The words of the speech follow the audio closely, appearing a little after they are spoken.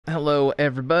Hello,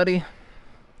 everybody.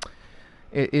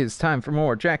 It is time for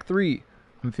more Jack 3.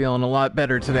 I'm feeling a lot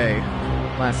better today.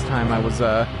 Last time I was,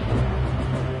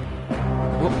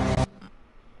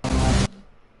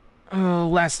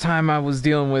 last time I was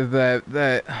dealing with that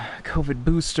COVID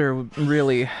booster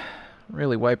really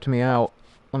wiped me out.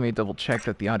 Let me double check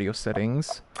that the audio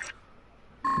settings.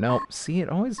 Nope. See, it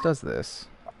always does this.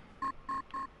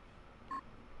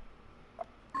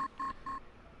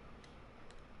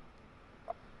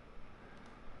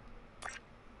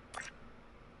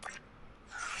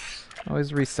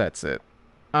 Always resets it.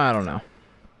 I don't know.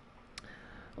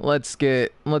 Let's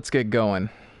get going.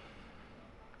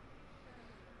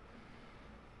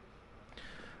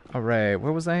 Alright,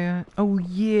 where was I at? Oh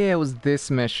yeah, it was this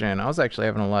mission. I was actually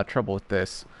having a lot of trouble with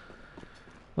this.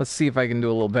 Let's see if I can do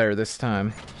a little better this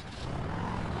time.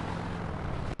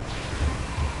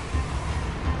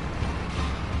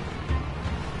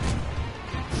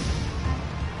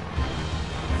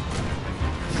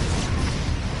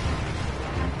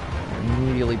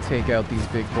 Immediately take out these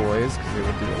big boys because they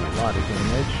will do a lot of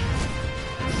damage.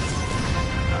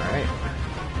 Alright.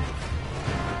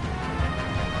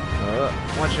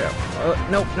 Watch out.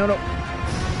 Nope, no.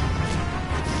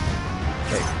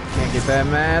 Okay, can't get that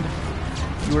mad.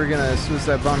 You were gonna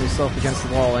suicide bomb yourself against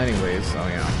the wall anyways, so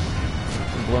you know.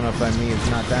 Being blown up by me is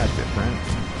not that different.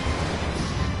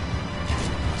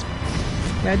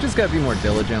 Yeah, I just gotta be more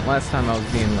diligent. Last time I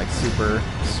was being like super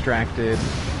distracted.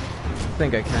 I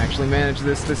think I can actually manage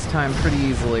this time pretty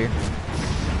easily.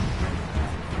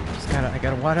 I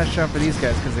gotta watch out for these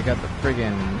guys because they got the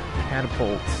friggin'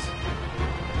 catapults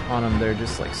on them. They're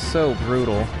just like so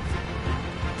brutal.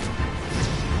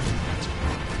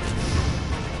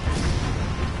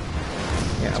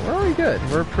 Yeah, we're already good.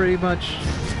 We're pretty much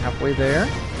halfway there.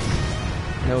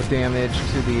 No damage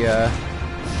to the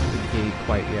gate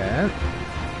quite yet.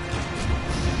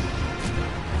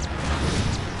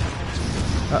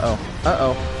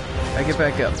 Gotta get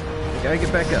back up. Gotta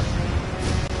get back up.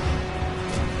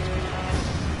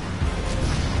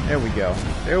 There we go.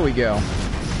 There we go.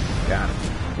 Got it.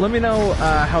 Let me know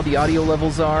how the audio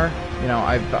levels are. You know,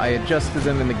 I adjusted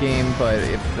them in the game, but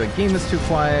if the game is too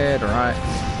quiet or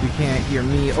you can't hear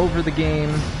me over the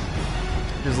game,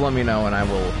 just let me know and I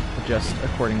will adjust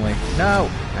accordingly. No!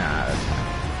 Nah, that's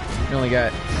fine. We only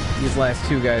got these last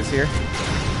two guys here.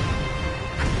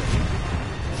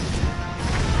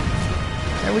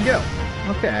 There we go.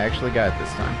 Okay, I actually got it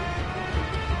this time.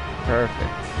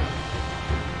 Perfect.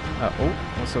 Oh,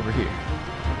 what's over here?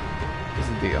 What's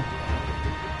the deal?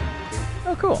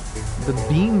 Oh, cool. The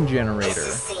beam generator.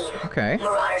 Okay.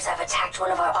 Marauders have attacked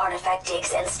one of our artifact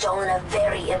digs and stolen a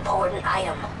very important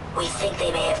item. We think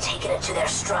they may have taken it to their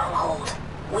stronghold.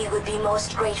 We would be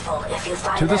most grateful if you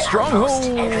find that outpost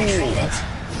and retrieve it.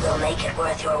 We'll make it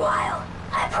worth your while.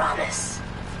 I promise.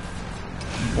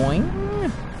 Boing.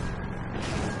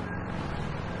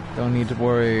 Don't need to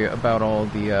worry about all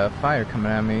the fire coming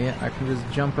at me. I can just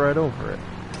jump right over it.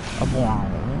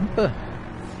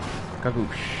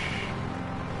 Kagoosh.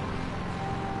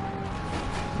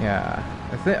 Yeah,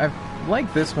 I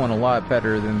like this one a lot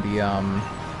better than the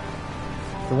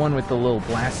one with the little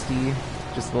blasty,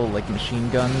 just little like machine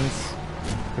guns.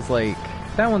 Cause like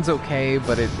that one's okay,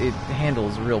 but it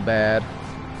handles real bad.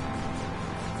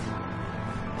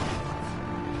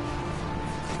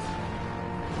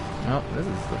 Oh, this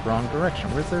is the wrong direction.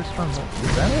 Where's their stronghold?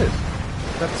 Is that it?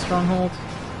 Is that the stronghold?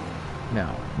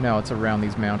 No, it's around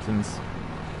these mountains.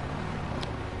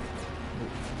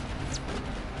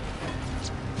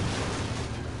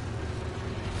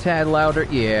 Tad louder?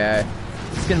 Yeah.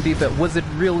 It's gonna be, but was it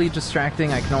really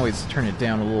distracting? I can always turn it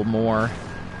down a little more.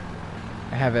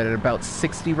 I have it at about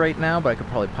 60 right now, but I could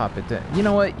probably pop it down. You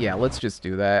know what? Yeah, let's just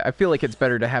do that. I feel like it's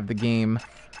better to have the game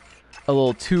a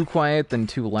little too quiet than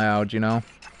too loud, you know?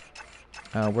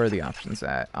 Where are the options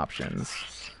at? Options.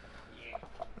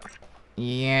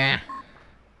 Yeah.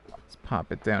 Let's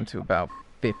pop it down to about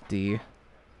 50.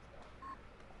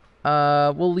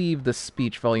 We'll leave the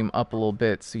speech volume up a little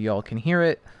bit so y'all can hear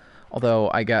it.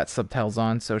 Although I got subtitles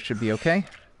on, so it should be okay.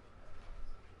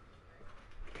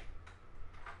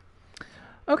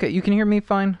 Okay, you can hear me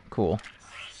fine? Cool.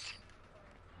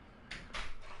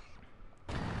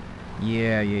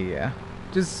 Yeah.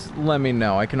 Just let me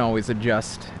know. I can always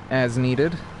adjust as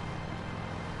needed.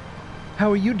 How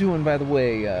are you doing, by the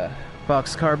way?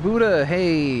 Boxcar Buddha,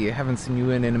 hey, haven't seen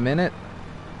you in a minute.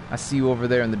 I see you over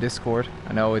there in the Discord.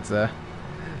 I know it's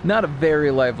not a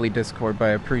very lively Discord, but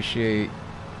I appreciate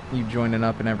you joining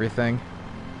up and everything.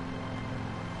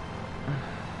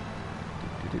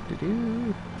 Do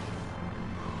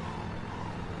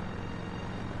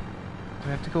I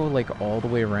have to go, like, all the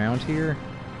way around here?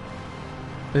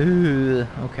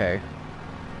 Okay.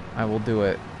 I will do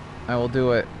it. I will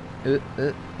do it.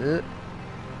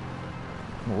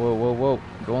 Whoa, whoa, whoa.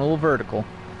 Going a little vertical.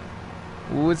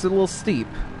 Ooh, it's a little steep.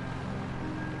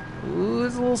 Ooh,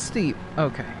 it's a little steep.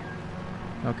 Okay.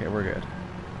 Okay, we're good.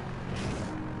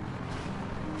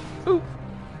 Ooh.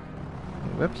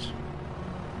 Whoops.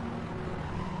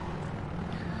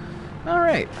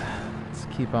 Alright. Let's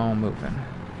keep on moving.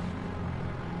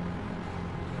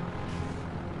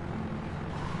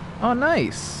 Oh,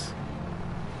 nice!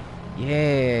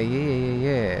 Yeah.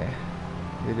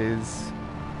 It is...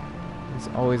 It's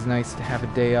always nice to have a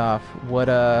day off. What,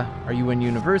 are you in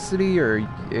university, or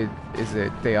is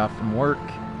it day off from work?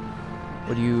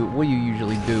 What do you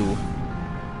usually do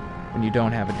when you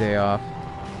don't have a day off?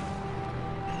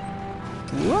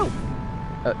 Whoa!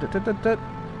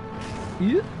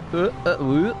 Yeah.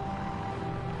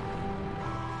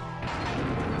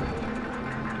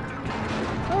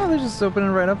 Oh, they're just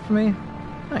opening right up for me.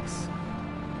 Nice.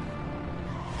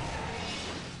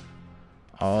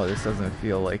 Oh, this doesn't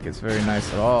feel like it's very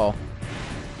nice at all.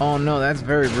 Oh no, that's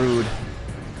very rude.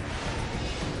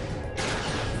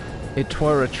 It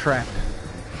were a trap.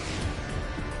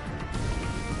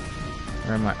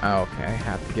 Where am I? Oh, okay, I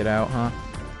have to get out, huh?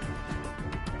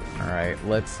 Alright,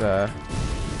 let's, as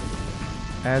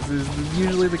is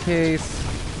usually the case,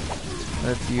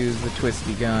 let's use the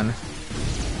twisty gun.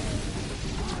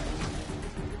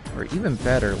 Or even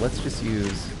better, let's just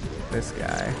use this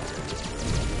guy.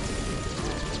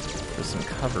 For some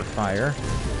cover fire.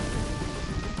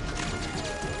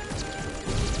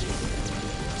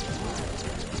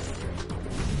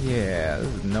 Yeah,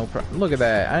 this is no problem. Look at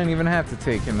that, I didn't even have to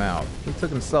take him out. He took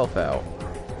himself out.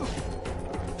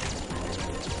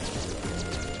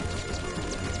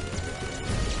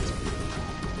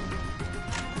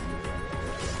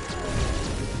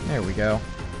 There we go.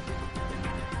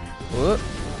 Whoop.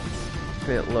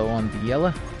 Bit low on the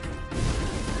yellow.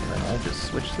 Then I'll just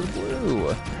switch to the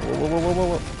blue.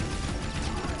 Whoa.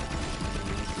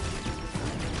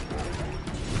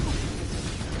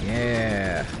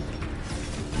 Yeah.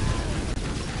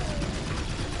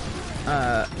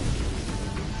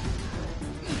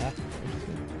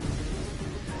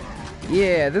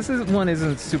 Yeah, this one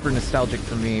isn't super nostalgic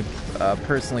for me,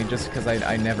 personally, just because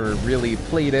I never really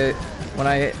played it. When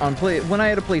I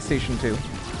had a PlayStation 2,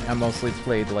 I mostly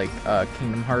played like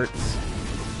Kingdom Hearts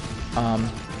on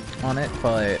it,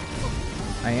 but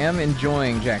I am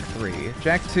enjoying Jak 3.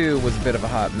 Jak 2 was a bit of a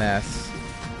hot mess,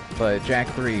 but Jak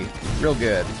 3, real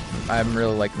good. I'm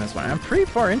really liking this one. I'm pretty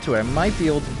far into it. I might be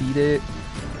able to beat it.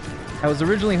 I was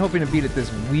originally hoping to beat it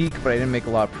this week, but I didn't make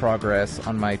a lot of progress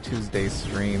on my Tuesday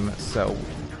stream, so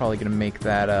probably gonna make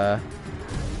that,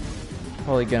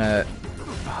 probably gonna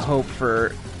hope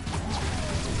for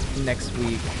next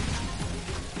week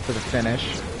for the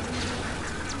finish.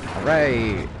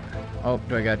 Alright. Oh,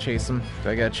 do I gotta chase him?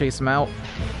 Do I gotta chase him out?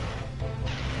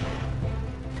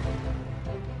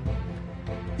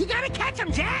 You gotta catch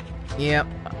him, Jak! Yep,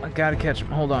 I gotta catch him.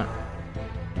 Hold on.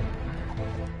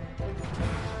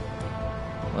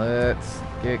 Let's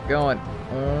get going.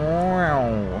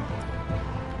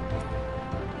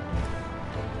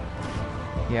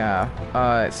 Yeah.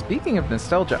 Speaking of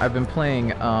nostalgia, I've been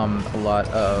playing a lot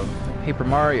of Paper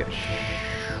Mario.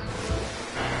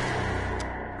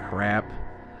 Crap.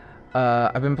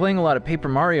 I've been playing a lot of Paper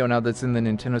Mario now that's in the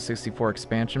Nintendo 64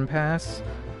 expansion pass.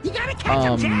 You gotta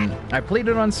catch him, Jak! I played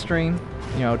it on stream.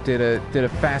 You know, did a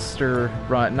faster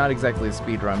run, not exactly a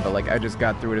speed run, but like I just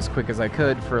got through it as quick as I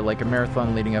could for like a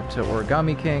marathon leading up to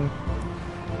Origami King.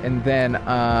 And then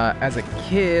as a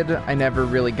kid, I never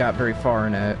really got very far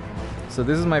in it. So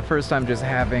this is my first time just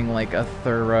having like a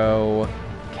thorough,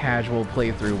 casual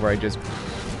playthrough where I just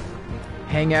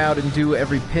hang out and do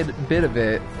every bit of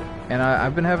it. And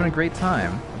I've been having a great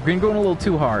time. I've been going a little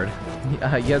too hard.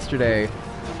 Yesterday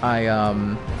I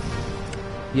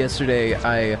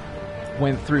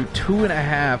went through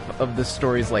 2.5 of the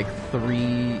stories, like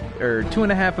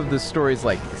 2.5 of the stories,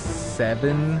 like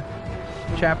 7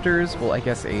 chapters. Well, I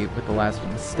guess 8 with the last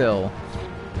one. Still,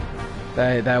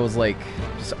 that was like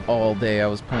just all day I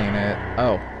was playing it.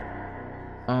 Oh,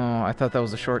 I thought that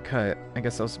was a shortcut. I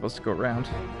guess I was supposed to go around.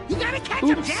 You gotta catch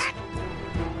him, Jak!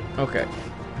 Okay,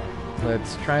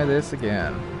 let's try this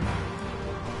again.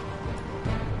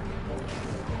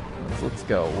 Let's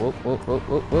go.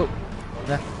 Whoa.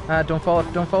 Don't fall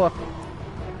off, don't fall off.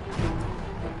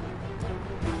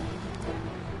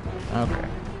 Okay.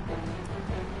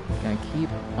 Gonna keep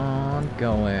on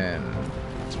going.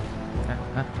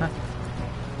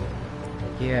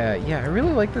 Yeah, I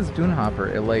really like this Dune Hopper.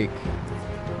 It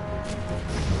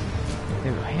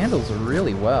handles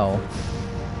really well.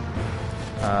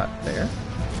 There.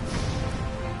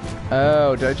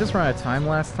 Oh, did I just run out of time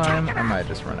last time? I might have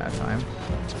just run out of time.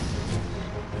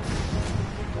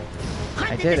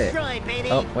 I did it.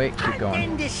 Oh, wait, keep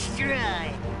going. To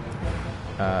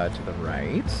the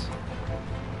right.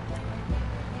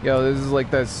 Yo, this is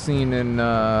like that scene in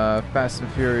Fast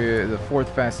and Furious, the fourth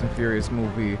Fast and Furious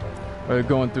movie, where they're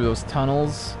going through those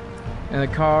tunnels in the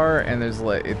car, and there's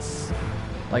like, it's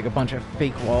like a bunch of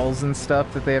fake walls and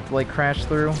stuff that they have to like crash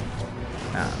through.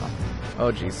 I don't know.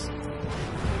 Oh, jeez.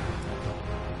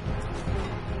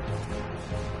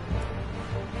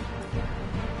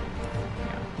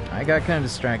 Yeah, I got kind of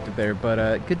distracted there,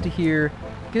 but good to hear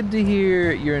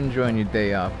you're enjoying your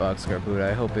day off, Boxcar Buddha.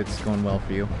 I hope it's going well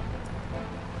for you.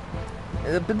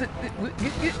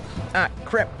 Ah,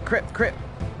 crap.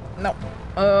 No.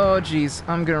 Oh, jeez.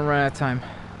 I'm gonna run out of time.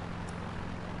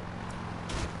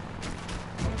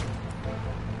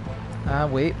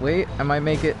 Wait. I might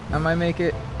make it.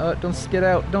 Oh, don't skid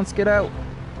out.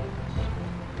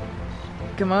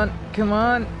 Come on.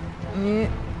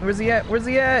 Where's he at?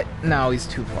 No, he's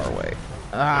too far away.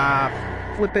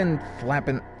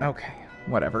 Flapping. Okay,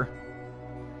 whatever.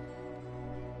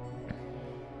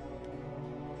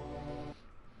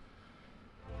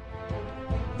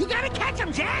 You gotta catch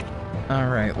him, Jack!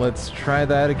 Alright, let's try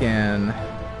that again.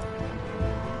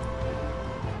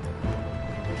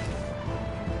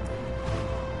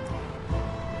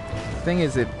 Thing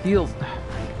is, it feels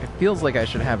like I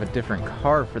should have a different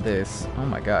car for this. Oh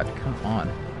my god, come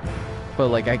on. But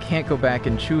like, I can't go back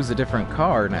and choose a different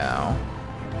car now.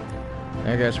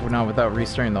 I guess we're not without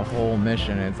restarting the whole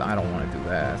mission. I don't want to do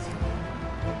that.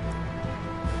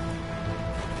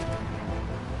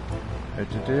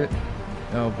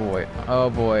 Oh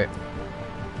boy.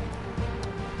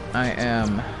 I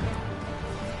am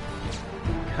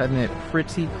cutting it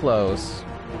pretty close.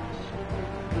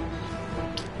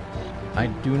 I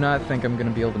do not think I'm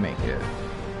gonna be able to make it.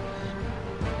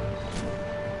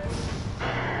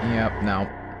 Yep, no.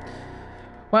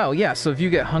 Wow, yeah, so if you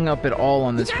get hung up at all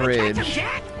on this bridge,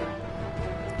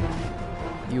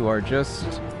 you are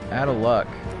just out of luck.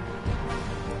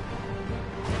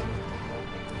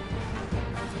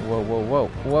 Whoa.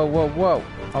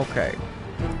 Okay.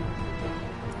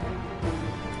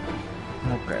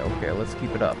 Okay, let's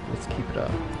keep it up.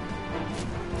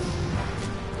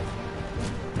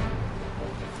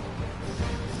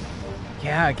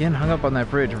 Yeah, getting hung up on that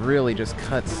bridge really just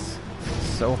cuts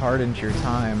so hard into your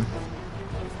time.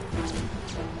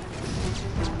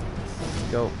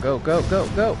 Go.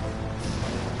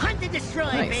 Hunt and destroy,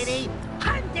 Nice. baby!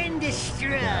 Hunt and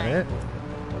destroy! Got it.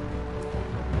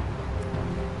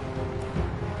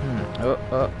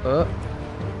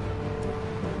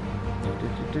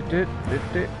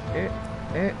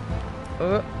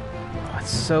 Oh, it's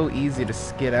so easy to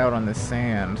skid out on the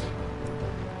sand.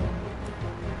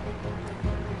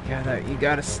 You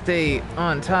gotta stay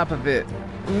on top of it.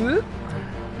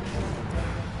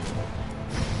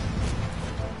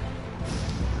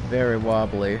 Very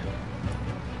wobbly.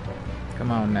 Come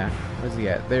on now. Where's he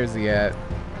at? There's he at.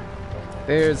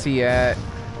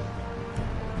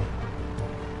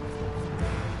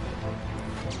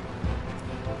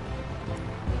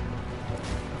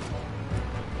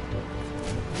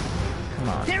 Come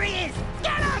on. There he is!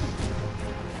 Get him!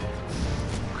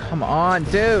 Come on,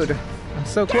 dude. I'm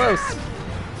so close.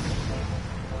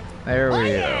 There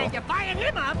we Yeah, go. you fired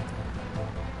him up!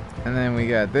 And then we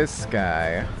got this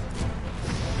guy.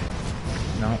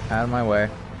 No, out of my way.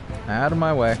 A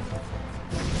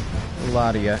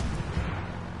lot of ya.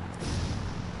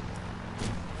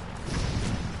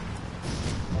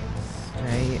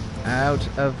 Stay out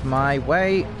of my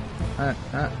way.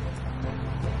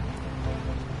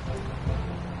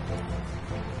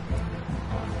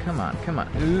 Come on.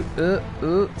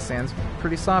 Ooh. Sand's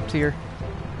pretty soft here.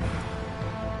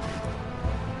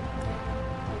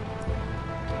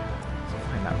 Let's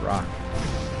find that rock.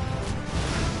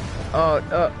 Oh,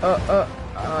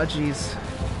 jeez.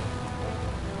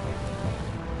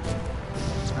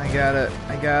 I got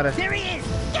it. There he is!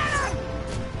 Get him!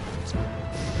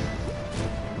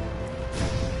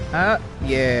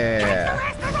 Yeah.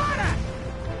 That's the rest of order!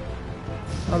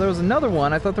 Oh, there was another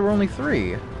one. I thought there were only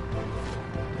 3. I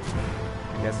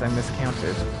guess I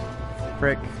miscounted.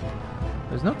 Frick.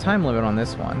 There's no time limit on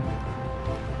this one.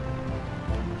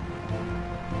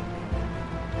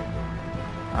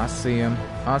 I see him.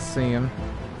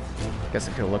 Guess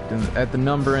I could have looked at the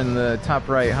number in the top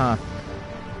right, huh?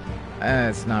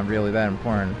 It's not really that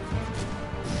important.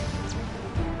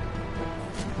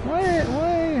 Why?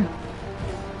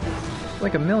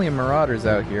 Like a million marauders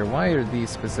out here. Why are these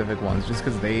specific ones? Just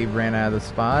because they ran out of the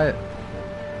spot?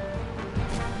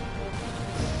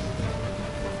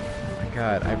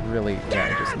 God, I really...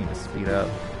 Yeah, I just need to speed up.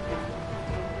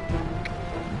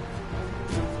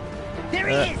 There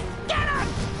he is! Get him!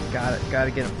 Gotta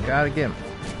get him. Gotta get him.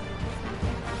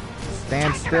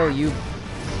 Stand still, you...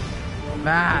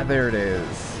 Ah, there it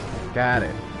is. Got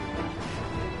it.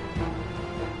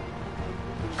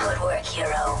 Good work,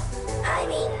 hero. I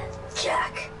mean,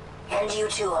 Jack. And you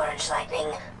too, Orange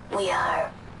Lightning. We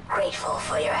are grateful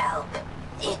for your help.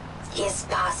 It is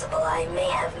possible I may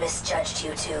have misjudged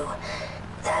you too.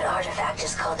 That artifact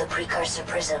is called the Precursor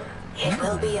Prism. It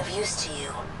will be of use to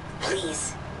you.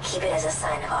 Please, keep it as a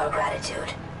sign of our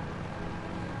gratitude.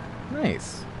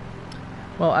 Nice.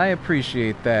 Well, I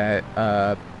appreciate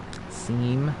that,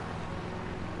 Seam.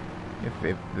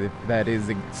 If that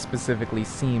is specifically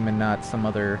Seam and not some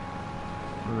other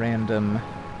random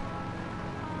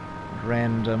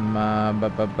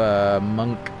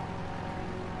monk.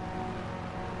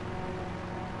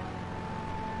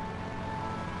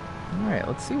 Alright,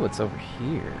 let's see what's over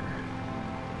here.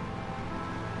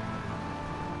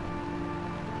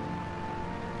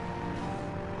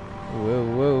 Whoa,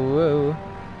 whoa, whoa.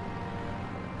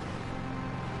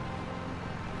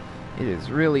 It is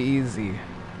really easy.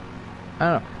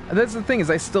 I don't know. That's the thing,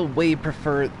 is I still way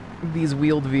prefer these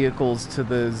wheeled vehicles to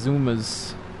the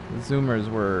Zumas. The Zoomers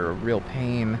were a real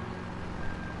pain.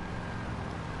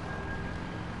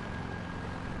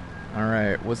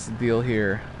 Alright, what's the deal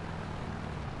here?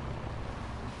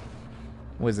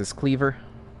 What is this, Cleaver?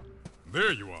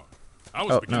 There you are. I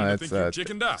was beginning to think you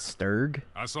chickened out. Sturg?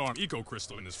 I saw an eco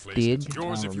crystal in this place. Dig? It's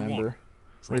yours if you want it.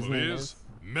 What his Trouble name is,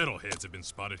 metalheads have been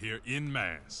spotted here in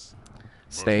mass.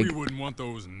 But Steg. we wouldn't want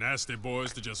those nasty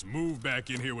boys to just move back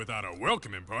in here without a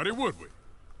welcoming party, would we?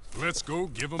 Let's go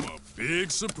give them a big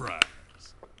surprise.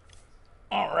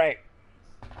 Alright.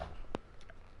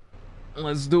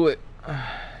 Let's do it.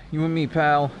 You and me,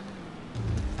 pal.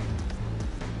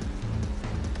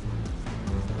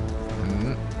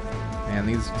 Man,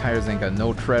 these tires ain't got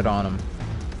no tread on them.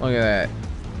 Look at that.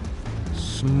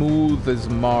 Smooth as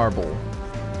marble.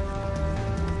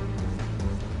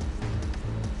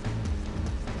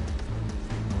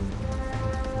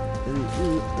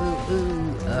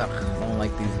 Ugh, I don't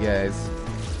like these guys.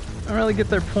 I don't really get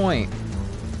their point.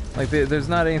 Like, there's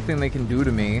not anything they can do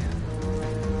to me.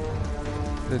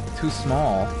 They're too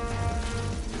small.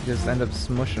 You just end up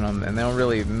smushing them, and they don't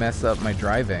really mess up my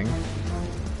driving.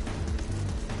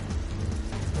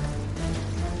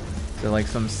 Is there like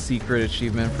some secret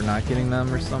achievement for not getting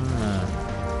them or something?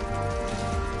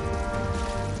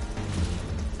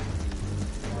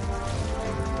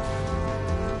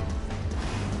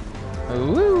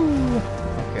 Woo!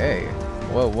 Okay.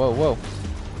 Whoa, whoa, whoa.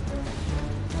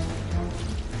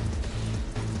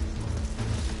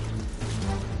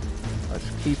 Let's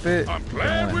keep it. I'm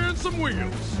glad going. we're in some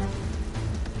wheels.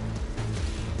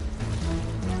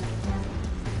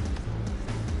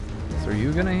 So are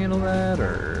you gonna handle that,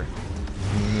 or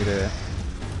you need to...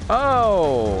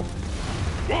 Oh!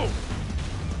 Whoa!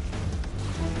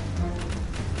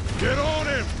 Get on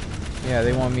him! Yeah,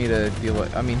 they want me to deal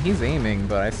with... I mean, he's aiming,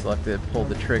 but I still have to pull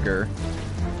the trigger.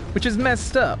 Which is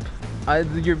messed up.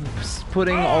 You're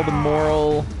putting all the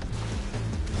moral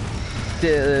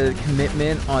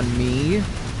commitment on me.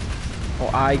 Oh,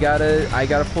 I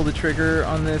gotta pull the trigger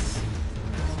on this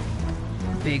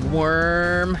big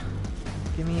worm.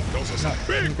 Give me... Those are some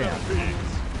big millipedes.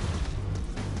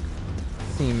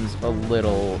 Seems a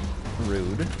little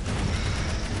rude.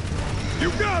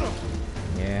 You got him!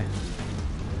 Yeah.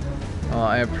 Well,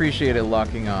 I appreciate it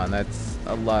locking on. That's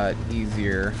a lot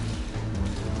easier.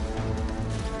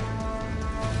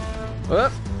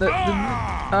 Whoop!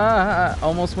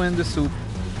 Almost went into soup.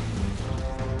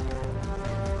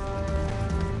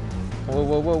 Whoa,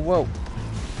 whoa, whoa, whoa.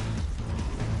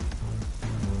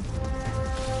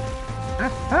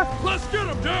 Let's get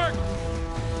him, Jack!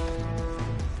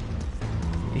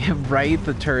 Yeah, right?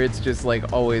 The turret's just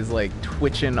like always like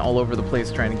twitching all over the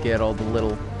place trying to get all the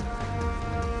little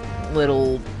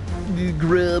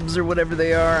grubs or whatever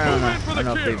they are. I don't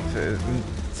know if they've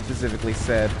specifically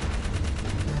said.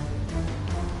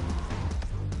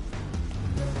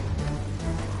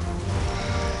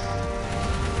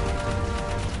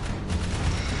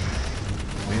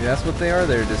 Maybe that's what they are.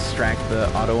 They're to distract the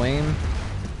auto aim.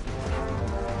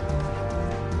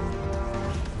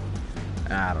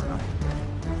 I don't know.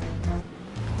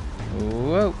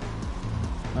 Whoa.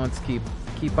 Let's keep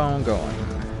on going.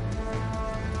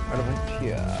 Right over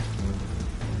here.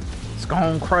 It's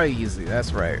going crazy.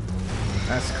 That's right.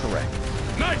 That's correct.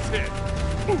 Nice hit!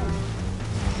 Ooh.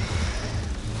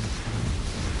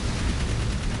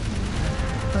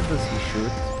 How does he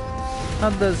shoot? How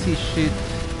does he shoot?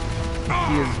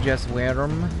 He is just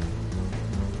wearing.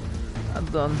 I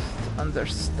don't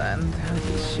understand how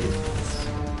he shifts.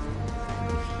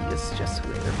 He is just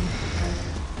weird.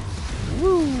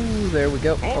 Woo! There we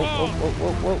go.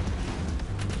 Whoa.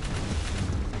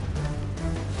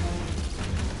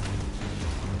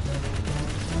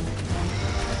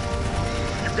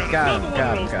 Got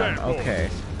him. Okay.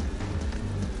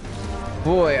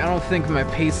 Boy, I don't think my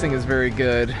pacing is very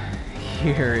good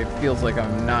here. It feels like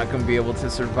I'm not going to be able to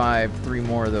survive 3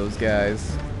 more of those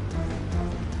guys.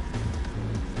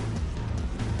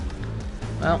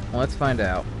 Well, let's find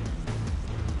out.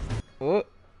 Oh.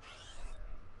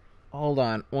 Hold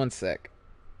on, 1 sec.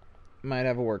 Might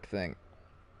have a work thing.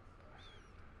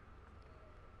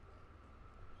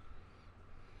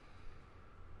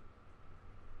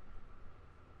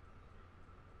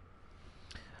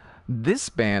 This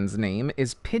band's name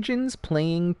is Pigeons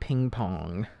Playing Ping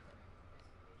Pong.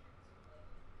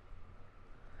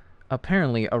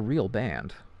 Apparently a real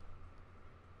band.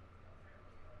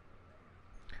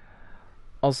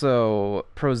 Also,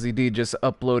 ProZD just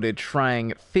uploaded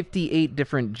trying 58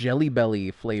 different Jelly Belly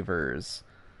flavors.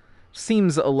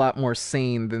 Seems a lot more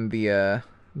sane than the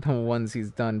ones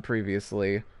he's done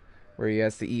previously, where he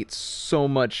has to eat so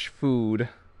much food.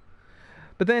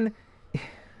 But then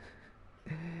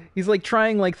he's like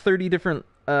trying like 30 different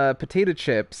potato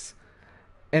chips,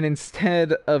 and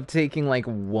instead of taking like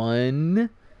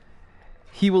one,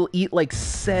 he will eat like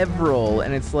several,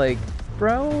 and it's like,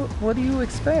 bro, what do you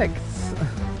expect?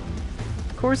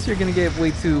 Of course you're gonna get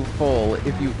way too full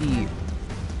if you eat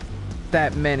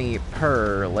that many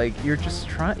per. Like, you're just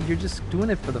doing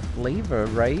it for the flavor,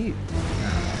 right?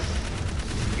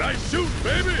 Nice shoot,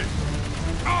 baby!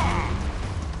 Ah!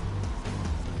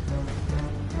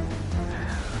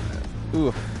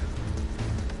 Oof.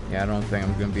 Yeah, I don't think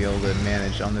I'm gonna be able to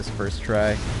manage on this first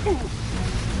try.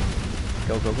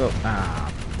 Go.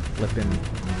 Ah, flipping.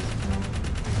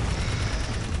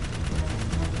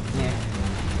 Yeah.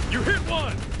 You hit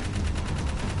one!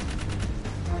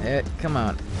 Come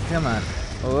on.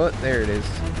 Oh, there it is.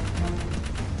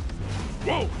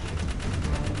 Whoa!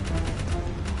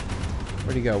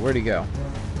 Where'd he go?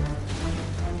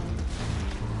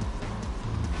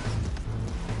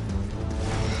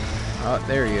 Oh,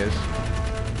 there he is.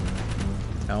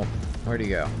 Nope. Where'd he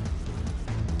go?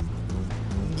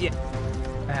 Yeah.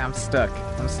 Ah, I'm stuck.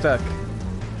 A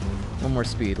little more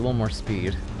speed.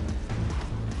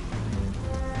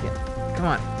 Yeah. Come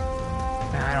on.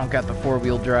 I don't got the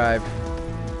 4-wheel drive.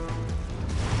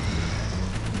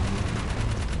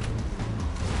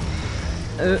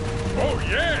 Oh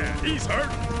yeah, he's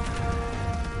hurting.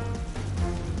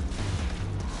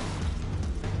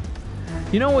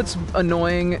 You know what's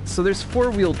annoying? So there's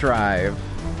 4-wheel drive,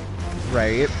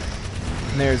 right?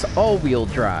 And there's all-wheel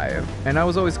drive, and I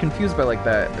was always confused by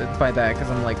that because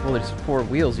I'm like, well, there's 4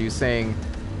 wheels. Are you saying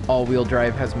all-wheel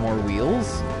drive has more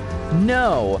wheels?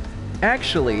 No,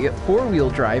 actually, 4-wheel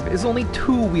drive is only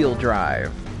 2-wheel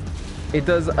drive. It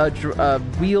does a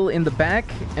wheel in the back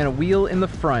and a wheel in the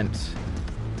front,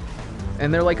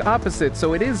 and they're like opposite.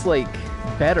 So it is like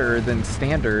better than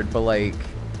standard, but like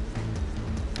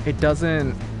it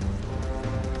doesn't.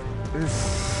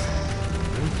 It's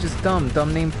just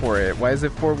dumb name for it. Why is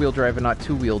it 4-wheel drive and not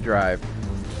 2-wheel drive?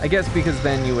 I guess because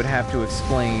then you would have to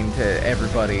explain to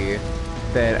everybody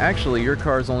that actually your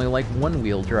car is only like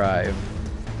 1-wheel drive.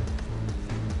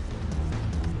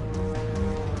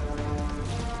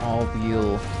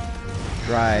 All-wheel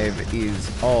drive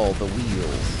is all the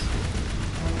wheels.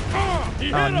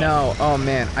 Oh no, oh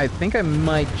man, I think I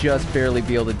might just barely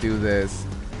be able to do this,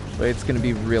 but it's gonna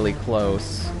be really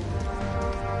close.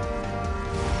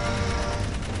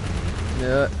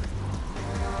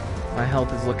 My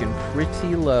health is looking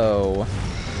pretty low.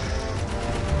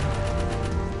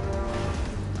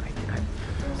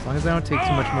 As long as I don't take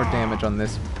too much more damage on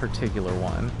this particular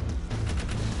one.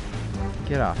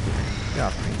 Get off here. Get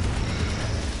off me.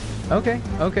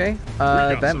 Okay.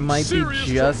 That might be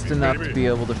just enough to be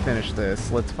able to finish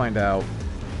this. Let's find out.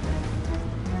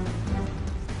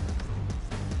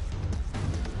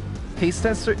 Pace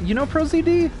tester, you know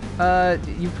ProZD?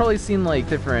 You've probably seen like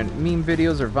different meme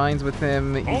videos or vines with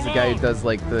him. He's the guy who does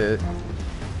like the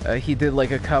he did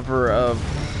like a cover of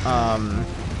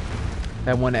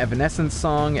that one Evanescence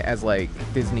song as like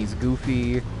Disney's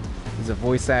Goofy. He's a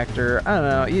voice actor. I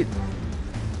don't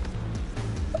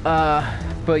know.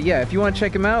 But yeah, if you want to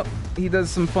check him out, he does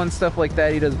some fun stuff like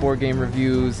that. He does board game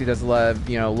reviews. He does a lot of,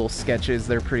 little sketches.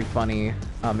 They're pretty funny.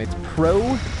 It's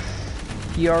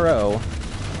P-R-O,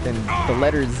 then the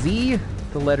letter Z,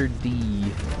 the letter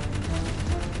D.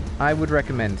 I would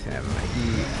recommend him.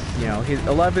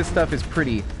 A lot of his stuff is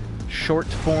pretty short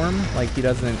form. Like, he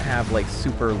doesn't have, like,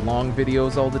 super long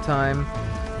videos all the time.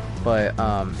 But,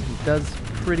 he does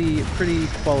pretty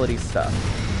quality stuff.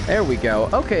 There we go.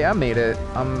 Okay, I made it.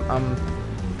 I'm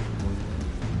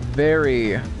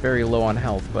very low on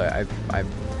health, but I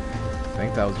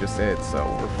think that was just it, so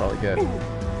we're probably good.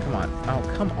 Come on. Oh,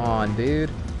 come on,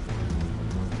 dude.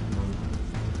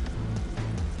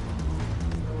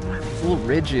 These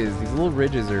little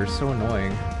ridges are so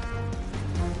annoying.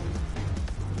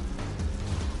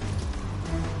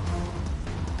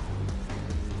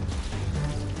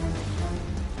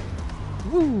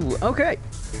 Woo, okay.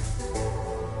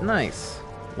 Nice.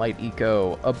 Light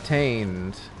eco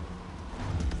obtained.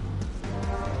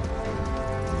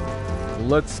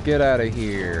 Let's get out of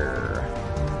here.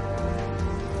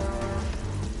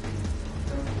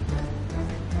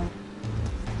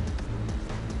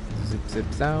 Zip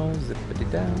zip zow,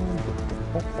 zippity down.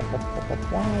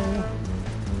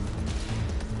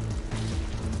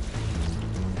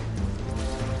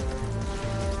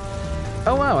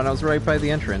 Oh wow, and I was right by the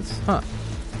entrance. Huh.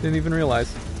 Didn't even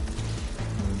realize.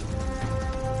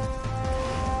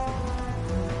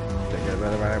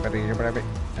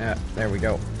 Yeah, there we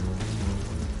go.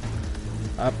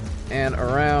 Up and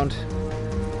around.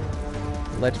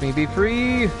 Let me be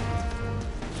free.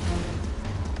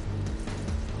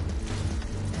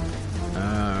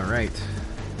 Alright.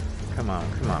 Come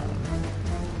on, come on.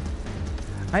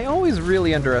 I always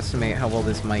really underestimate how well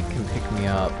this mic can pick me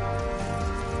up.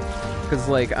 Because,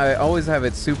 like, I always have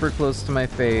it super close to my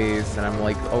face, and I'm,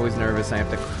 like, always nervous. I have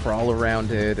to crawl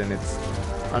around it, and it's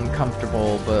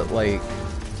uncomfortable, but, like,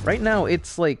 right now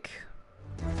it's, like,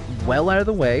 well out of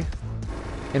the way,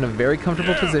 in a very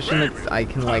comfortable position that I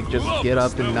can, like, just get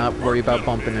up and not worry about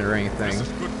bumping it or anything.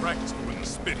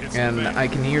 And I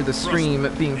can hear the stream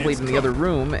being played in the other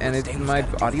room, and my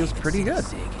audio's pretty good.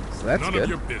 So that's good.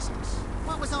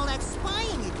 What was all that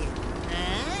spying you did?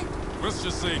 Huh? Let's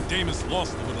just say Damus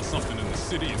lost a little something in the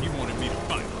city and he wanted me to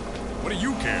fight. What do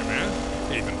you care, man?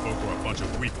 Haven folk are a bunch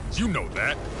of weaklings. You know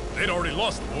that. They'd already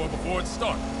lost the war before it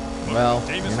started. But well,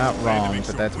 Damus you're not wrong, but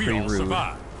sure that's pretty rude.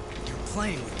 Survive. You're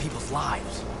playing with people's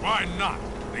lives. Why not?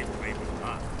 They played with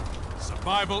mine.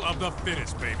 Survival of the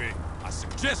fittest, baby. I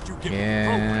suggest you get with the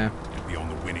program and be on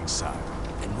the winning side.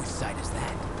 And which side is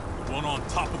that? The one on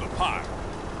top of the pie.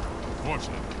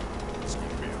 Unfortunately, it's gonna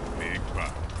be a big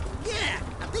pie. Yeah,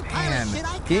 a big pile Man, of shit.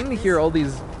 I getting to hear all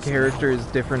these characters'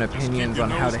 different opinions on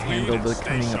how to handle the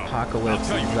coming apocalypse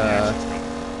is,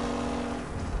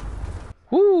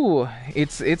 whoo,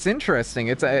 it's interesting.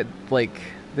 It's like,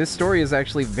 this story is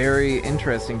actually very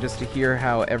interesting just to hear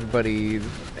how everybody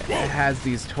has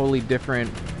these totally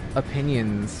different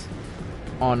opinions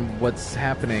on what's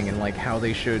happening and, like, how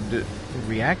they should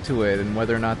react to it and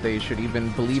whether or not they should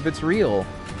even believe it's real.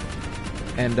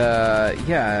 And,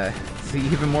 yeah, it's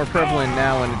even more prevalent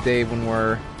now in a day when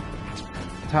we're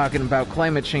talking about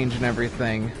climate change and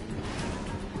everything.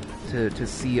 To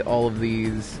see all of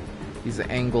these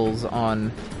angles on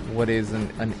what is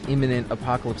an imminent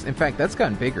apocalypse. In fact, that's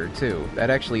gotten bigger, too. That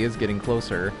actually is getting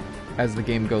closer as the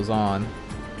game goes on.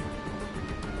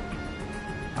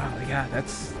 Oh, yeah,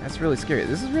 that's really scary.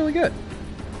 This is really good.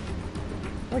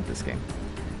 I like this game.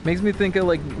 Makes me think of,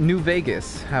 like, New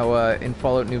Vegas. How, in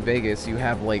Fallout New Vegas, you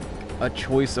have, like, a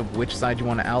choice of which side you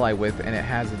want to ally with, and it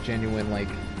has a genuine, like,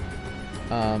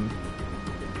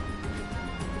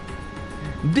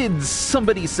 did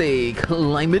somebody say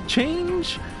climate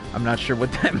change? I'm not sure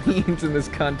what that means in this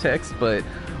context, but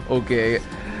okay.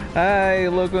 Hi,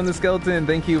 Loco and the Skeleton.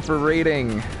 Thank you for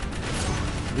raiding.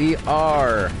 We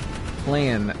are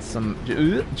playing some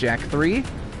Jak 3.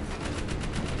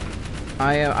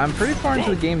 I'm pretty far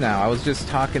into the game now. I was just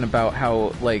talking about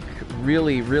how, like,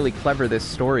 really clever this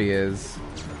story is.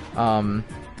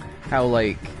 How,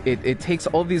 like, it takes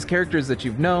all of these characters that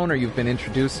you've known or you've been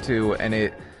introduced to, and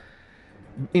it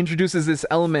introduces this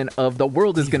element of the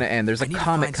world is going to end. There's a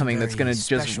comet coming that's going to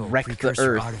just wreck the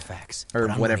Earth, or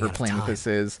whatever planet this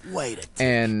is,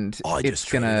 and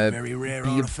it's going to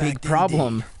be a big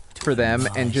problem for them.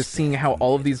 And just seeing how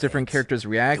all of these different characters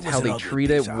react, how they treat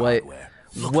it,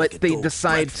 what they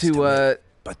decide to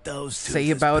say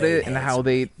about it, and how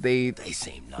they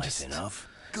seem nice enough.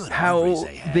 How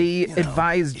they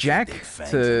advise Jak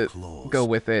to go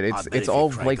with it. It's all,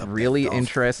 like, really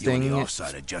interesting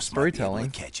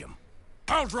storytelling.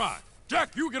 I'll drive.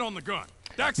 Jak, you get on the gun.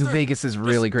 New Vegas is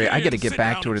really great. I gotta get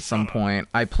back to it at some point.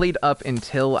 I played up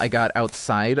until I got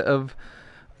outside of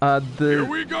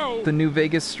the New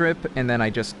Vegas Strip, and then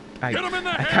I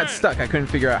got stuck. I couldn't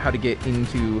figure out how to get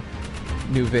into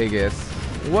New Vegas.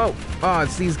 Whoa! Oh,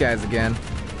 it's these guys again.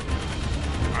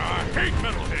 I hate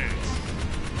metalheads.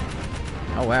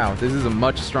 Oh wow, this is a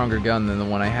much stronger gun than the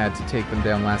one I had to take them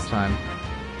down last time.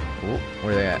 Oh,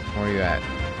 where are they at? Where are you at?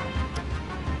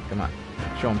 Come on,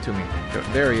 show him to me.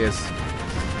 There he is.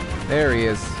 There he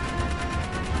is.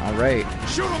 All right.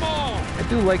 Shoot them all! I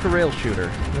do like a rail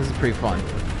shooter. This is pretty fun.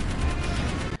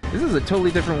 This is a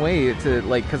totally different way to,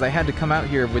 like, because I had to come out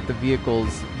here with the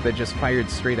vehicles that just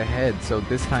fired straight ahead, so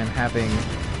this time having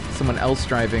someone else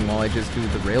driving while I just do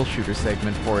the rail shooter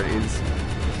segment for it is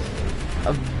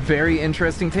a very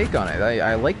interesting take on it.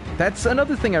 I like, that's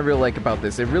another thing I really like about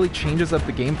this. It really changes up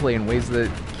the gameplay in ways that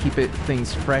keep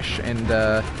things fresh and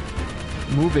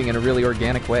moving in a really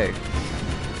organic way.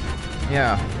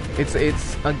 Yeah, it's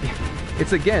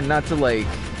again, not to like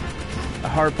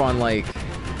harp on like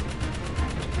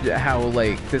how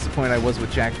like disappointed I was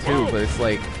with Jak 2, but it's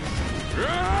like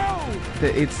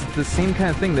it's the same kind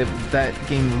of thing that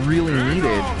game really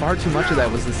needed. Far too much of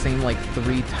that was the same like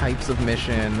 3 types of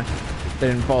mission that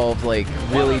involved like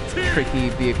really tricky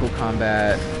vehicle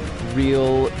combat,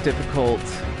 real difficult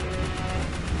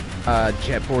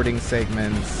jetboarding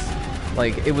segments.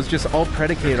 Like, it was just all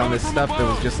predicated on this stuff that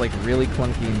was just, like, really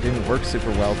clunky and didn't work super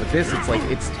well. But this, it's like,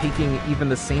 it's taking even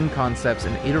the same concepts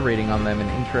and iterating on them in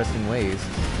interesting ways.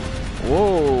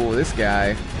 Whoa, this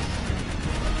guy.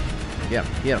 Get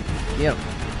him, get him, get him.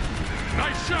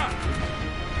 Nice shot!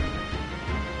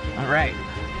 Alright.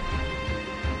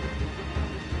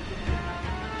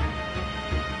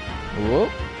 Whoa.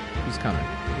 Who's coming?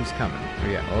 Who's coming?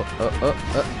 Where you at? Oh.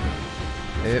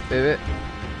 Pivot.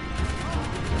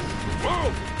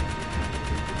 Whoa!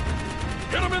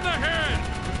 Get him in the head!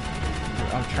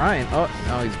 I'm trying. Oh,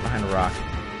 no, he's behind a rock.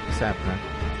 What's happening?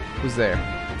 Who's there?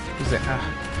 Who's there? Ah,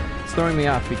 it's throwing me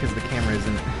off because the camera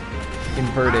isn't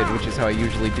inverted, which is how I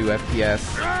usually do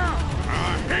FPS.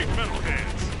 I hate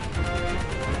metalheads!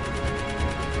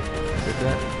 Did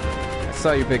that? I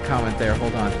saw your big comment there.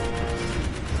 Hold on.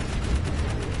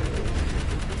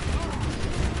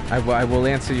 I will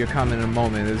answer your comment in a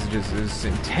moment. This is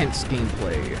intense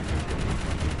gameplay.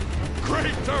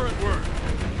 Great turret work!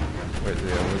 Where's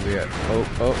he at? Where's he at?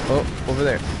 Oh, over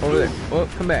there. Over there. Oh,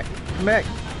 come back. Come back.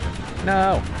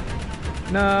 No.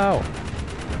 No.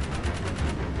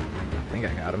 I think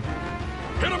I got him.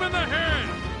 Hit him in the head!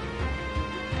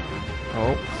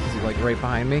 Oh, is he like right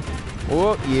behind me?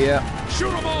 Oh, yeah.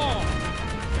 Shoot them all!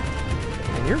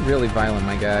 And you're really violent,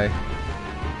 my guy.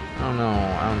 I don't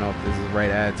know if this is the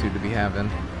right attitude to be having.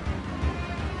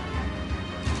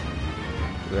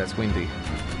 Ooh, that's windy.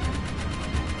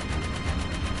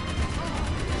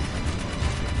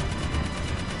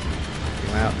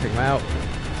 Take him out.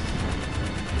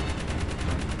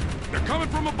 They're coming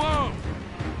from above!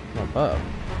 From above?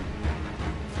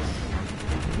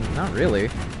 Not really.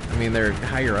 I mean, they're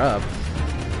higher up.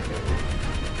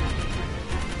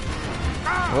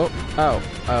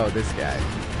 Oh, this guy.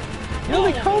 You know,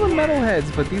 they call them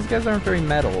metalheads, but these guys aren't very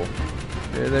metal.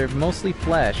 They're mostly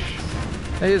flesh.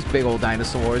 They're just big old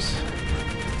dinosaurs.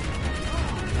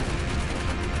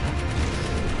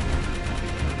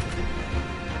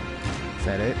 Is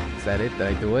that it? Is that it? Did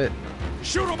I do it?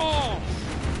 Shoot them all!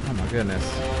 Oh my goodness.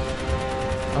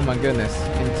 Oh my goodness.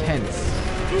 Intense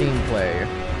gameplay.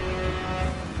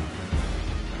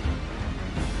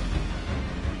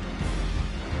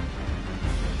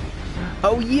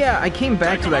 Oh yeah, I came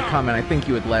back to that comment. I think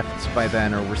you had left by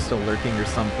then or were still lurking or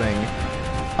something.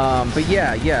 But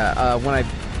yeah, when I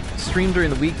stream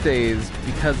during the weekdays,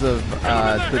 because of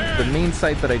the main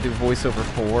site that I do voiceover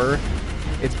for,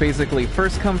 it's basically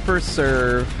first come, first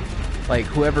serve. Like,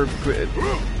 whoever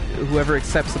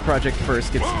accepts the project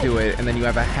first gets to do it, and then you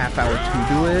have a half hour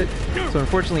to do it. So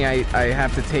unfortunately, I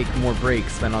have to take more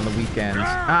breaks than on the weekends.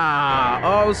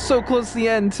 Oh, so close to the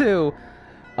end, too.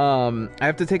 I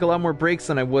have to take a lot more breaks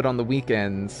than I would on the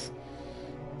weekends.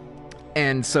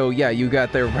 And so, yeah, you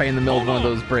got there right in the middle of one of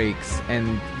those breaks.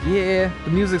 And, yeah,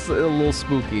 the music's a little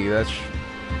spooky.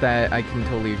 That I can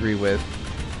totally agree with.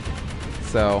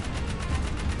 So,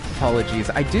 apologies.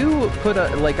 I do put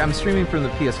I'm streaming from the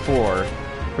PS4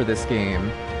 for this game.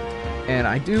 And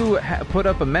I do put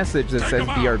up a message that says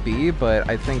BRB, but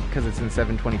I think because it's in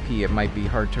 720p, it might be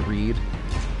hard to read.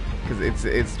 Because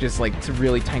it's just like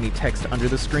really tiny text under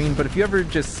the screen. But if you ever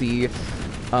just see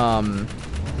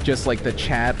just like the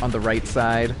chat on the right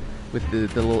side with the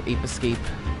little ape escape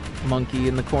monkey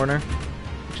in the corner,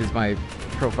 which is my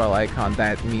profile icon,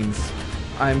 that means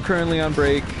I'm currently on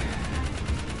break.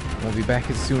 I'll be back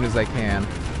as soon as I can.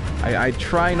 I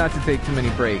try not to take too many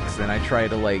breaks, and I try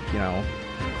to, like, you know,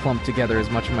 clump together as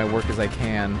much of my work as I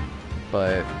can,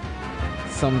 but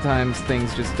sometimes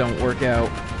things just don't work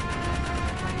out.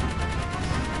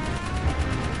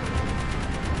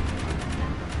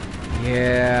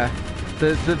 Yeah,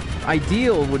 The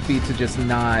ideal would be to just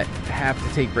not have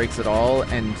to take breaks at all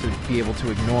and to be able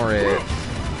to ignore it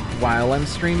while I'm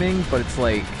streaming, but it's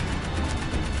like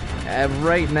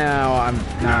right now I'm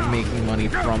not making money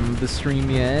from the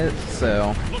stream yet,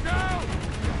 so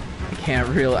I can't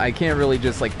really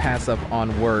just like pass up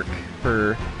on work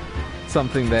for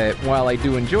something that, while I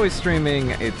do enjoy streaming,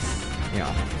 it's, you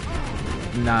know,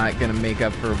 not gonna make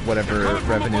up for whatever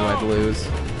revenue I'd lose.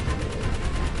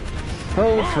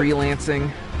 Oh,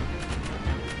 freelancing.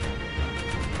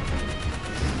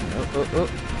 Oh.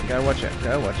 Gotta watch out.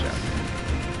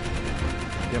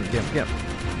 Get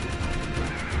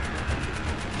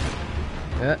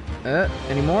him.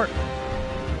 Any more?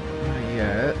 Not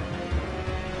yet.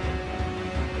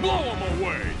 Blow him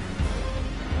away!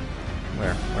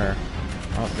 Where?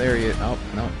 Oh, there he is. Oh,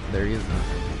 no, there he isn't.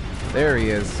 There he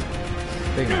is.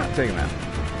 Take him out.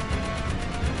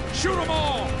 Shoot them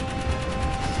all!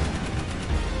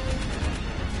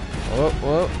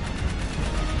 Whoa.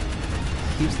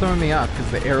 Keeps throwing me off because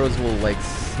the arrows will like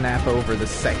snap over the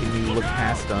second you look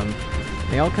past them.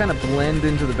 They all kind of blend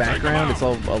into the background. It's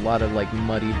all a lot of like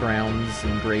muddy browns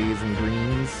and grays and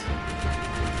greens.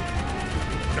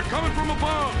 They're coming from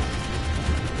above!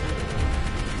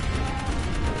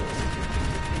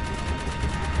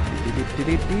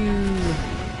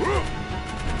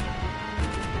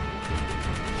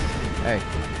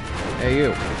 Hey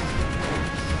you.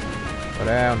 Go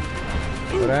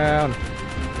down.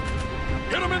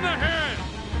 Get him in the head!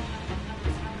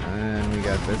 And we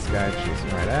got this guy chasing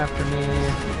right after me.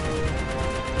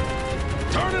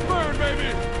 Turn and burn,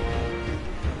 baby!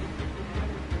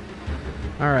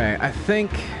 Alright, I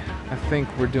think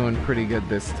we're doing pretty good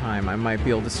this time. I might be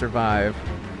able to survive.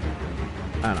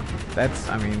 I don't know.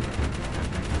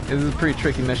 This is a pretty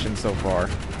tricky mission so far.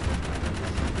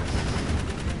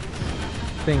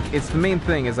 I think it's the main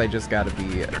thing is I just gotta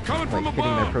be like hitting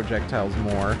their projectiles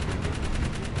more.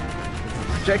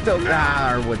 Projectiles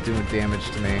are what doing damage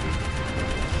to me.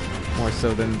 More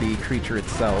so than the creature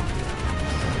itself.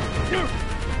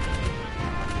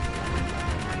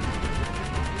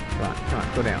 Come on,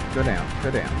 go down.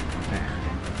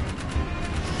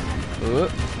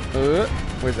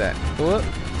 Where's that?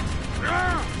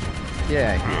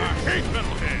 Yeah, here. I hate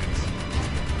metalheads!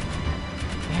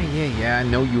 Yeah, I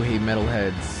know you hate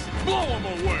metalheads. Blow them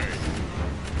away!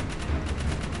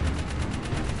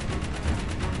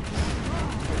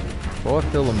 Poor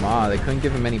Philama, they couldn't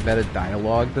give him any better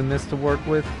dialogue than this to work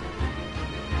with.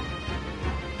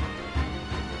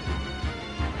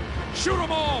 Shoot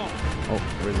them all! Oh,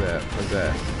 where's that?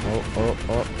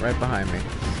 Oh, right behind me.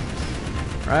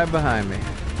 I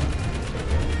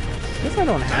guess I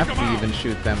don't have to even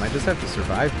shoot them, I just have to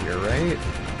survive here, right?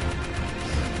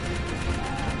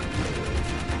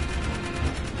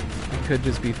 I could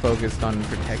just be focused on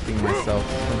protecting myself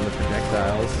from the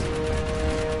projectiles.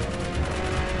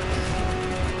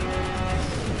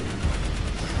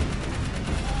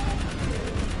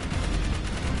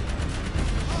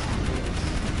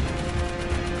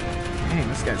 Dang,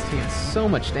 this guy's taking so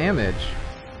much damage.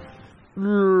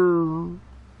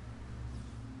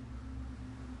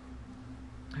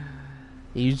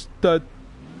 He's dead.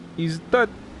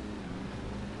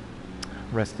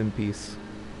 Rest in peace.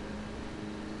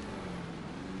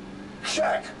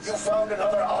 Jack, you found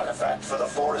another artifact for the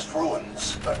forest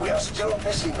ruins, but we are still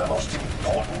missing the most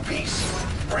important piece.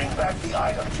 Bring back the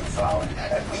items you found,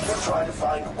 and we will try to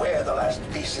find where the last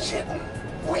piece is hidden.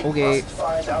 We must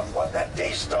find out what that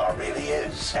Daystar really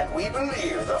is, and we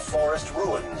believe the forest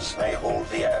ruins may hold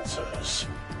the answers.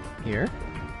 Here?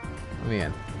 Let me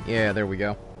in. Yeah, there we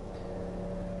go.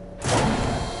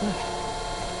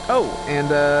 Oh, and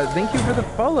thank you for the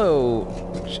follow,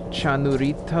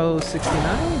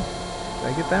 Chanurito69. Did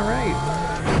I get that right?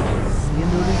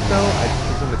 Chanurito? I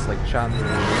presume it's like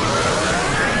Chanurito.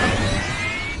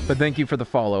 But thank you for the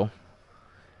follow,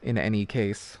 in any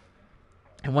case.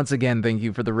 And once again, thank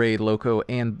you for the raid, Loco,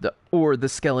 and the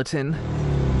skeleton.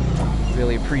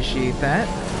 Really appreciate that.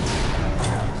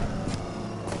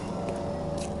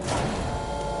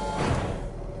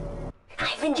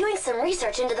 I've been doing some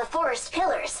research into the forest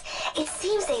pillars. It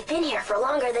seems they've been here for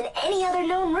longer than any other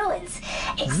known ruins,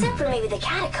 except for maybe the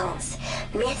catacombs.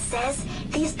 Myth says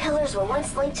these pillars were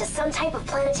once linked to some type of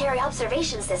planetary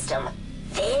observation system.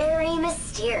 Very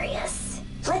mysterious.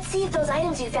 Let's see if those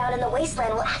items you found in the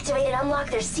wasteland will activate and unlock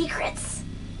their secrets.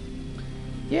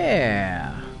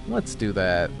 Yeah, let's do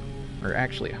that. Or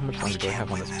actually, how much longer do I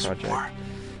have on this project?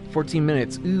 14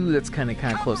 minutes. Ooh, that's kind of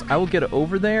close. I will get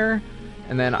over there,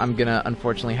 and then I'm gonna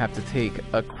unfortunately have to take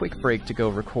a quick break to go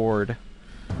record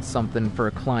something for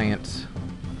a client.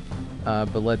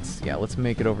 But let's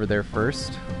make it over there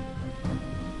first.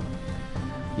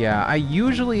 Yeah, I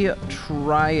usually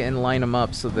try and line them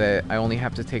up so that I only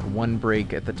have to take one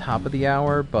break at the top of the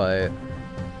hour, but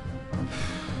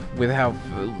with how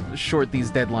short these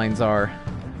deadlines are,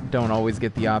 don't always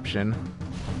get the option.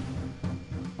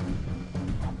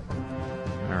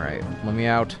 Alright, let me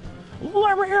out.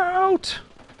 Let me out!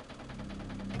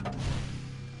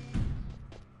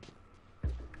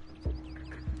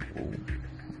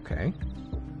 Okay.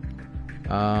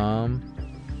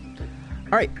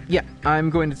 Alright, yeah, I'm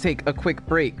going to take a quick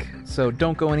break, so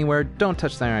don't go anywhere, don't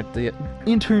touch the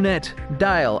internet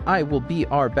dial. I will be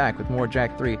back with more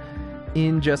Jak 3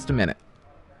 in just a minute.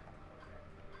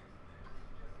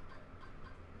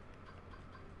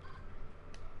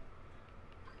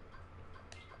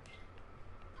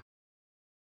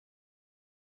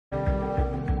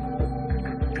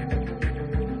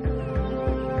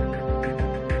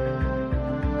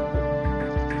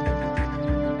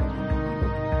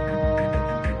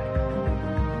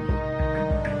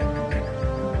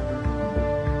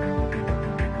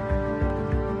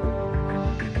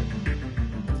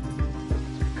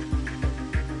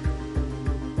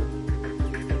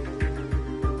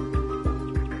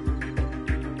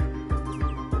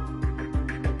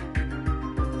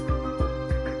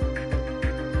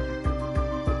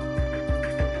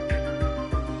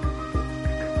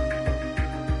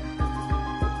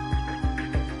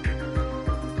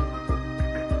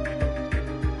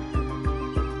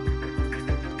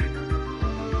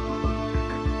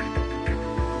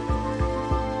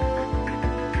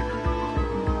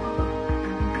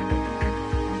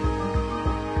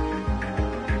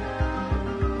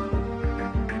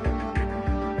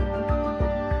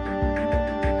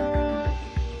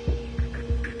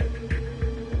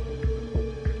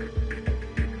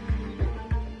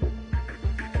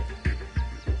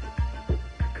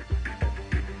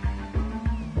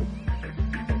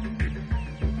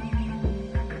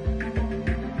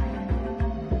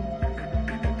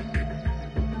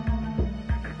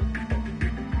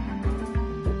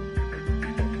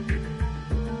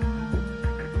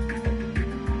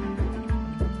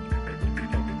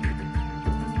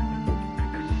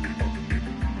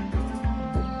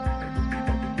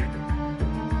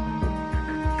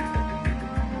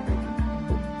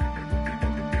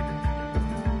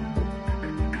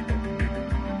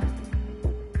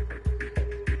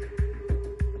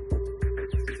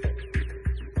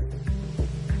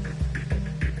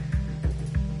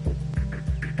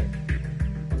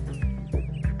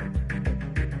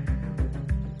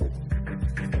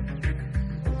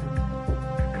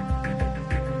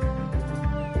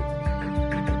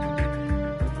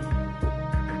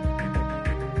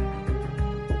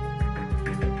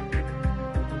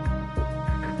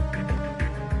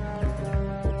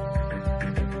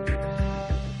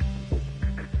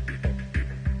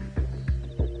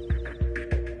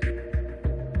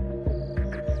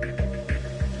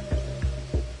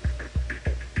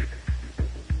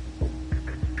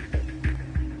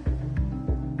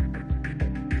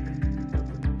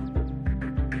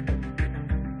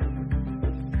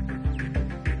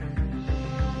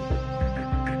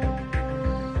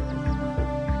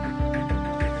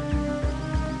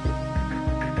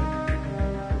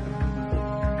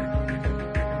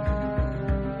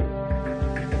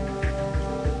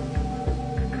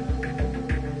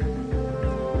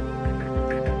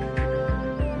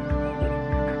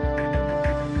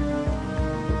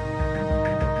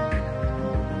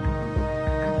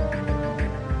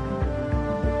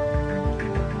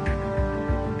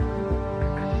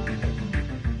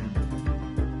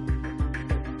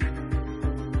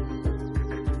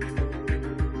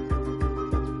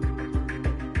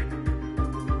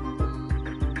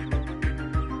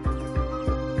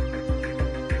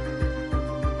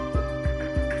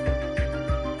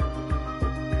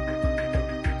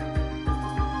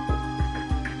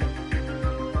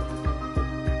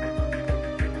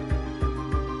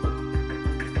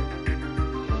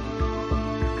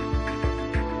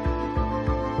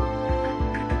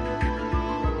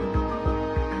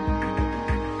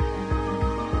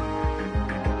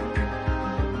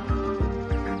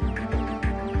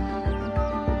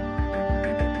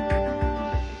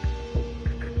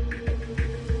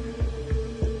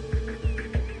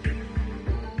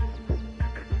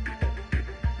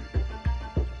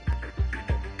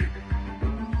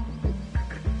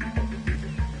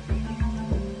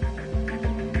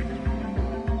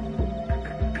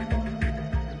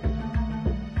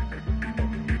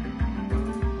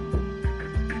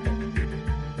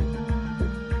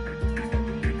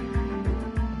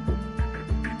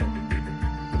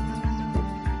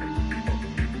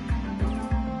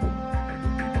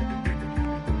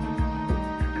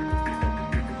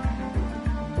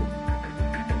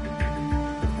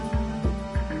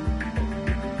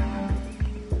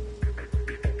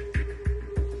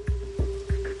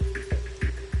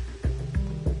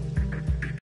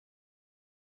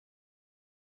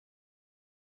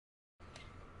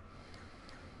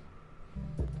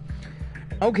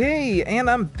 Okay, and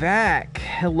I'm back.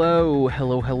 Hello,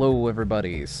 hello, hello,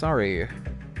 everybody. Sorry,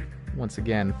 once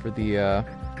again, for the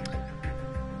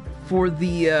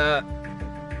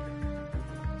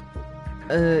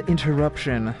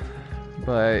interruption.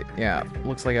 But, yeah,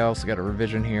 looks like I also got a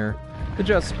revision here. It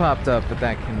just popped up, but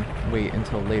that can wait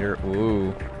until later.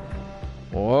 Ooh.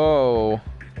 Whoa.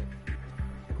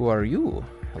 Who are you?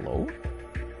 Hello?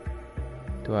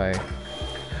 Do I...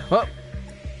 Oh!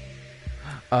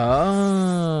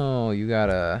 Oh, you got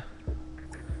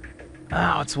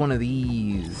Oh, it's one of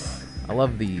these. I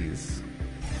love these.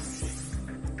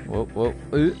 Whoa, whoa.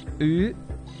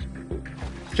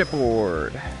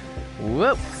 Chipboard.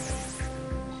 Whoop.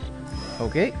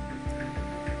 Okay.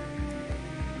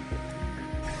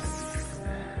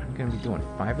 I'm gonna be doing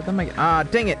 5 of them. Ah,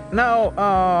 dang it! No! Oh,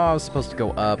 I was supposed to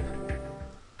go up.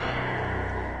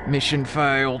 Mission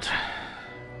failed.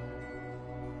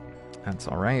 That's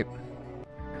alright.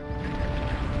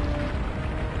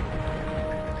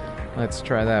 Let's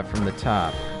try that from the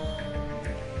top.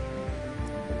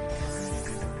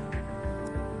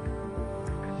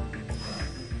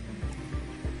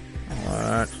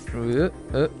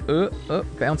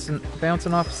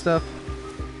 Bouncing off stuff.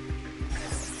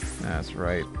 That's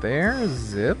right there.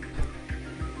 Zip.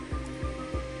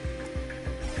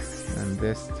 And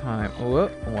this time, I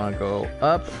want to go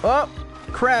up. Oh,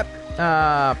 crap!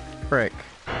 Ah, frick.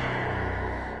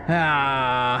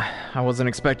 Ah, I wasn't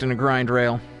expecting a grind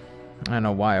rail. I don't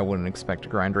know why I wouldn't expect a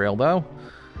grind rail, though.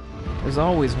 There's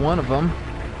always one of them.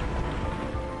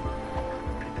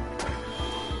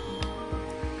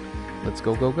 Let's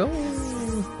go, go, go.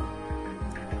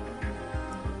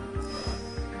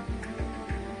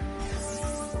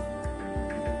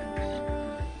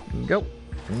 Go.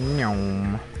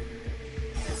 Nyom.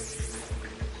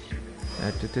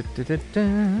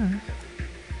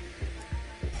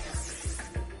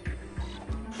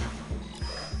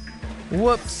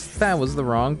 Whoops, that was the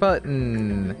wrong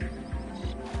button.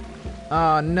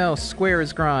 Oh no, square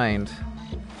is grind.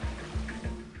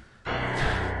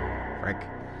 Frick.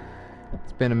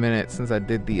 It's been a minute since I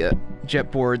did the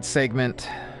jetboard segments.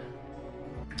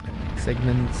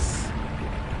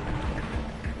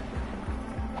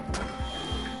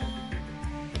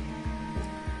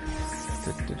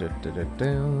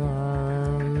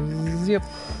 Yep.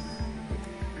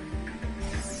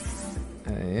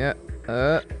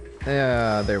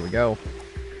 Yeah, there we go.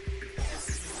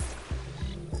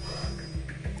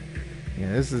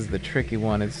 Yeah, this is the tricky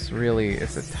one. It's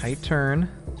a tight turn,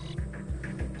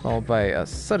 followed by a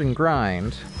sudden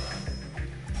grind.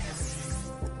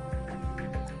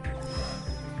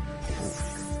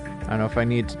 I don't know if I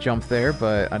need to jump there,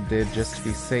 but I did just to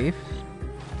be safe.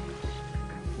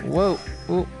 Whoa,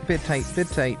 ooh, bit tight.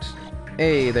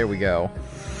 Hey, there we go.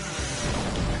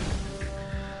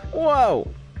 Whoa!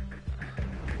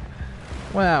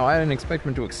 Wow, I didn't expect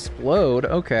him to explode.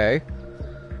 Okay.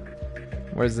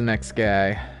 Where's the next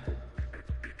guy?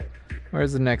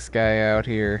 Where's the next guy out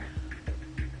here?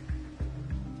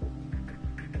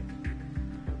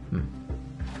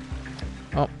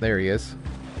 Oh, there he is.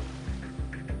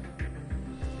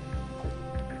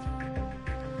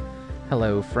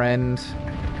 Hello, friend.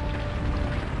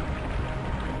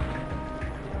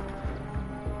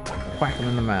 Whack him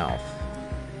in the mouth.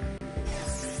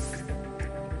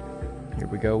 Here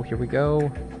we go, here we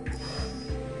go.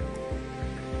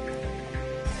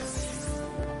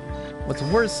 What's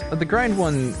worse, the grind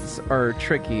ones are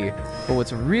tricky, but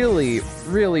what's really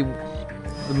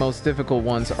the most difficult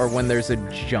ones are when there's a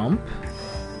jump.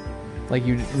 Like,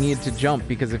 you need to jump,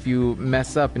 because if you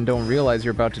mess up and don't realize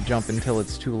you're about to jump until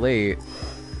it's too late,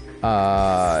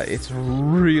 it's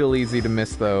real easy to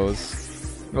miss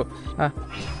those. Oh,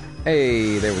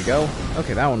 hey, there we go.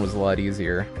 Okay, that one was a lot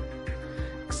easier.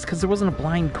 Because there wasn't a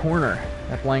blind corner.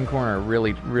 That blind corner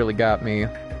really got me.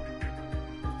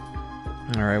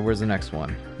 Alright, where's the next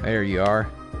one? There you are.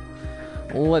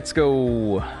 Let's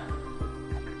go.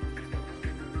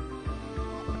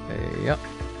 Hey, yep.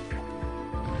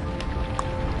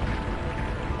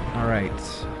 Alright.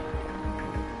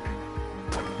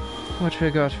 What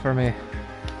you got for me?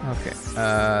 Okay,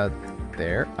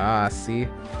 there. Ah, see?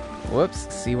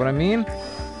 Whoops, see what I mean?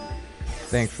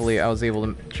 Thankfully, I was able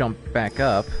to jump back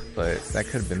up, but that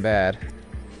could have been bad.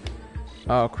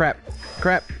 Oh, crap.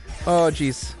 Crap. Oh,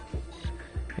 jeez.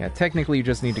 Yeah, technically you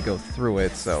just need to go through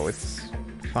it, so it's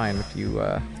fine if you,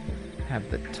 have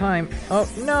the time. Oh,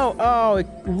 no! Oh, it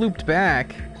looped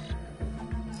back.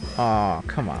 Oh,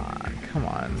 come on. Come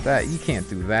on. You can't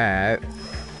do that.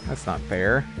 That's not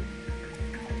fair.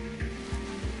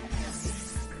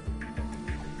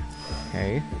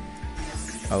 Okay.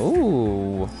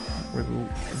 Oh. We're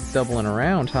doubling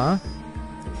around, huh?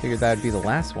 Figured that'd be the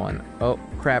last one. Oh,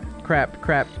 crap, crap,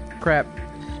 crap, crap.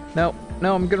 No,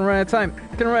 no, I'm gonna run out of time.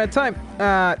 Gonna run out of time.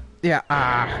 Yeah,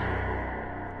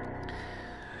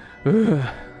 Ugh.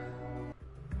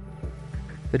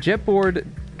 The jetboard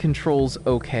controls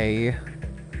okay,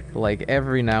 but like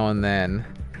every now and then,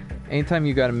 anytime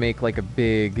you gotta make like a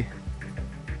big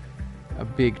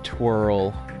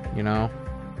twirl, you know,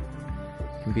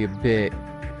 can be a bit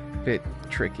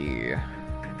tricky.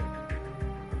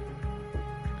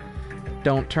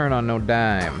 Don't turn on no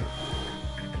dime.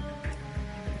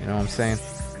 You know what I'm saying?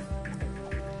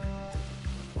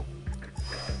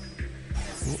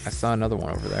 Ooh, I saw another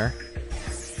one over there.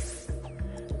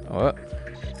 Oh.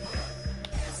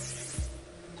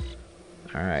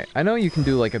 Alright. I know you can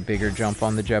do like a bigger jump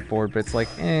on the jetboard, but it's like,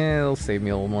 it'll save me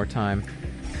a little more time.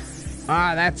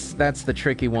 Ah, that's the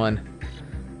tricky one.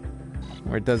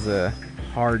 Where it does a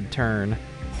hard turn.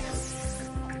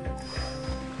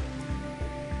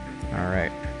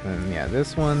 Alright. And yeah,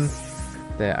 this one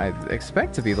that I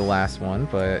expect to be the last one,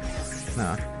 but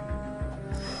no.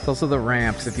 It's also the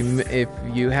ramps. If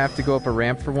you have to go up a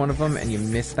ramp for one of them and you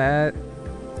miss that,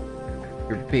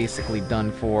 you're basically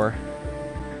done for.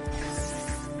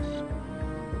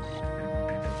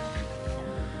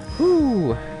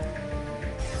 Whew.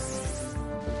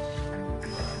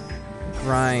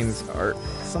 Grinds are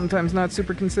sometimes not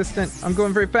super consistent. I'm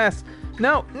going very fast.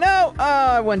 No, no!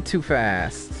 I went too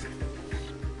fast.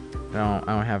 I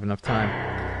don't have enough time.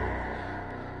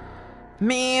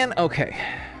 Man, okay.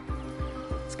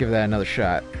 Let's give that another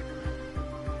shot.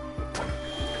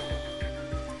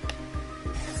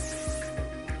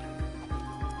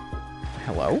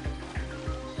 Hello?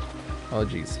 Oh,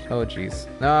 jeez. Oh, jeez.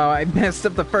 No, I messed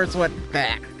up the first one.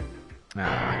 Back.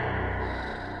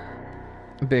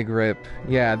 Big rip.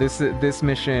 Yeah, this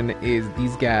mission is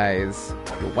these guys.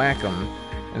 You whack them,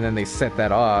 and then they set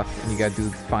that off, and you gotta do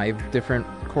 5 different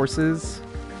courses.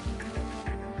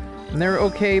 And they're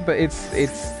okay, but it's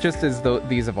just as though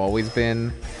these have always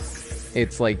been.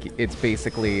 It's like, it's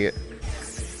basically,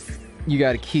 you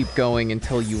gotta keep going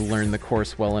until you learn the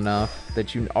course well enough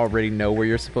that you already know where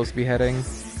you're supposed to be heading.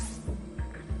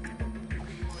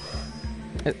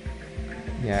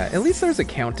 Yeah, at least there's a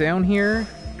countdown here.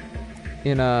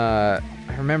 I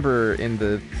remember in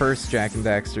the first Jak and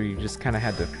Daxter, you just kind of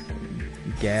had to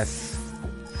guess.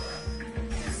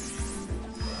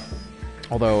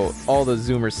 Although, all the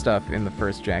zoomer stuff in the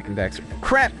first Jak and Daxter...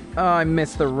 Crap! Oh, I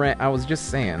missed the ramp. I was just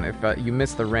saying, if you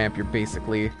miss the ramp, you're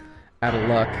basically out of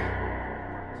luck.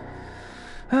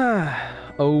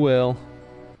 Oh well.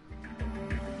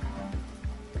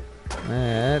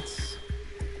 Let's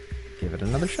give it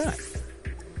another shot.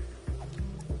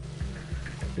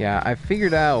 Yeah, I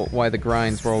figured out why the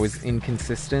grinds were always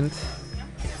inconsistent.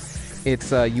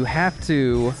 It's, you have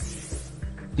to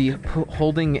be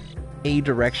holding a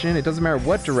direction. It doesn't matter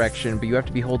what direction, but you have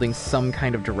to be holding some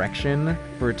kind of direction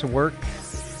for it to work.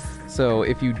 So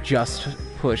if you just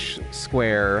push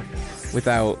square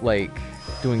without, like,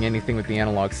 doing anything with the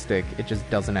analog stick, it just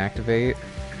doesn't activate.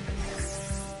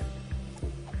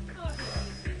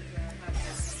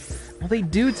 Well, they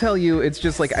do tell you, it's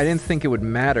just like, I didn't think it would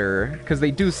matter, because they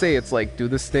do say it's like, do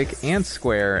the stick and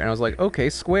square, and I was like,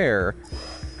 okay, square.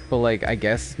 But like, I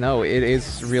guess, no, it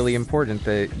is really important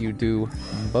that you do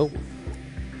both.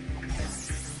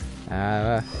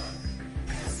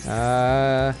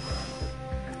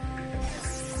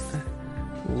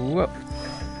 Whoa.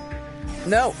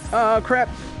 No! Oh, crap!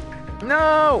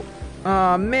 No!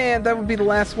 Oh, man, that would be the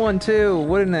last one, too,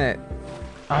 wouldn't it?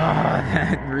 Oh,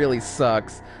 that really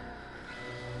sucks.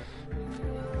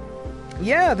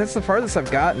 Yeah, that's the farthest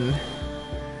I've gotten.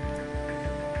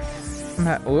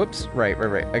 Whoops. Right.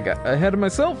 I got ahead of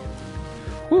myself.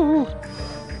 Woo!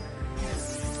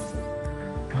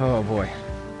 Oh, boy.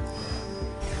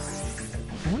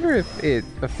 I wonder if it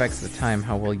affects the time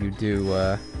how well you do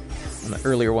on the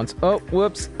earlier ones. Oh,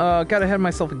 whoops. Got ahead of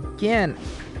myself again.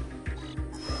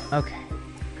 Okay.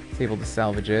 It's able to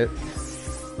salvage it.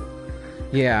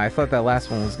 Yeah, I thought that last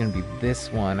one was going to be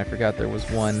this one. I forgot there was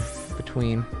one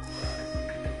between.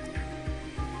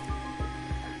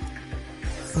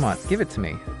 Come on, give it to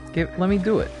me. Let me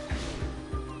do it.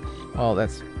 Oh,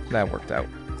 that worked out.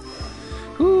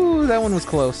 Ooh, that one was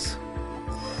close.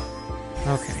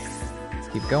 Okay, let's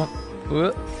keep going.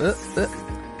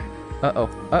 Uh-oh.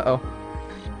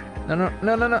 No.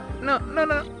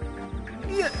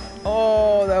 Yeah.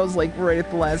 Oh, that was like right at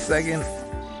the last second.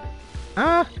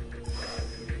 Ah!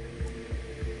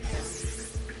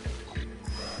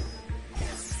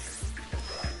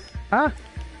 Ah!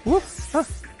 Whoop! Ah!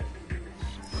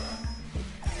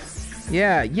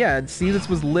 Yeah, see, this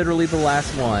was literally the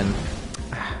last one.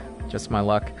 Just my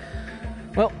luck.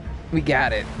 Well, we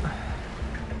got it.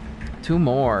 2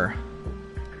 more.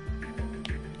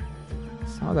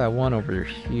 Saw that one over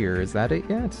here. Is that it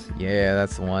yet? Yeah,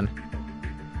 that's the one.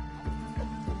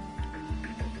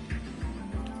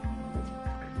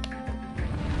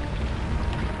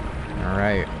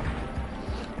 Alright.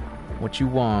 What you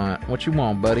want? What you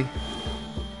want, buddy?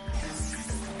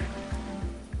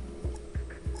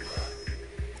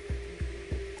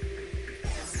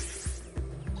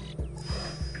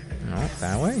 No,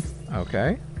 that way?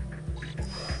 Okay.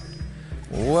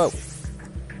 Whoa.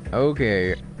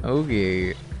 Okay.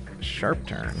 Okay. Sharp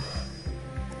turn.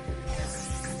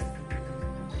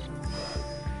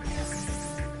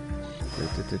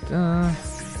 Da-da-da-da.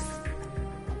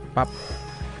 Pop.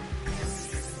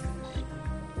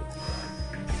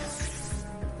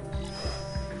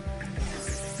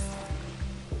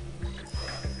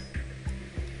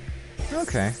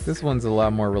 Okay, this one's a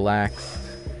lot more relaxed.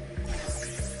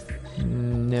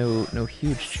 No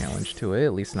huge challenge to it,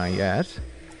 at least not yet.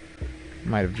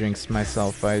 Might have jinxed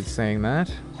myself by saying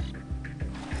that.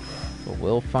 But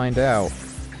we'll find out.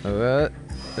 Oh,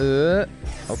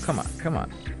 come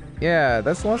on. Yeah,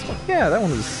 that's the last one. Yeah, that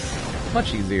one was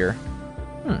much easier.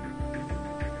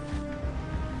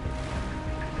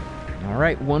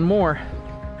 Alright, one more.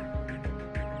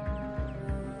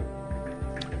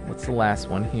 What's the last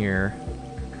one here?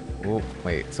 Oh,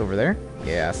 wait, it's over there?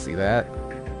 Yeah, I see that.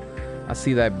 I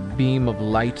see that beam of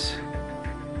light.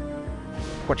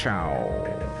 Wachow.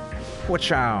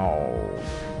 Wachow.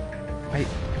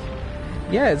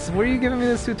 Yeah, what are you giving me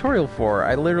this tutorial for?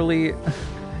 I literally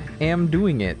am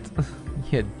doing it.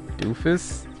 You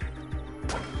doofus.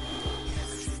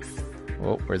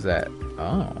 Oh, where's that?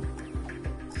 Oh.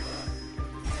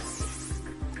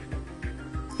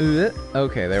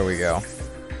 Okay, there we go.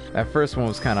 That first one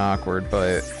was kind of awkward,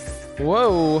 but...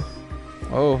 Whoa!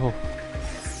 Oh.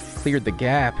 Cleared the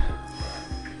gap.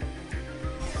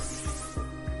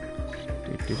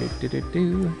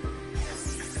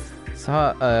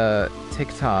 Saw a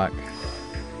TikTok.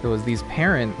 There was these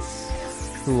parents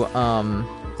who,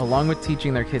 along with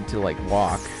teaching their kid to, like,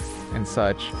 walk and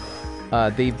such,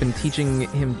 they've been teaching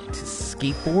him to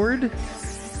skateboard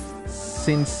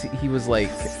since he was,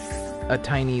 like, a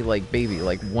tiny, like, baby,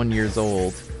 like 1 year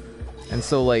old. And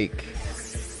so, like,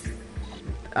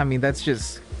 I mean, that's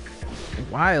just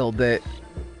wild that,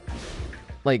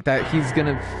 like, that he's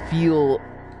gonna feel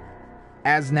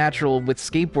as natural with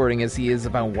skateboarding as he is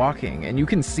about walking. And you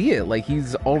can see it, like,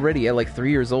 he's already at, like,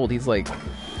 3 years old. He's like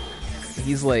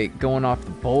going off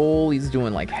the bowl. He's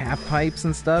doing, like, half pipes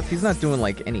and stuff. He's not doing,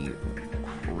 like, any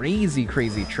crazy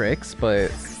tricks,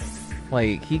 but,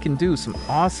 like, he can do some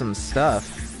awesome stuff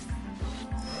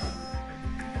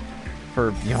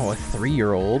for, you know, a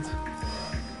 3-year-old.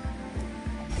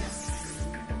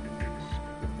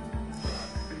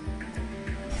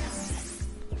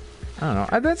 I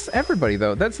don't know. That's everybody,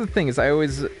 though. That's the thing, is I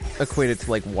always equate it to,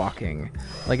 like, walking.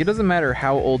 Like, it doesn't matter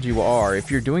how old you are.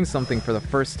 If you're doing something for the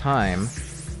first time,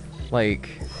 like,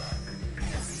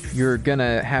 you're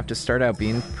gonna have to start out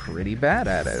being pretty bad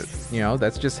at it. You know,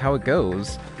 that's just how it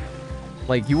goes.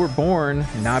 Like, you were born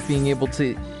not being able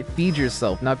to feed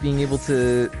yourself, not being able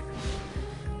to,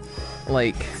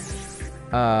 like,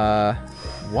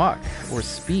 walk or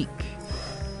speak.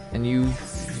 And you...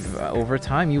 over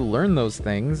time, you learn those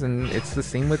things, and it's the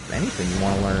same with anything you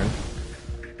want to learn.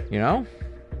 You know?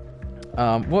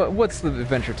 What's the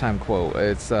Adventure Time quote?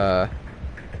 It's,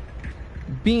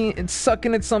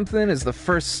 sucking at something is the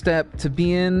first step to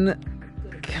being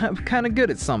kind of good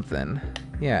at something.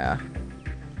 Yeah.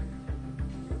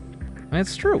 And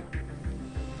it's true.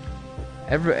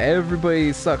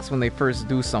 Everybody sucks when they first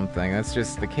do something. That's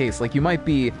just the case. Like, you might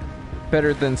be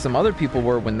better than some other people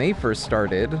were when they first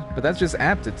started, but that's just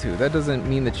aptitude. That doesn't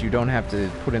mean that you don't have to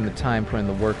put in the time, put in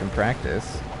the work and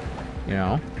practice. You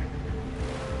know?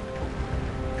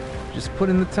 Just put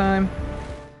in the time.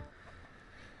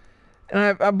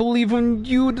 And I believe in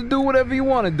you to do whatever you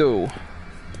want to do.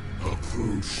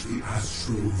 Approach the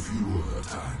astral viewer,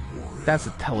 Time Warrior. That's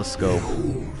a telescope.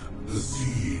 Behold the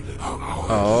seed of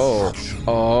our destruction.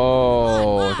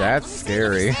 Oh, that's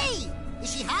scary. Is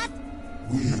she hot?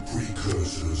 We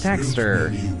precursors Dexter,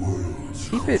 built many worlds.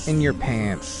 keep it in your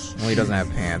pants. Well, he doesn't have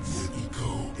pants.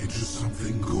 Eco into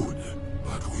something good,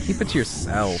 but we Keep it to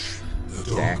yourself,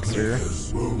 the Dexter.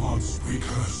 Dark were once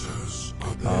precursors,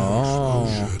 but their Oh.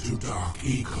 exposure to Dark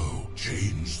Eco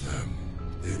changed them.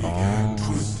 They began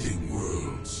twisting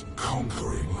worlds,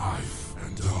 conquering life,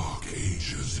 and dark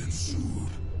ages ensued.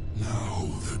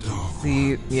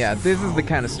 See, yeah, this is the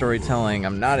kind of storytelling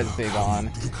I'm not as big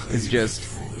on. It's just,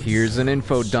 here's an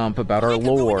info dump about our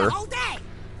lore.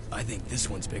 I think this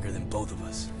one's bigger than both of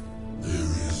us.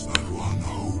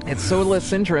 It's so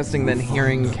less interesting than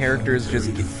hearing characters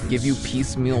just give you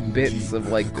piecemeal bits of,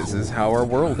 like, this is how our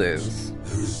world is.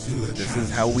 This is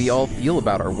how we all feel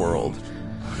about our world.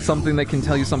 Something that can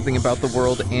tell you something about the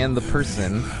world and the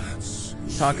person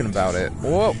talking about it.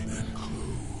 Whoa!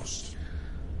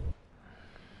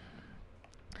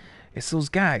 It's those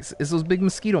guys. It's those big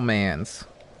mosquito mans.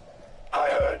 I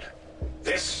heard.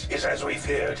 This is as we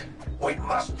feared. We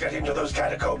must get into those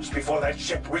catacombs before that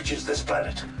ship reaches this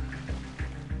planet.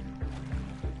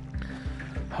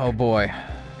 Oh boy.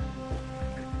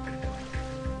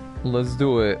 Let's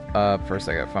do it. First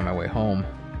I gotta find my way home.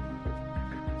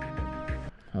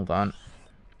 Hold on.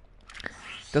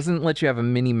 Doesn't let you have a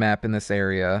mini-map in this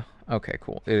area. Okay,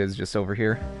 cool. It is just over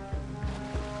here.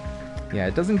 Yeah,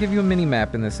 it doesn't give you a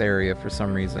mini-map in this area for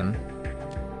some reason.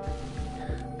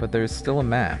 But there's still a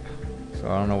map. So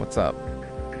I don't know what's up.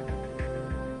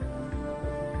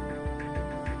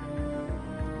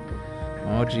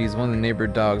 Oh geez, one of the neighbor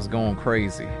dogs going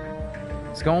crazy.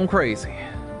 It's going crazy.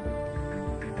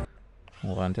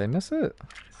 Hold on, did I miss it?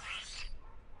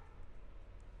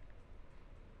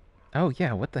 Oh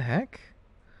yeah, what the heck?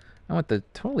 I went the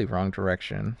totally wrong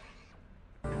direction.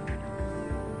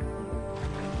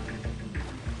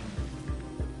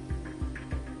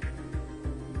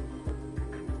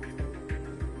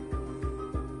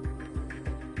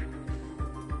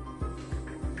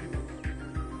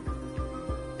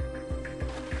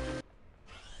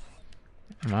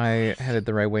 Am I headed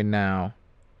the right way now?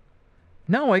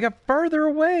 No, I got farther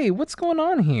away! What's going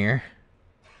on here?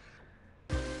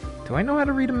 Do I know how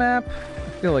to read a map? I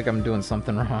feel like I'm doing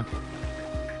something wrong.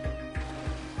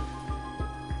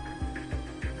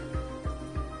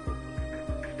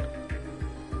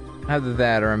 Either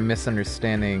that or I'm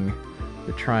misunderstanding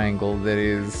the triangle that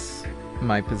is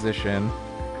my position.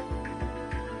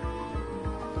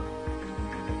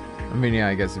 I mean, yeah,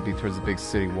 I guess it'd be towards the big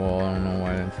city wall. I don't know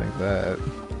why I didn't think that.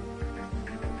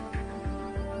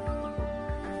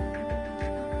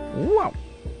 Wow!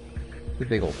 The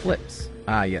big old flips.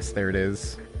 Ah, yes, there it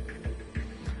is.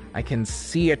 I can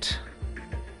see it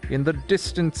in the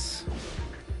distance.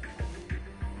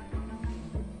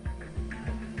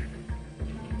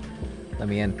 Let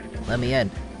me in. Let me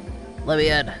in. Let me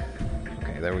in.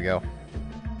 Okay, there we go.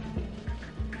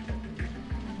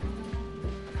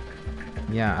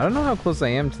 Yeah, I don't know how close I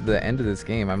am to the end of this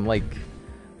game. I'm like...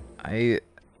 I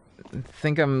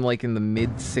think I'm like in the mid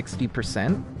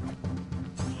 60%.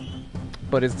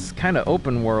 But it's kind of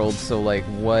open world, so like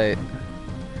what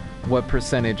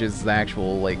percentage is the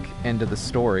actual like end of the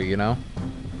story, you know?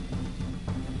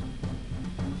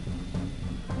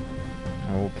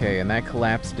 Okay, and that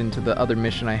collapsed into the other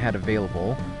mission I had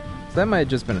available. So that might have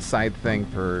just been a side thing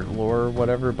for lore or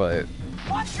whatever, but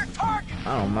Watch your target!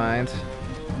 I don't mind.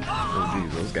 Oh,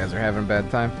 geez, those guys are having a bad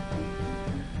time.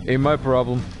 Ain't my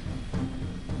problem.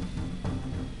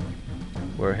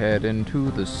 We're heading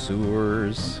to the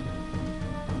sewers.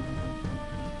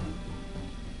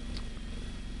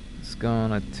 It's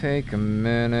gonna take a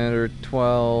minute or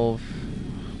 12.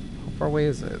 How far away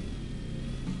is it?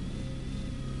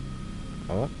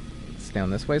 Oh, it's down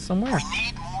this way somewhere. We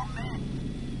need more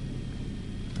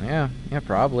men. Yeah,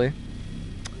 probably.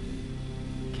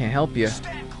 Can't help you.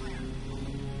 Stand clear.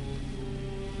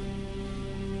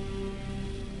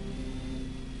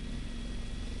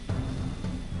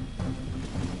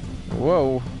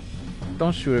 Whoa.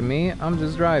 Don't shoot at me. I'm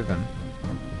just driving.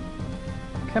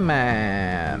 Come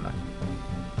on.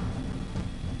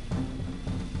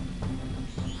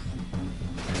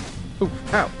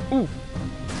 Oof. Ow. Oof.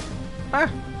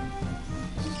 Ah.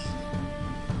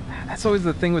 That's always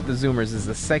the thing with the zoomers, is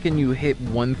the second you hit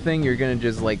one thing, you're gonna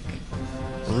just, like,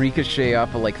 ricochet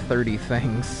off of, like, 30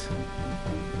 things.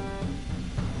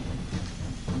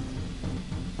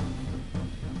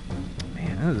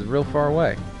 Man, this is real far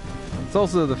away. It's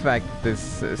also the fact that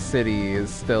this city is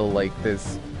still, like,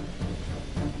 this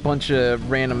bunch of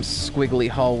random squiggly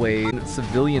hallway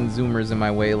civilian zoomers in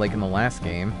my way, like in the last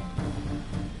game.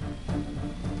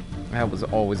 That was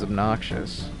always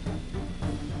obnoxious.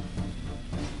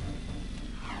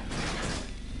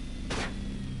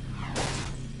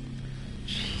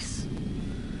 Jeez.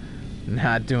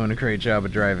 Not doing a great job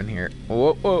of driving here.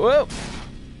 Whoa, whoa, whoa!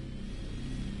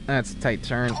 That's a tight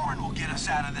turn. Torn will get us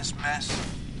out of this mess.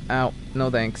 Ow, no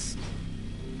thanks.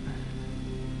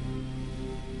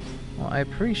 Well, I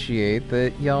appreciate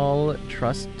that y'all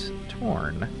trust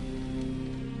Torn.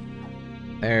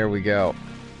 There we go.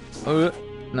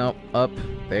 no, up.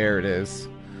 There it is.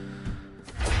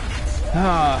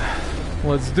 Ah,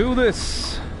 let's do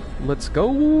this. Let's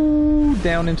go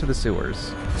down into the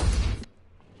sewers.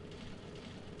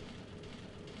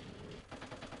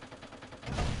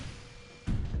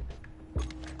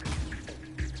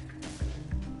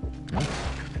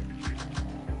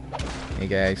 Hey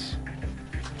guys,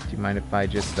 do you mind if I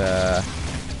just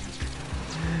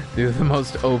do the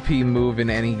most OP move in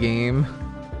any game?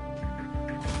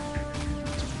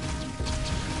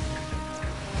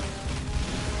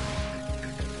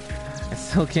 I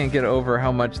still can't get over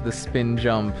how much the spin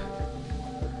jump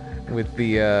with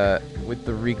the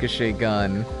ricochet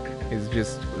gun is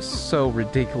just so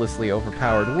ridiculously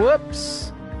overpowered.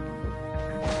 Whoops!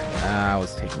 I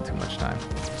was taking too much time.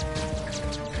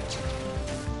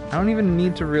 I don't even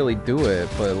need to really do it,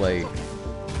 but like,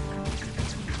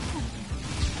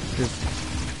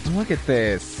 just look at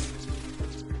this.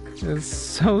 It's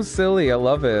so silly. I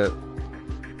love it.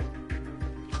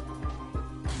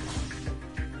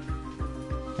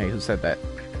 Hey, who said that?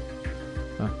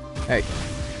 Huh? Hey,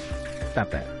 stop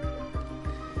that.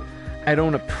 I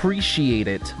don't appreciate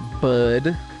it,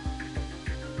 bud.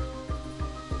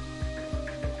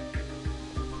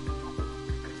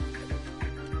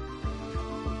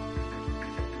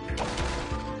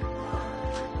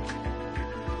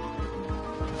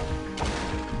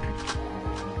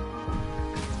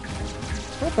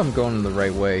 I hope I'm going the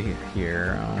right way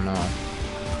here. I don't know.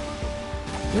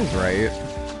 Feels right.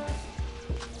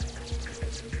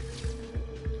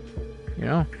 You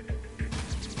know?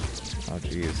 Oh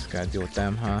jeez, gotta deal with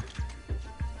them, huh?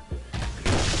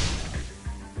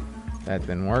 That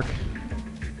didn't work.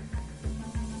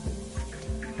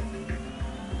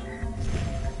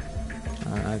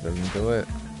 That doesn't do it.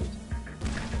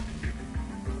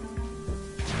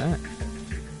 That.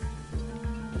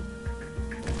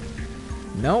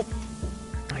 Nope.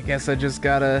 I guess I just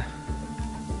gotta...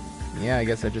 Yeah, I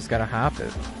guess I just gotta hop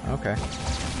it. Okay.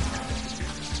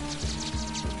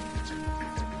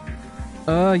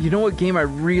 You know what game I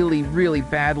really, really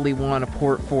badly want to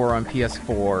port for on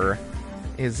PS4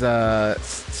 is,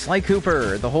 Sly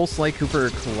Cooper. The whole Sly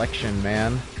Cooper collection,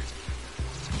 man.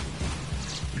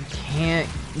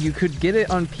 You could get it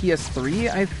on PS3,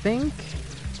 I think?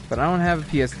 But I don't have a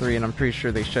PS3, and I'm pretty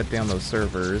sure they shut down those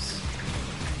servers.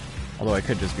 Although I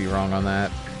could just be wrong on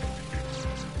that.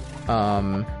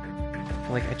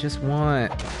 Like, I just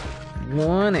want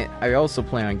it. I also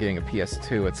plan on getting a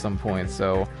PS2 at some point,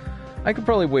 so I could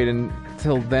probably wait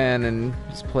until then and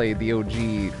just play the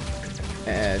OG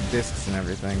discs and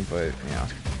everything, but, yeah.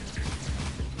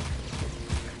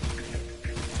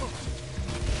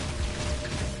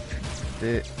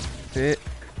 Fit.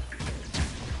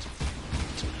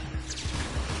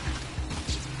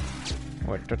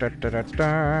 What?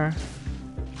 Da.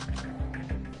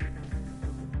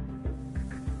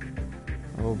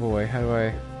 Oh boy, how do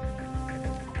I...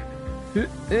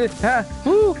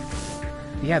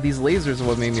 Yeah, these lasers are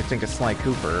what made me think of Sly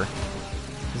Cooper.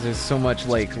 Because there's so much,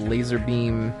 like, laser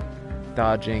beam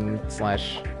dodging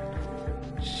slash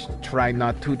try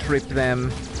not to trip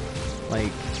them.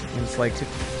 Like, it's like...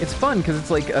 It's fun because it's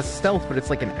like a stealth, but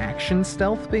it's like an action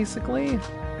stealth, basically.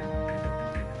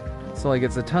 So, like,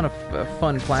 it's a ton of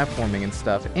fun platforming and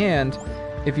stuff. And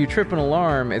if you trip an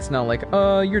alarm, it's not like,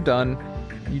 you're done.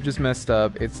 You just messed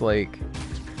up. It's like...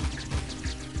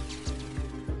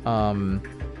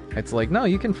 It's like, no,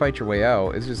 you can fight your way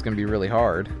out. It's just gonna be really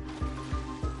hard.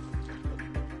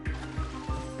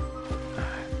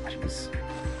 Jeez.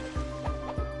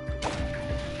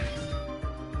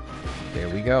 There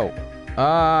we go.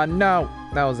 No!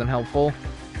 That wasn't helpful.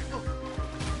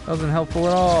 That wasn't helpful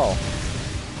at all.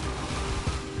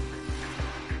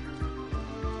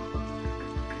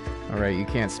 Alright, you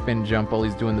can't spin jump while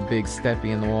he's doing the big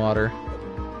steppy in the water.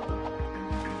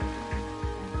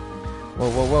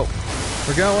 Whoa.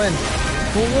 We're going!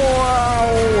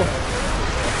 Whoa!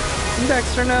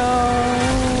 Dexter, no!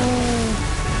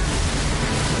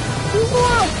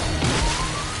 Whoa!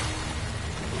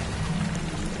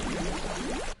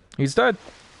 He's dead!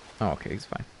 Oh, okay, he's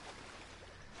fine.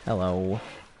 Hello.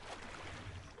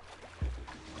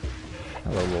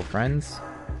 Hello, little friends.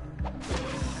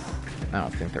 I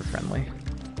don't think they're friendly.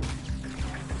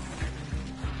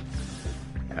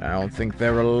 I don't think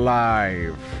they're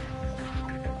alive.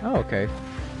 Oh, okay.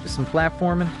 Just some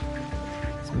platforming.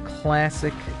 Some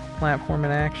classic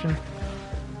platforming action.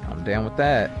 I'm down with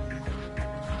that.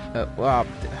 Wow.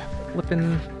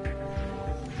 Flipping...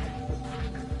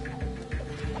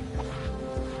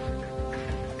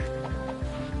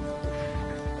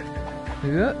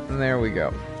 Yeah, and there we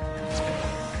go.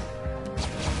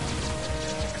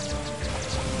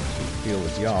 deal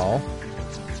with y'all.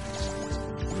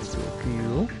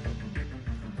 Heal.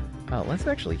 Oh, let's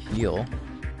actually heal.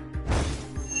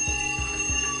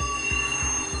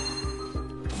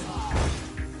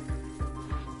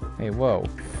 Hey, whoa.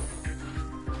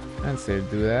 I didn't say to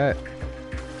do that.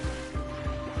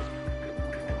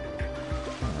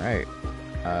 Alright.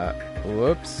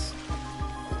 Whoops.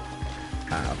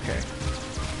 Ah, okay.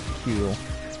 Heal.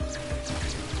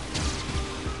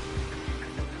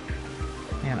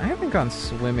 Man, I haven't gone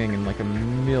swimming in like a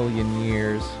million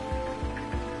years.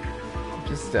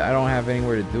 Just, I don't have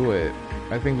anywhere to do it.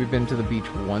 I think we've been to the beach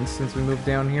once since we moved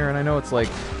down here, and I know it's like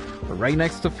right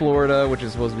next to Florida, which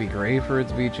is supposed to be great for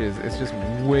its beaches. It's just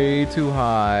way too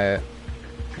hot,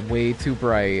 way too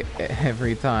bright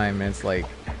every time. And it's like,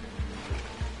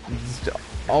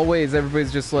 always,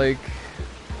 everybody's just like,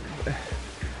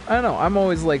 I don't know, I'm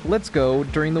always like, let's go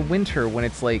during the winter when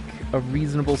it's like a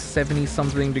reasonable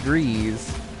 70-something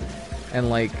degrees and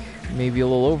like maybe a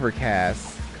little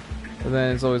overcast. But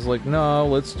then it's always like, no,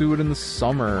 let's do it in the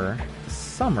summer.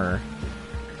 Summer's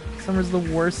the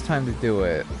worst time to do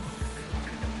it.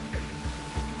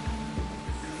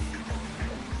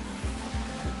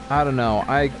 I don't know.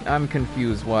 I'm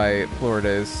confused why Florida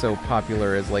is so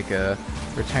popular as like a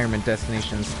retirement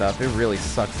destination and stuff. It really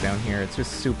sucks down here. It's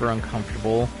just super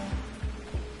uncomfortable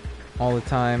all the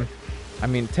time. I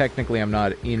mean, technically I'm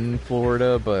not in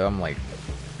Florida, but I'm like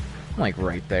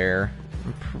right there.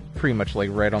 I'm pretty much like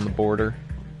right on the border.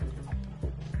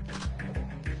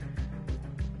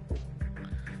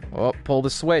 Oh, pull the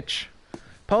switch.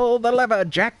 Pull the lever,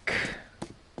 Jack.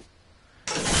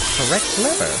 Correct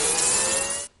lever.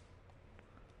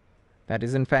 That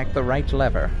is in fact the right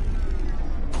lever.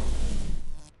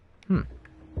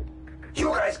 You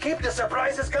guys keep the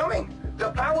surprises coming. The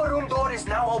power room door is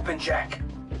now open, Jack.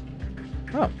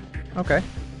 Oh, okay.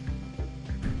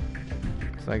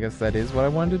 So I guess that is what I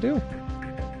wanted to do.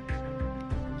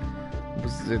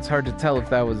 It's hard to tell if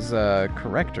that was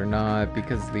correct or not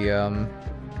because the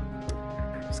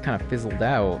just kind of fizzled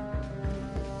out.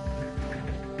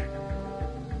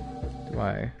 Do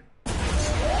I?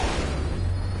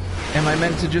 Am I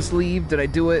meant to just leave? Did I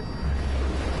do it?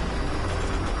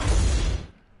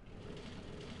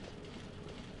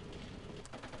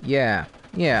 Yeah,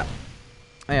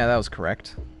 that was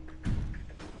correct.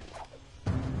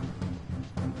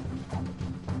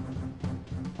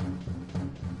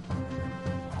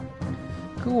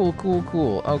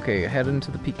 Cool. Okay, head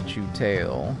into the Pikachu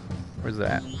tail. Where's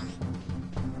that?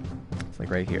 It's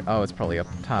like right here. Oh, it's probably up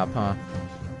top, huh?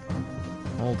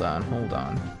 Hold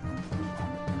on.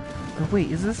 Oh,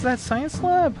 wait, is this that science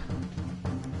lab?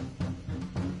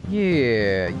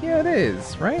 Yeah, it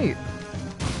is, right?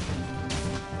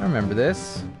 I remember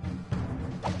this.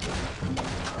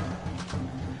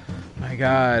 My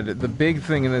god, the big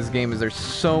thing in this game is they're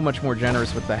so much more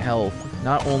generous with the health.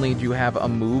 Not only do you have a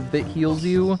move that heals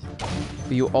you,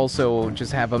 but you also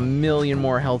just have a million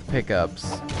more health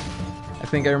pickups. I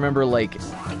think I remember like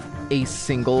a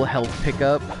single health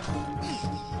pickup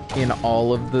in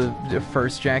all of the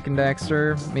first Jak and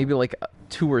Daxter. Maybe like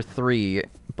 2 or 3,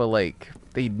 but like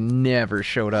they never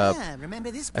showed up. Yeah,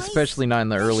 remember this place? Especially not in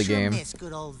the early game. Miss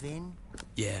good old Vin.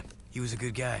 Yeah, he was a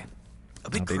good guy. A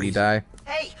bit Did crazy. he die?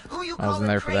 Hey, who you I wasn't calling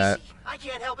there for crazy? that. I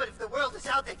can't help it if the world is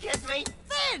out to get me.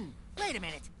 Vin! Wait a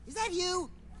minute. Is that you?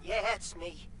 Yeah, it's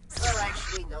me. Well,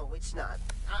 actually, no, it's not.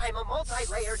 I'm a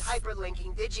multi-layered,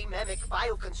 hyperlinking, digimemic,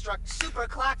 bioconstruct,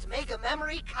 superclocked mega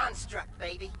memory construct,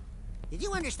 baby. Did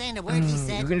you understand a word he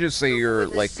said? You can just say you're When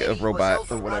the like a city was robot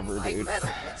or overrun whatever, by dude.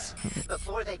 metalheads,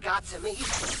 before they got to me,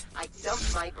 I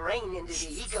dumped my brain into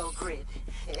the ego grid.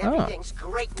 Oh. Everything's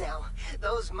great now.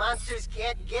 Those monsters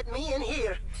can't get me in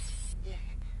here.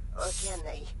 Or can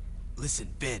they? Listen,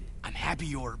 Ben, I'm happy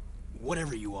you're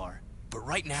whatever you are. But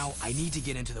right now, I need to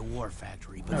get into the war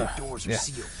factory, but the doors are yeah.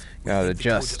 sealed. Gotta I think the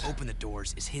code adjust. to open the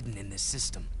doors is hidden in this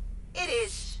system. It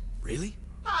is Really?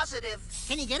 positive.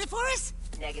 Can you get it for us?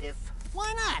 Negative.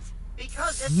 Why not?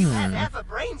 Because if you had half a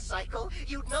brain cycle,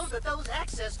 you'd know that those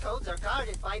access codes are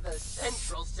guarded by the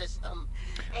central system.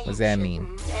 What does that mean?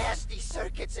 Ancient, nasty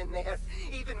circuits in there.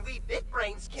 Even we big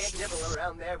brains can't nibble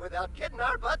around there without getting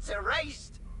our butts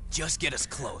erased. Just get us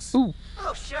close. Ooh.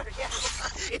 Oh, sure, yeah.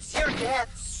 It's your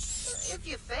death. If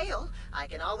you fail, I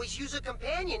can always use a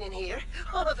companion in here.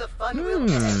 Oh, the fun we'll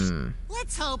get.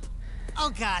 Let's hope.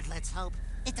 Oh God, let's hope.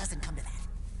 It doesn't come to that.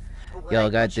 When Y'all I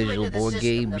got put you digital into the board system,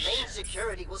 games? The main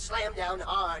security will slam down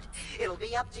hard. It'll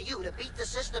be up to you to beat the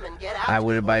system and get out. I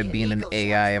would or by your being an ego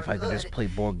AI starts if I for could just good. play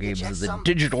board games Just in the some-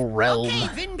 digital realm. Okay,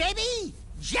 Vin, baby!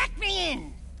 Jack me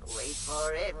in! Wait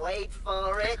for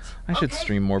it. I should Okay,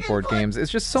 stream more board input. games.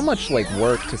 It's just so much like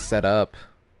work to set up.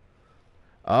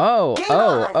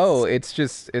 Oh, it's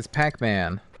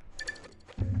Pac-Man.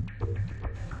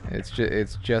 It's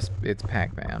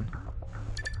Pac-Man.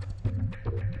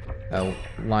 That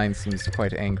line seems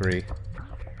quite angry.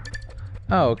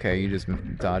 Oh, okay, you just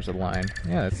dodge the line.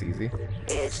 Yeah, that's easy.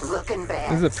 It's looking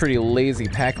bad. This is a pretty lazy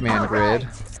Pac-Man grid.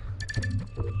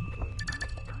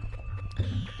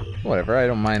 Whatever, I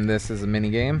don't mind this as a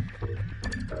minigame.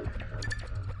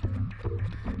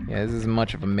 Yeah, this isn't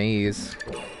much of a maze.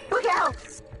 Look out!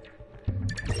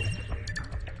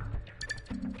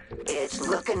 It's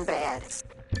looking bad.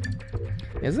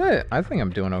 Is it? I think I'm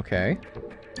doing okay.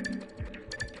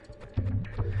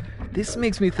 This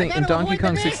makes me think, in Donkey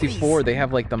Kong 64, they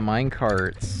have, like, the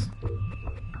minecarts.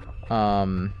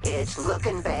 It's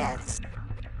looking bad.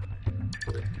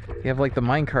 You have, like, the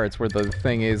minecarts where the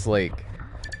thing is, like,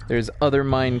 there's other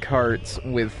minecarts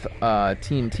with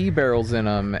TNT barrels in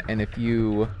them, and if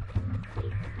you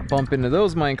bump into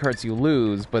those minecarts, you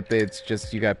lose, but it's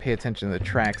just, you gotta pay attention to the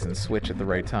tracks and switch at the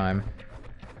right time.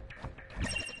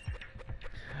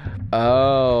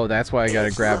 Oh, that's why I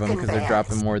gotta grab them, because they're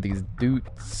dropping more of these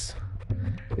doots.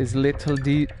 These little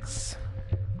doots.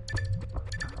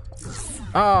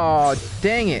 Oh,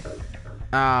 dang it!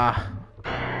 Ah.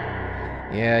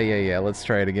 Yeah, let's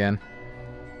try it again.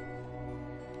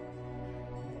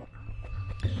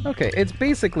 Okay, it's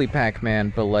basically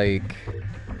Pac-Man, but like...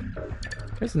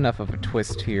 There's enough of a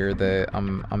twist here that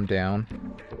I'm down.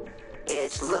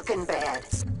 It's looking bad.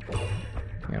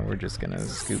 Yeah, we're just gonna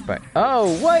scoot by.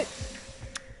 Oh, what?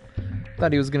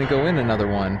 Thought he was gonna go in another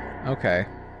one. Okay.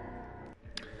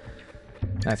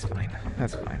 That's fine.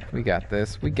 That's fine. We got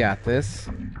this. We got this.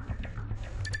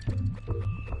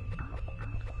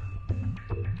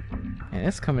 And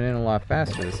it's coming in a lot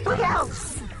faster this time. Look out!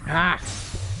 Ah!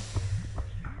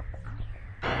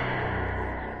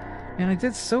 Man, I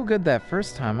did so good that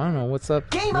first time. I don't know what's up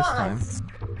this time.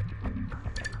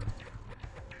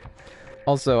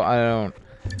 Also, I don't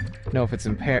know if it's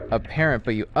apparent,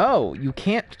 but you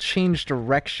can't change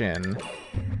direction,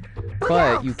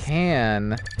 but you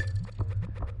can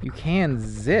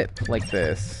zip like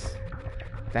this.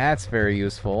 That's very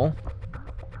useful.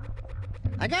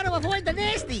 I gotta avoid the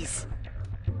nasties.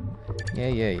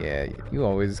 Yeah. You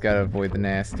always gotta avoid the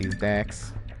nasties,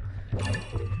 Dax.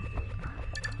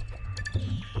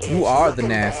 You are the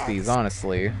nasties,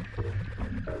 honestly.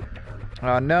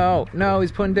 Oh, no,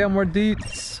 he's putting down more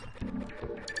deets.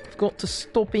 I've got to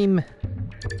stop him.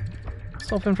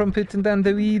 Stop him from putting down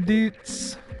the wee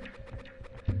deets.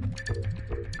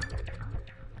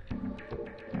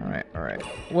 Alright.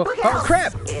 Whoa, oh,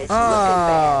 crap!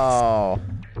 Oh!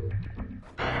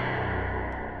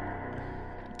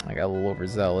 I got a little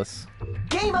overzealous.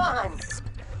 Game on!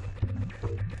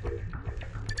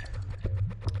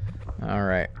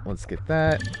 Alright, let's get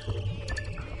that.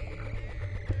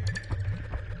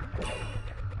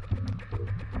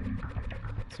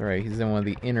 It's alright, he's in one of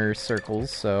the inner circles,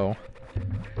 so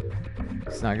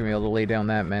he's not gonna be able to lay down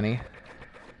that many.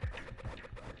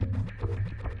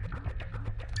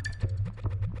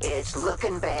 It's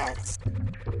looking bad. It's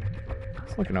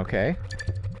looking okay.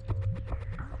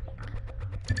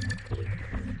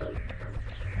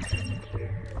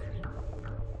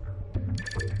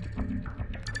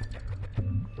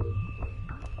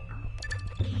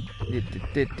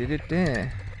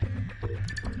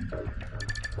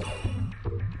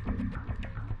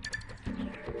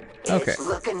 Okay. It's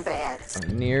looking bad.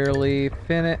 I'm nearly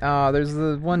finished. Oh, there's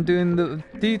the one doing the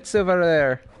deets over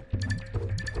there.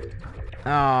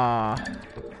 Ah.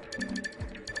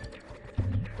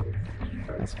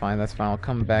 That's fine. I'll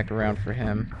come back around for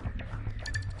him.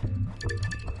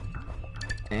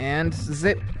 And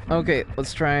zip. Okay,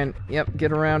 let's try and,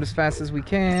 get around as fast as we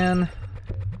can.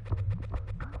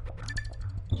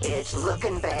 It's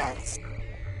looking bad.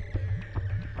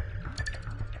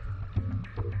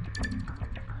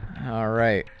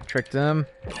 Alright, tricked him.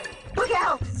 Look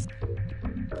out!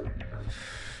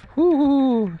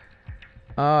 Whoo!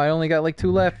 Oh, I only got like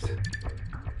 2 left.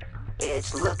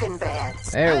 It's looking bad.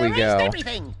 There we go.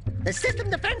 Everything. The system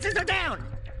defenses are down.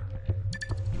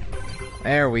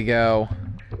 There we go.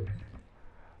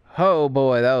 Oh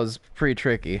boy, that was pretty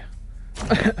tricky.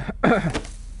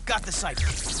 Got the cipher.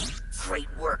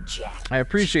 Great work, Jack. I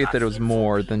appreciate that it was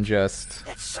more than just...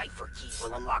 That cipher key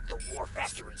will unlock the war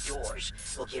factory doors.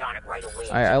 We'll get on it right away.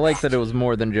 I like that it was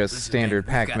more than just standard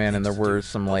Pac-Man and there were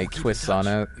some, like, twists on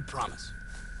it. We promise.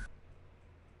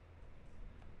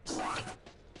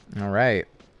 Alright.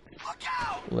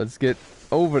 Let's get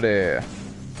over there.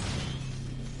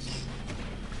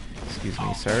 Excuse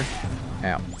me, sir.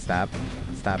 Ow, stop.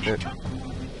 Stop it.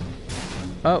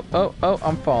 Oh,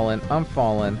 I'm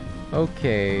falling.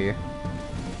 Okay.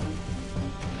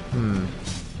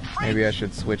 Maybe I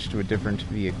should switch to a different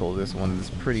vehicle. This one is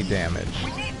pretty damaged.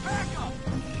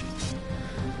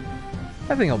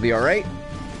 I think I'll be alright.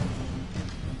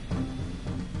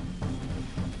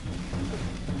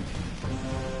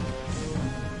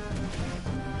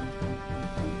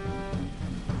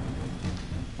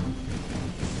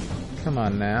 Come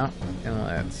on now, and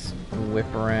let's whip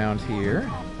around here.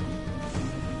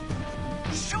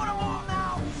 Shoot them all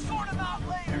now. Sort them out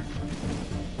later.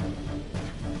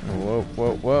 Whoa,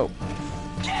 whoa, whoa.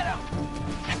 Get him.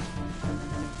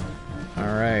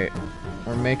 Alright,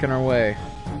 we're making our way.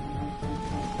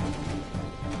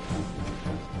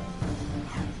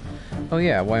 Oh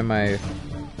yeah, why am I...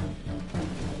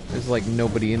 There's like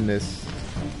nobody in this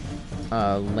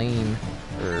lane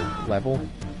or level.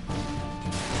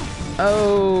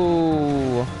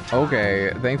 Oh,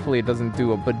 okay. Thankfully it doesn't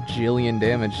do a bajillion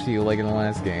damage to you like in the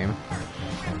last game.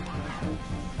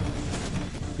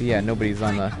 But yeah, nobody's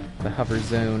on the hover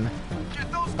zone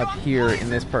up here in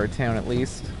this part of town at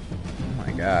least. Oh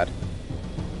my god.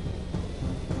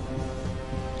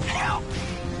 Help.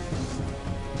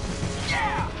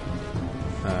 Yeah.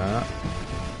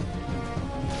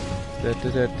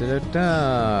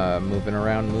 Moving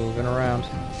around, moving around.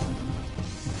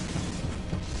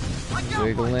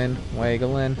 Wiggle in,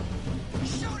 wiggle in.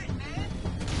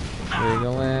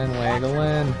 Wiggle in, wiggle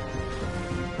in.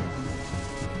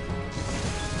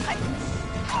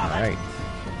 Alright.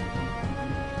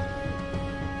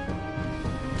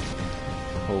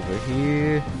 Over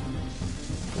here.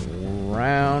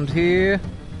 Around here.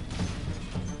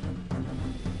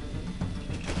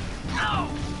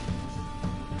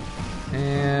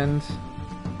 And...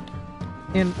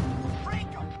 in.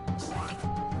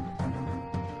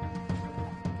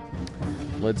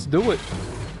 Let's do it.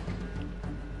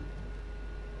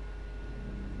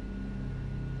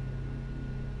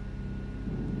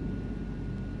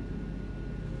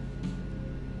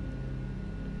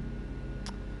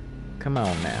 Come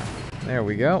on now. There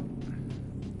we go.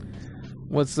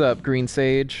 What's up, Green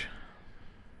Sage?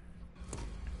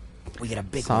 We got a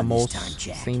big one this time,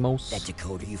 Jack. Samos. That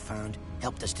decoder you found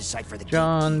helped us decipher the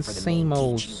John key for the main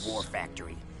Samos. TG war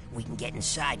factory. We can get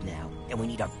inside now, and we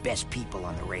need our best people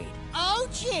on the raid. Oh,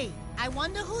 gee. I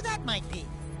wonder who that might be.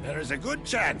 There is a good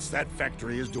chance that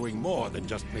factory is doing more than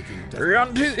just making...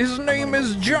 And his name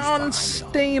is John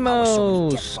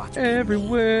Stamos.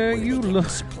 Everywhere you look.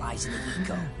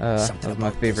 That was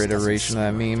my favorite iteration of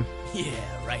that meme. Yeah,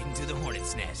 right into the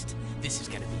hornet's nest. This is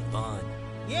gonna be fun.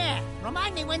 Yeah,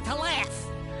 remind me when to laugh.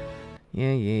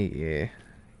 Yeah, yeah, yeah.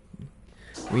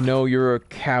 We know you're a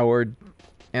coward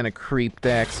and a creep,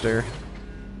 Daxter.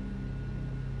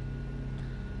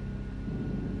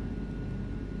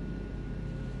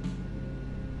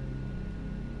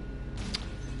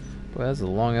 Boy, that's a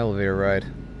long elevator ride.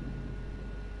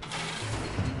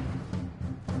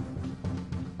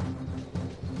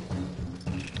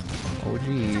 Oh,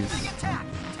 jeez.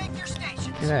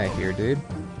 Get out of here, dude.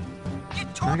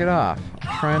 Knock it off.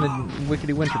 I'm trying to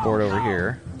wickety winterboard over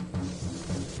here.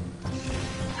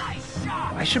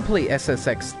 I should play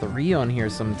SSX3 on here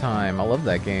sometime. I love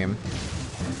that game.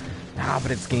 Ah, but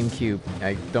it's GameCube.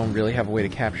 I don't really have a way to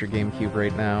capture GameCube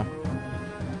right now.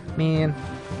 Man,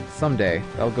 someday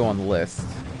that'll go on the list.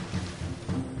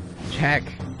 Jack,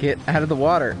 get out of the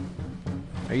water.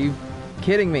 Are you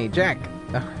kidding me? Jack!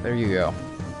 Oh, there you go.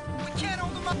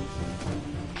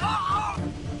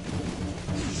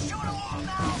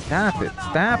 Stop it,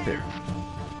 stop it.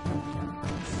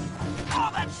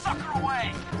 Call that sucker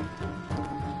away.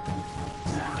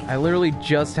 I literally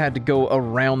just had to go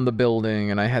around the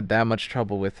building and I had that much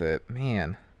trouble with it.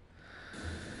 Man.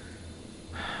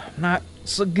 I'm not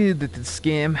so good at this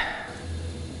game.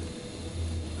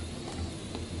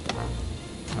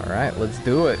 Alright, let's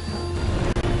do it.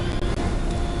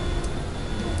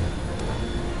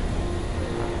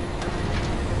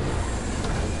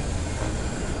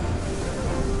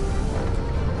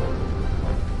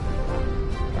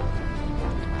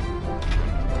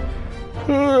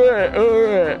 Alright.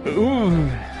 Ooh.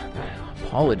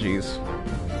 Apologies.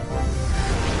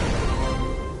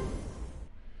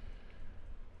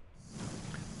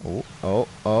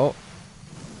 Oh.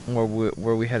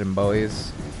 Where we heading,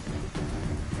 boys?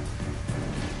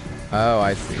 Oh,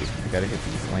 I see. I gotta hit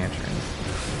these lanterns.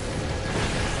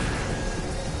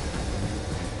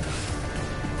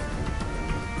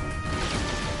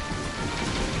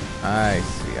 I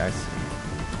see.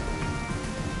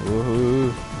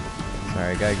 Woohoo. Sorry,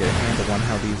 I gotta get a handle on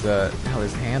how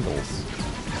this handles.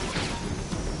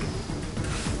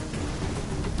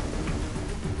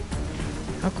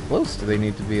 How close do they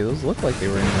need to be? Those look like they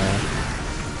were in the...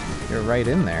 They're right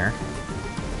in there.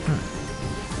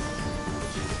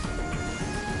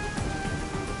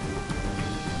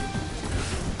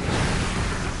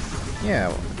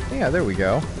 Yeah, yeah, there we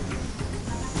go.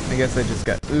 I guess I just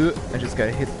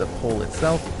gotta hit the pole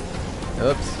itself.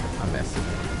 Oops, I missed.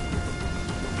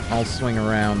 I'll swing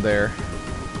around there.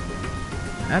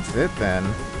 That's it then.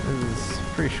 This is a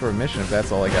pretty short mission if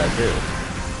that's all I gotta do.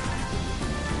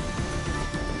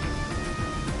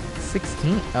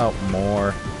 16? Oh,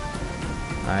 more.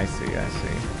 I see, I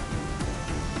see.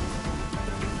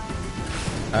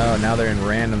 Oh, now they're in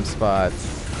random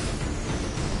spots.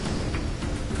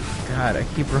 God, I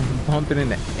keep bumping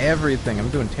into everything. I'm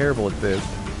doing terrible at this.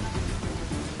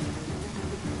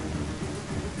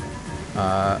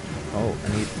 Oh, I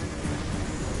need...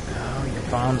 Oh, your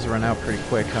bombs run out pretty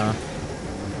quick, huh?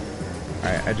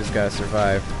 Alright, I just gotta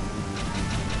survive.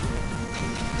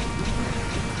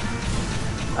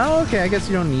 Oh, okay, I guess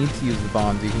you don't need to use the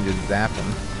bombs, you can just zap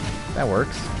them. That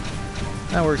works.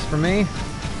 That works for me.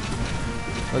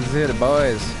 Let's hit it,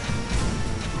 boys.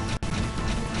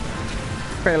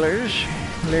 Fellas,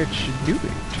 let's do it.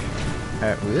 What?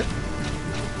 I don't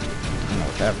know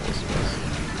what that voice was.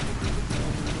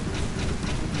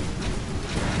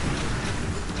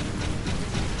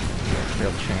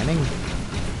 Carol Channing?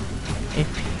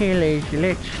 Fellas,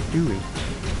 let's do it.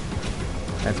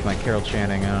 That's my Carol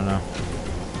Channing, I don't know.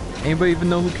 Anybody even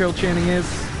know who Carol Channing is?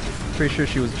 Pretty sure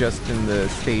she was just in the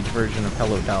stage version of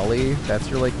Hello Dolly. That's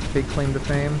your, like, big claim to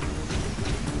fame.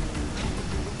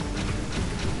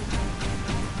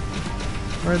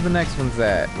 Where are the next ones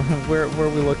at? where are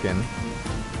we looking?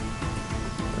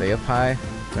 Are they up high?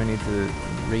 Do I need to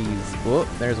raise? Whoop,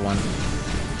 there's one.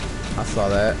 I saw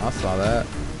that. I saw that.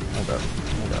 Hold up.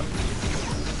 Hold up.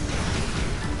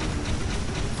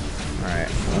 Alright.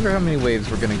 I wonder how many waves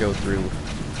we're gonna go through.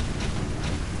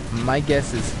 My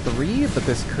guess is 3, but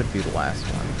this could be the last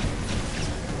one.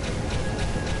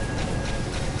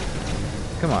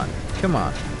 Come on. Come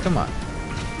on. Come on.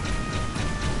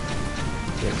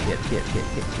 Get.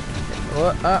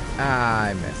 Oh, ah,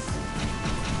 I missed.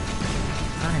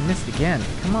 Ah, I missed again.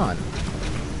 Come on.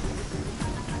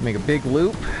 Make a big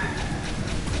loop.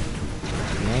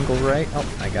 The angle right. Oh,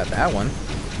 I got that one.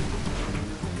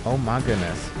 Oh my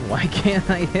goodness. Why can't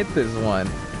I hit this one?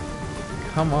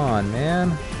 Come on,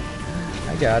 man.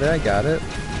 I got it.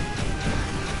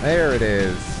 There it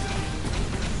is.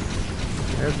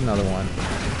 There's another one.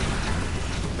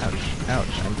 Ouch,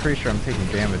 ouch. I'm pretty sure I'm taking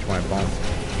damage when I bump.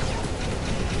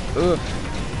 Ugh.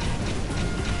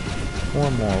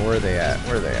 4 more. Where are they at?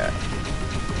 Where are they at?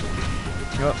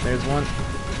 Oh, there's one.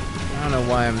 I don't know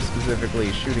why I'm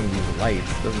specifically shooting these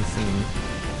lights. Doesn't seem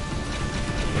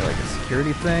like a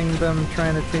security thing that I'm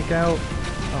trying to take out.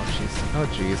 Oh, jeez. Oh,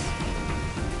 jeez.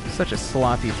 Such a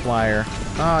sloppy flyer.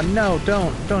 Oh, no,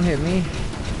 don't hit me.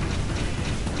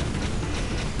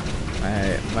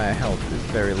 My health is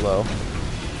very low.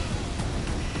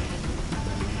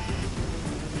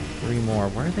 3 more.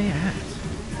 Where are they at?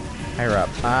 Higher up.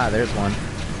 Ah, there's one.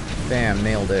 Bam,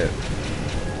 nailed it.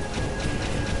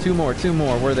 2 more.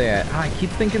 Where are they at? Ah, I keep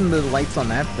thinking the lights on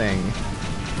that thing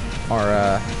are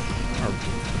a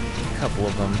couple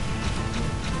of them.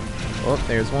 Oh,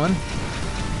 there's one.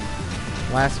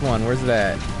 Last one. Where's it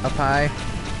at? Up high?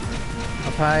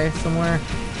 Up high somewhere?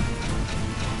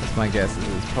 That's my guess. This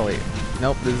is probably...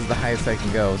 Nope, this is the highest I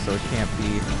can go, so it can't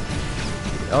be...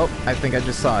 Oh, I think I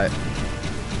just saw it. I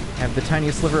have the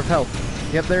tiniest sliver of health.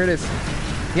 Yep, there it is.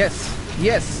 Yes!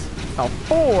 Yes! Oh,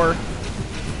 4!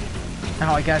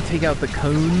 Oh, I gotta take out the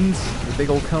cones. The big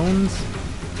old cones.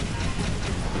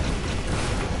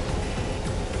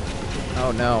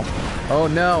 Oh, no. Oh,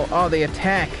 no. Oh, they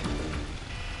attack.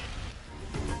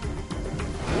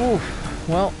 Oof.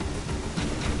 Well,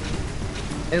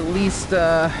 at least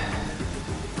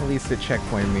it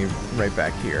checkpointed me right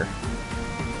back here.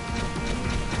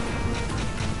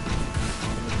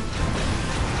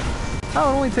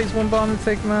 Oh, it only takes 1 bomb to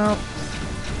take them out.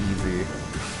 Easy.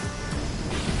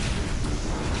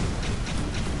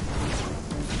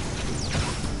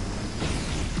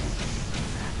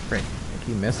 Great. I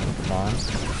keep missing with the bombs.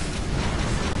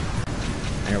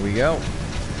 There we go.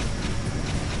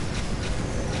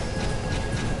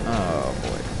 Oh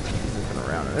boy. Zipping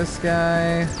around to this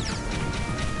guy.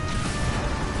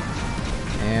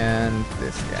 And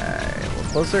this guy. A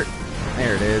little closer.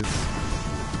 There it is.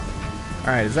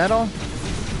 Alright, is that all?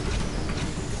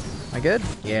 Am I good?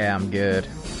 Yeah, I'm good.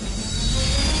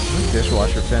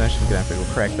 Dishwasher finished. I'm gonna have to go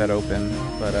crack that open.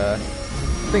 But, I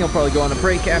think I'll probably go on a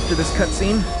break after this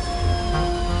cutscene.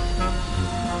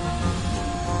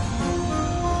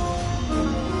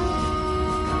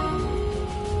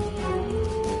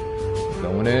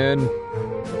 Going in.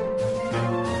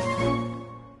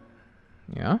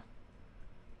 Yeah.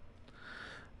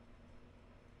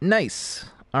 Nice.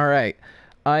 Alright.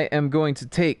 I am going to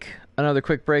take another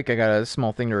quick break. I got a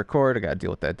small thing to record. I got to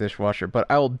deal with that dishwasher. But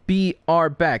I will be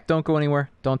back. Don't go anywhere.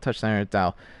 Don't touch that internet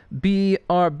dial. Be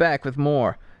back with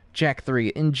more Jak 3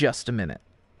 in just a minute.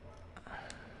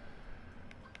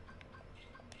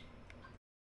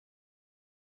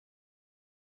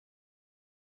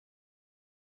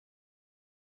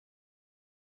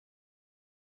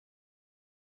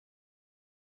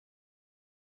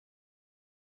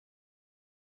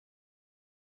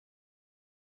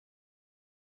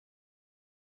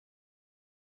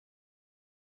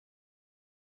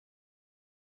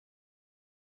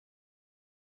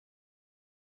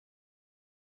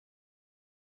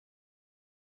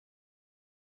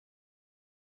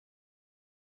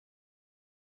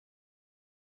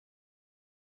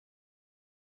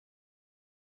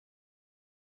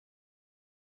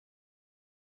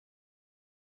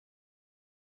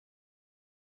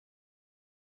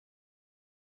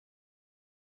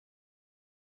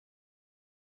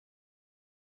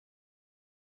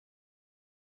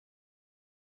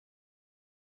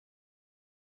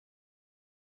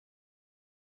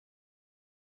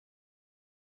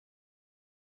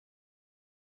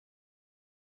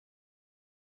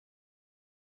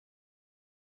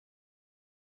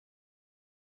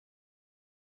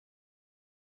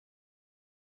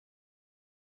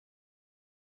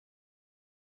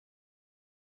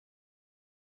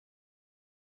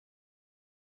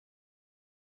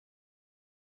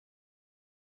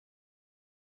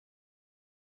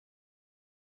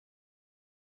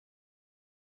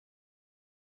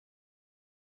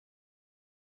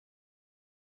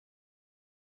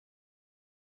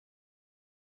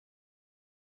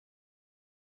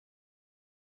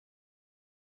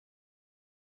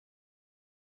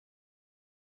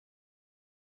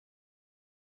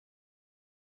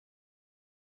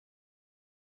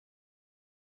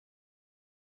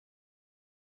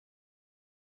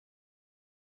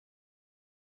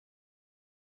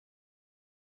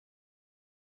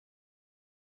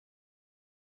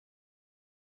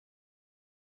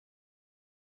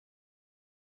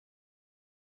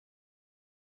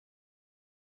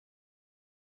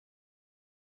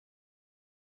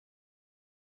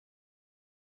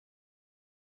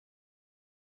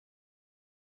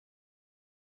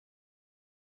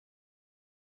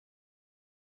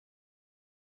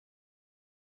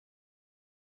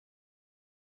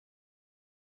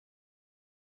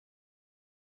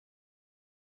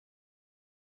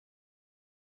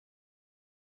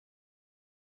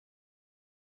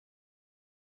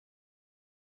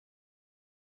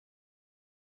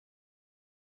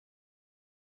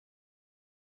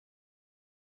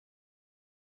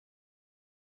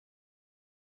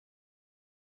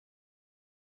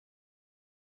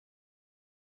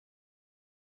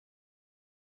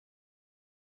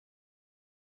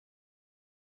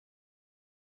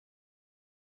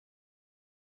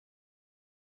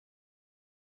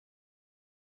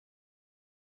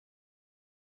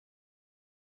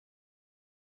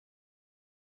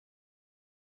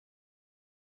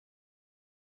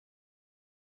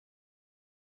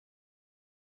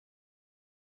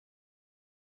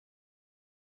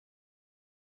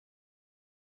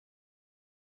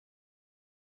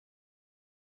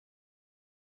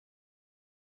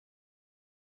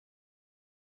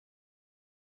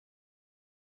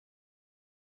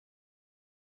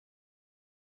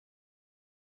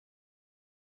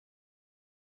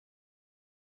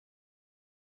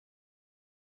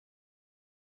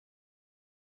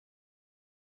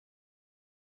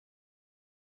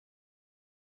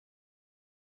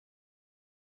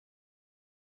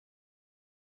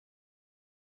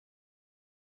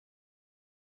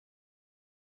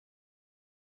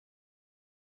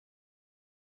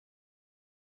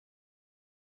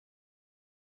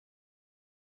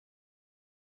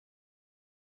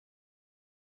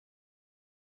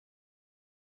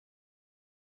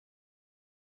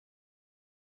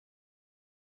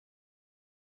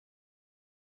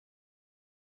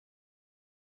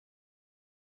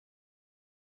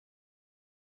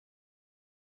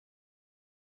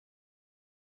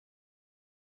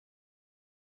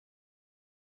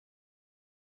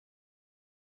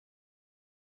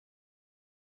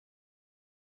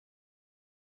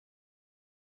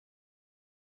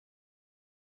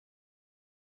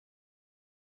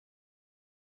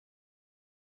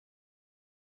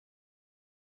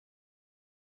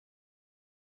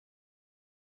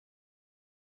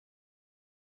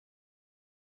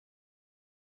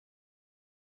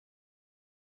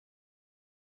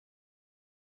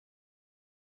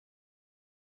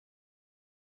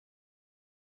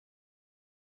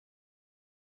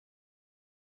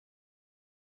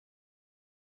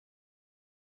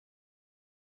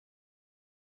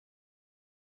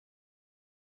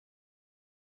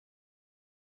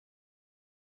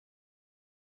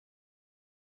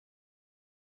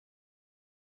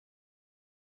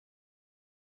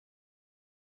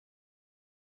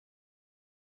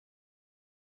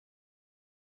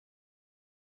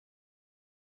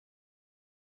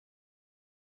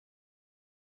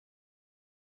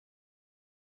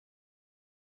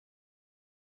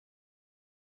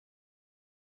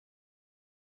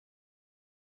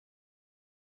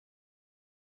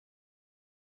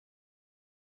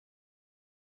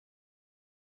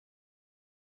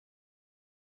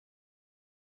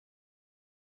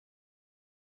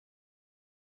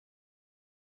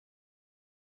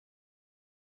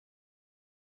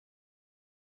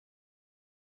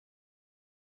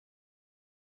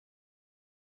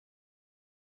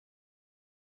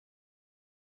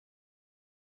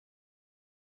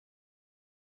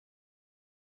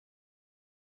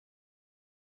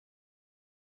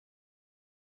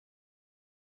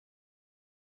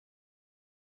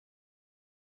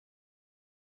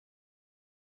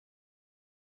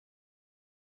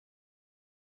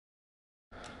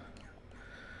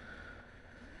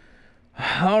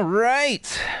 All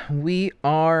right, we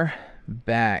are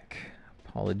back.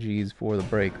 Apologies for the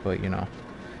break, but you know,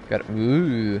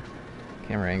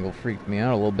 camera angle freaked me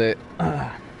out a little bit.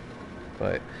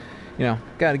 But you know,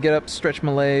 gotta get up, stretch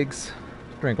my legs,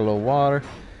 drink a little water,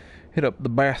 hit up the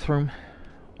bathroom,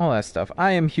 all that stuff.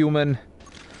 I am human.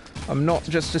 I'm not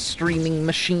just a streaming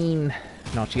machine.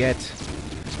 Not yet.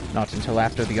 Not until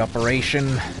after the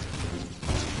operation.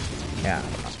 Yeah.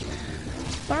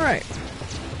 Alright.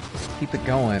 Keep it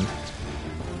going.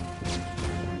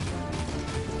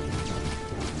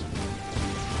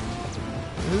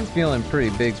 This is feeling pretty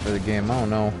big for the game. I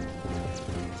don't know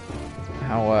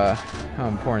how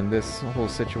important this whole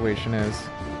situation is.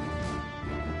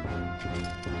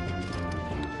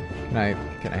 Can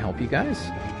I help you guys?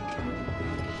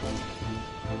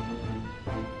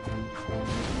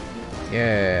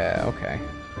 Yeah, okay.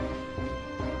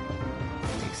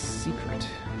 A secret.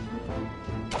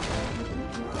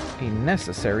 A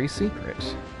necessary secret.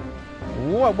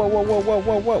 Whoa, whoa, whoa, whoa, whoa,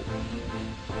 whoa, whoa.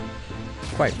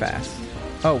 Quite fast.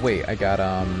 Oh, wait, I got,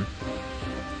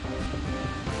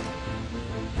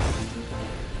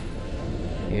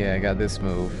 yeah, I got this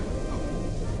move.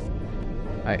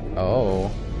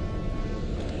 Oh.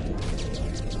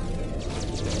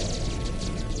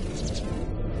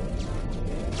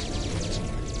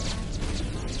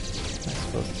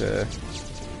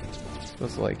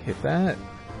 Supposed to like hit that.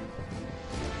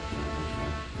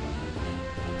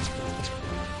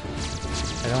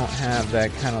 I don't have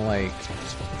that kind of like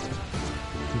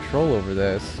control over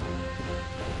this.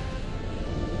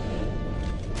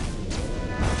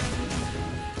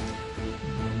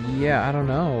 Yeah, I don't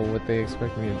know what they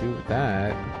expect me to do with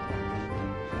that.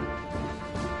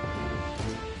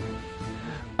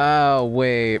 Oh,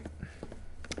 wait.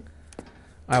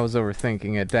 I was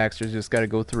overthinking it. Daxter's just gotta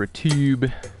go through a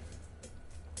tube.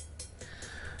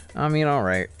 I mean,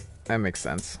 alright. That makes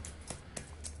sense.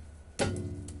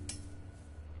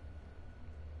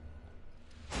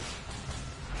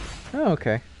 Oh,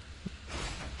 okay.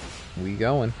 We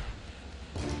going.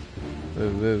 Woo,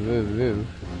 woo, woo, woo.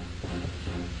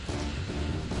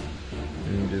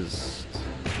 And just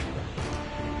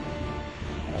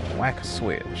whack a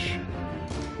switch.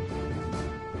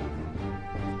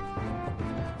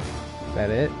 Is that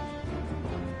it?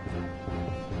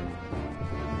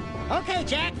 Okay,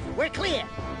 Jack, we're clear.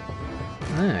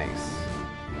 Nice.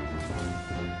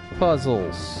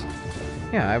 Puzzles.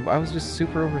 Yeah, I was just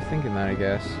super overthinking that, I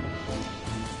guess.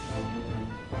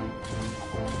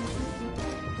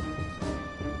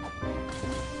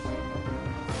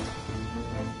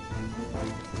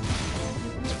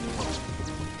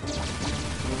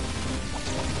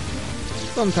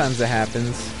 Sometimes it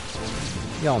happens.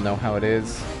 Y'all know how it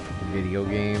is. Video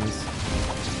games.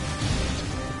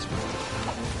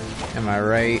 Am I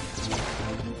right?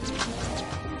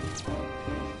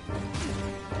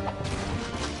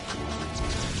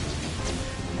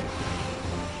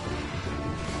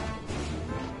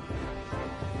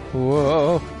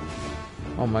 Whoa!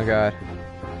 Oh my god.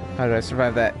 How did I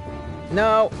survive that?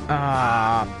 No!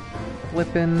 Ah!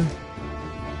 Flippin'.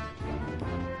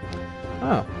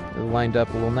 Oh, it lined up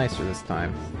a little nicer this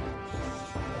time.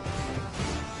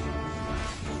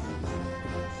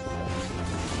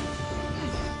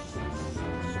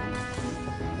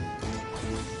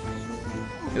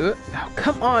 Oh,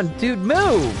 come on, dude,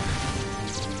 move!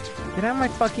 Get out of my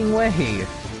fucking way.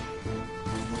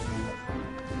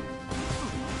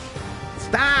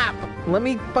 Stop! Let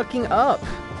me fucking up.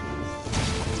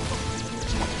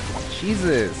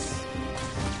 Jesus.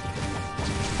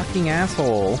 Fucking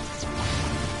asshole.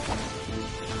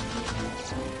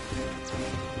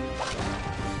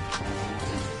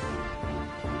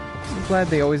 I'm glad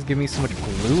they always give me so much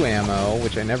blue ammo,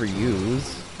 which I never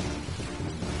use.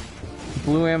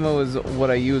 Blue ammo is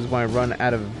what I use when I run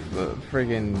out of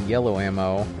friggin' yellow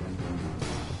ammo.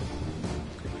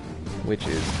 Which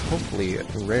is hopefully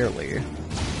rarely.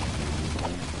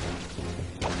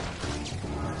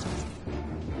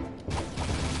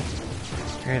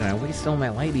 Alright, I waste all my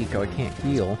light eco, I can't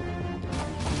heal.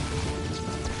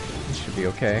 This should be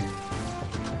okay.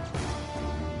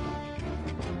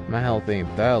 My health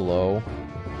ain't that low.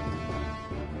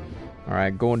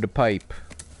 Alright, going to pipe.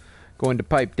 Going to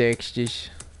pipe, Dexters.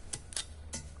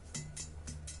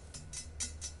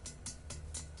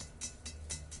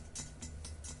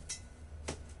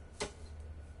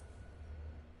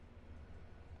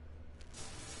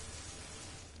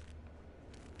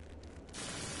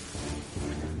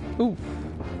 Ooh.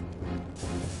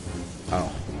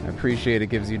 Oh, I appreciate it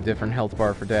gives you a different health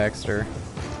bar for Daxter.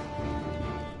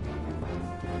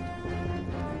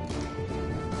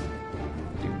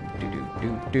 Do do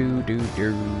do do do do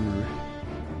do.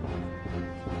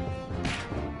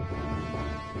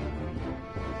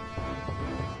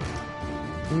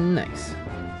 Nice.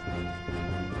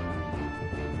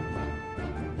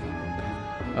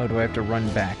 Oh, do I have to run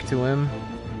back to him?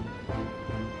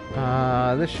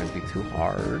 This shouldn't be too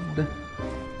hard.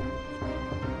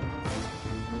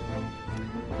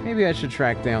 Maybe I should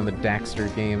track down the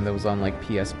Daxter game that was on, like,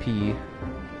 PSP.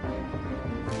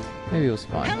 Maybe it was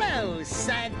fun. Hello,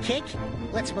 sidekick.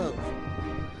 Let's move.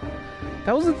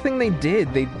 That was the thing they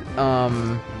did. They,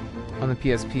 on the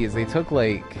PSP, is they took,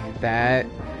 like, that...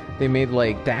 They made,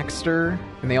 like, Daxter,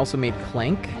 and they also made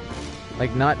Clank.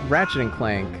 Like, not Ratchet and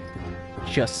Clank,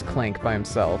 just Clank by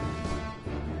himself.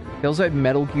 They also had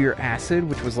Metal Gear Acid,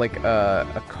 which was, like,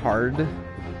 a card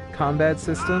combat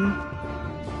system.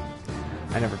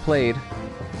 I never played.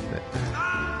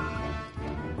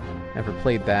 Never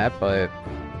played that, but...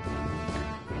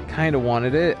 kind of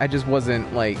wanted it. I just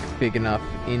wasn't, like, big enough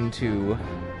into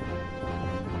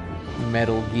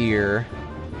Metal Gear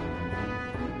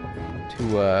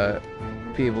to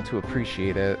be able to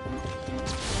appreciate it.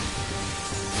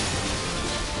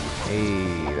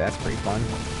 Hey, that's pretty fun.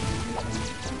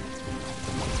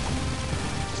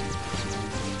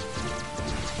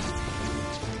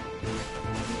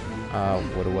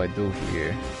 What do I do here?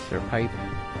 Is there a pipe?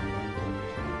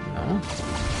 No?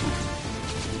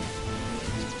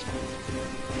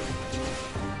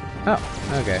 Oh,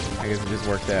 okay. I guess it just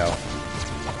worked out.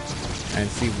 I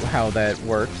didn't see how that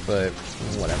worked, but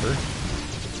whatever.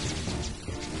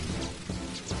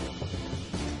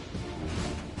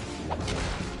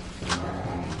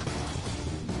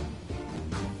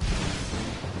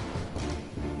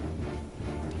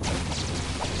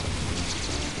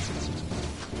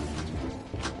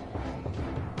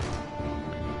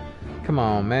 Come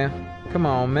on, man. Come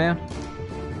on, man.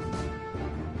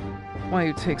 Why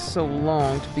do it take so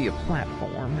long to be a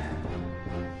platform?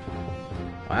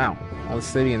 Wow, all the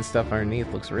city and stuff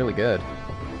underneath looks really good.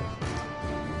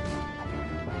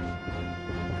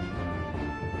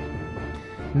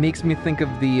 Makes me think of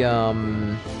the,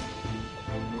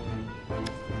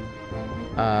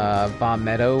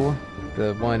 Meadow,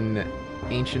 the one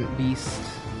ancient beast,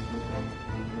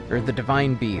 or the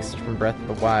divine beast from Breath of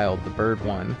the Wild, the bird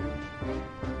one.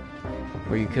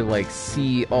 Where you could, like,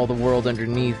 see all the world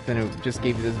underneath, and it just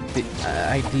gave you this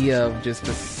idea of just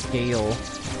the scale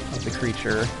of the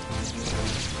creature.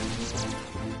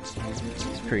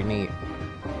 It's pretty neat.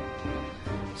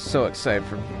 So excited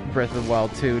for Breath of the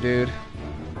Wild 2, dude.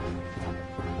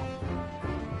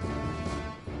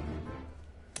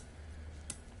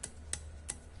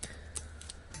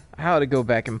 I had to go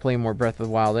back and play more Breath of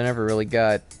the Wild. I never really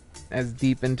got as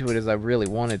deep into it as I really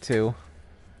wanted to.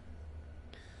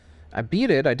 I beat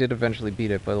it, I did eventually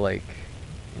beat it, but, like,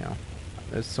 you know,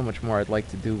 there's so much more I'd like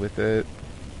to do with it.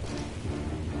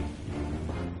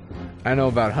 I know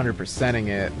about 100%ing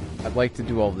it. I'd like to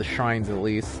do all the shrines at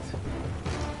least.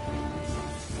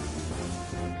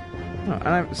 Oh,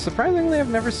 and surprisingly, I've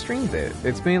never streamed it.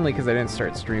 It's mainly because I didn't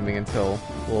start streaming until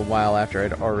a little while after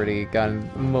I'd already gotten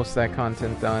most of that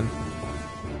content done.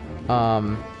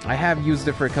 I have used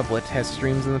it for a couple of test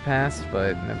streams in the past,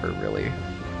 but never really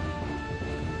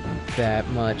that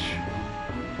much.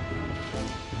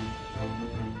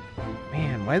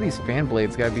 Man, why do these fan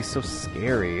blades gotta be so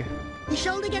scary? Your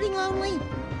shoulder getting lonely?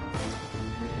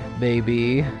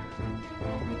 Baby.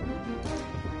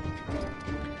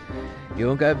 You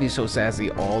don't gotta be so sassy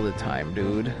all the time,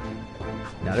 dude.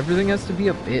 Not everything has to be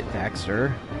a bit,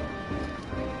 Daxter.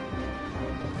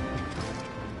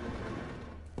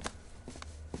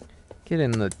 Get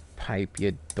in the pipe,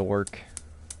 you dork.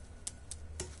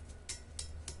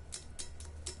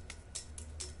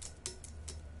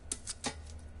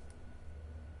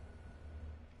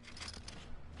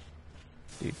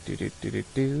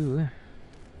 Do.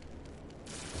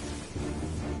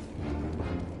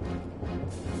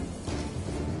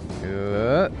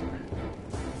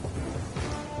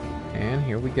 And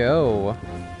here we go.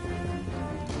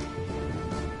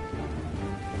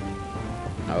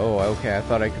 Oh, okay, I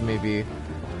thought I could maybe...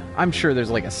 I'm sure there's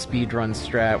like a speedrun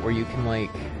strat where you can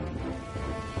like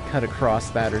cut across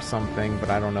that or something, but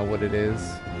I don't know what it is.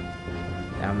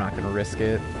 I'm not gonna risk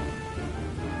it.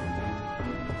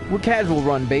 We're casual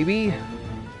run, baby!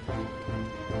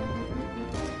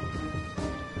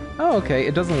 Oh, okay,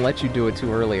 it doesn't let you do it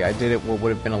too early. I did it what would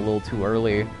have been a little too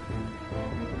early.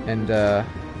 And,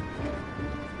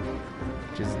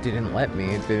 just didn't let me.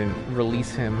 It didn't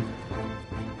release him.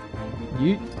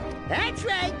 Yeet. That's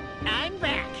right. I'm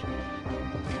back.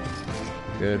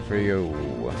 Good for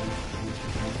you.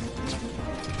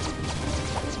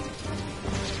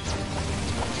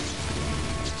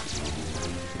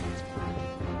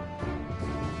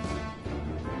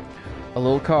 A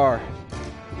little car.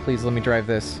 Please let me drive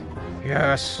this.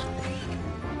 Yes.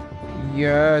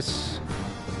 Yes.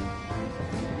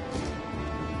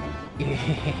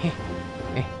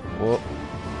 Whoa.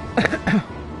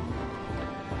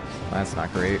 That's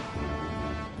not great.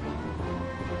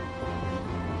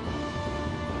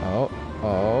 Oh,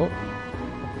 oh.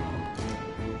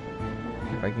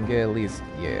 If I can get at least,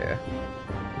 yeah.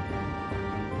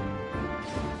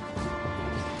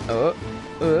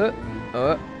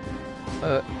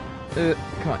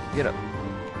 Come on, get up.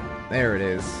 There it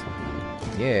is.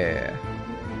 Yeah.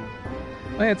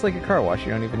 Oh, yeah, it's like a car wash,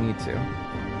 you don't even need to.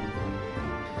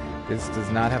 This does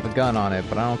not have a gun on it,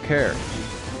 but I don't care.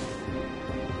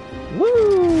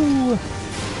 Woo!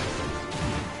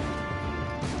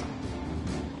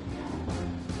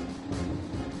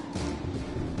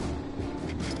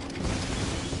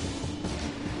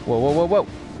 Whoa, whoa, whoa, whoa!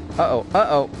 Uh-oh,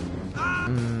 uh-oh!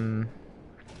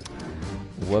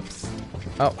 Whoops.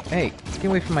 Oh, hey, get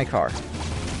away from my car.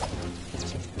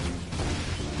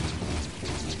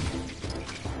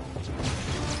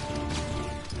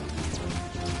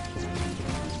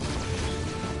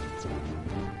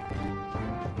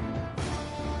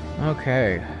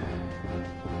 Okay.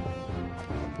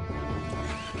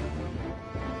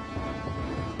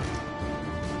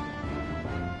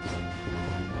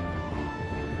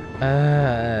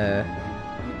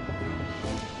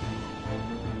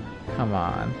 Come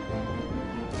on.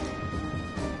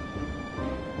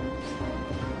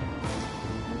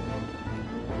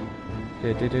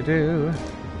 Do.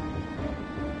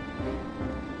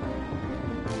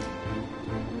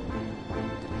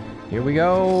 Here we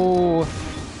go.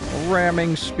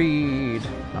 Ramming speed.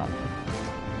 Oh.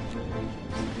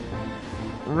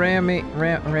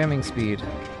 Ramming speed.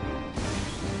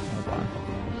 Hold on.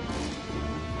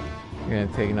 You're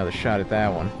gonna take another shot at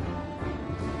that one.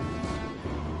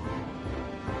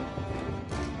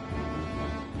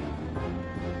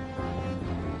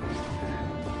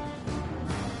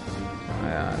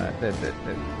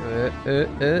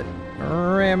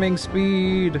 Ramming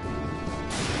speed.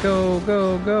 Go,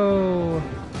 go, go.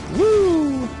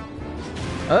 Woo!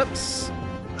 Oops.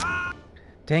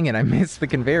 Dang it, I missed the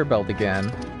conveyor belt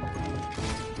again.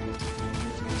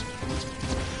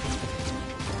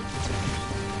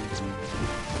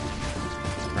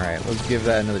 Alright, let's give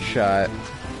that another shot.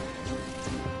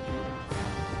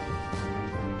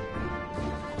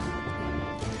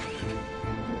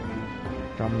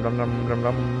 Dum dum dum dum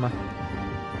dum.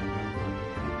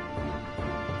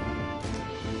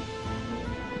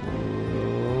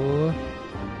 Ooh.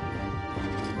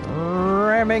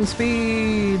 Ramming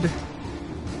speed.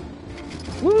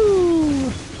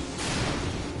 Woo!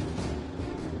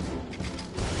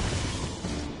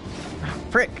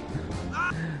 Frick!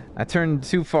 I turned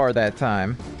too far that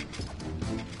time.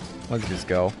 Let's just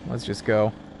go. Let's just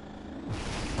go.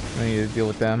 I need to deal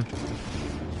with them.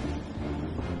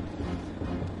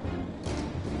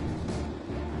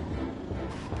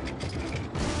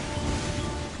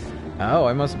 Oh,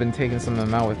 I must have been taking some of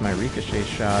them out with my ricochet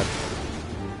shot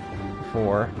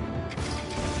before.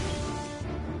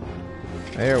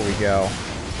 There we go.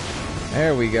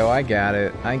 There we go, I got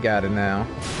it. I got it now.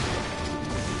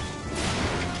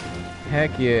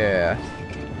 Heck yeah.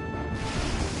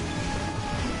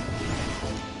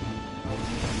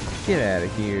 Get out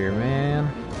of here,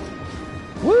 man.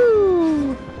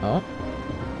 Woo! Oh.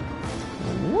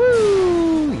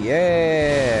 Woo!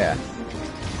 Yeah!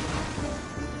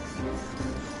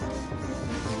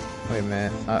 Wait a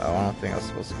minute. Uh-oh, I don't think I was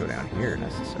supposed to go down here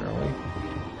necessarily.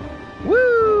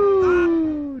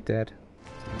 Woo! Dead.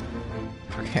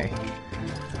 Okay.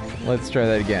 Let's try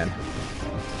that again.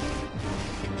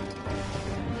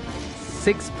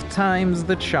 6 times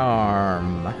the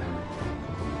charm.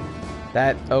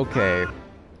 That, okay.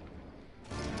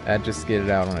 That just skidded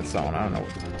out on its own. I don't know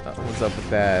what's up with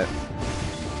that.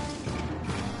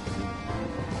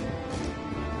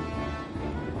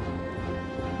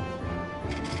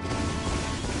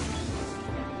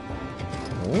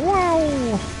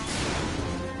 Wow!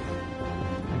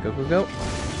 Go, go, go.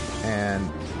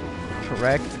 And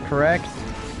correct, correct.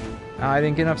 Oh, I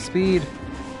didn't get enough speed.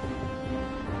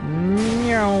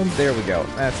 There we go.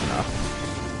 That's enough.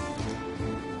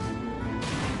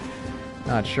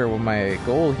 Not sure what my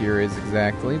goal here is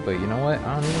exactly, but you know what?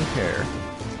 I don't even care.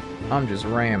 I'm just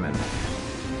ramming.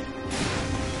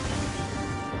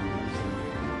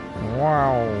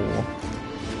 Wow.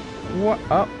 What?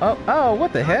 Oh, oh, oh,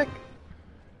 what the heck?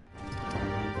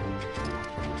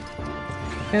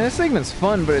 Yeah, this segment's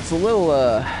fun, but it's a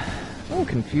little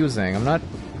confusing. I'm not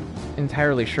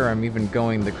entirely sure I'm even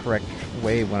going the correct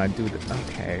way when I do this.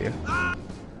 Okay.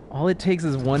 All it takes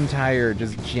is one tire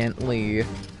just gently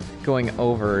going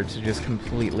over to just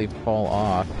completely fall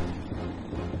off.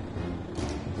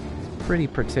 Pretty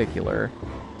particular.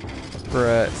 For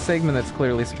a segment that's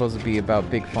clearly supposed to be about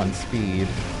big fun speed.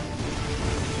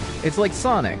 It's like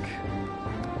Sonic.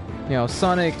 You know,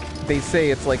 Sonic, they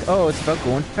say it's like, oh, it's about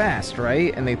going fast,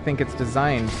 right? And they think it's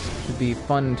designed to be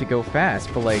fun to go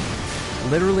fast, but like,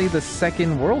 literally the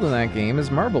second world in that game is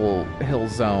Marble Hill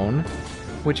Zone,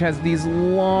 which has these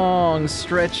long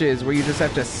stretches where you just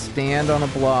have to stand on a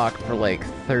block for like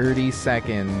 30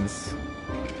 seconds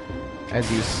as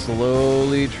you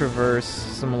slowly traverse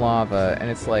some lava, and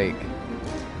it's like,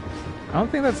 I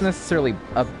don't think that's necessarily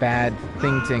a bad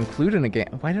thing to include in a game.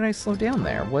 Why did I slow down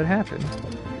there? What happened?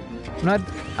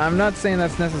 I'm not saying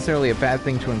that's necessarily a bad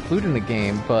thing to include in a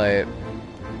game, but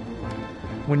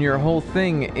when your whole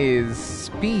thing is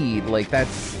speed, like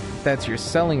that's your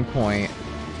selling point.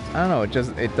 I don't know,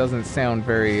 it doesn't sound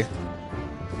very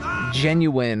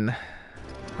genuine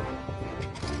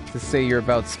to say you're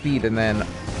about speed and then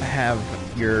have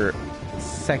your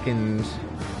second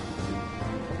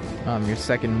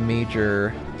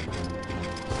major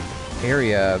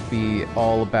area be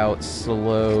all about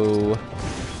slow,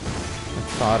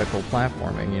 methodical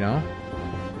platforming, you know?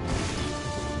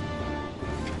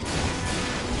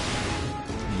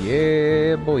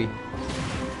 Yeah, boy.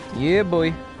 Yeah,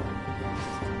 boy.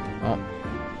 Oh.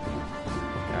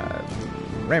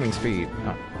 Ramming speed.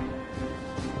 Oh.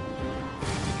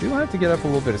 Do have to get up a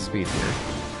little bit of speed here.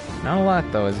 Not a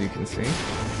lot, though, as you can see.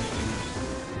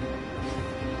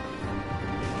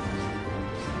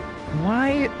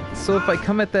 Why? So if I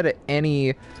come at that at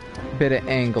any bit of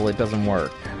angle, it doesn't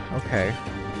work. Okay.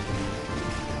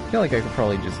 I feel like I could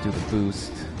probably just do the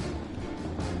boost.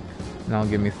 And that'll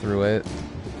get me through it.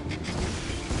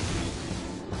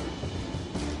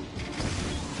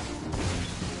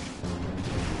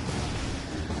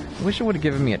 I wish it would have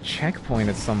given me a checkpoint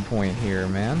at some point here,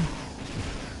 man.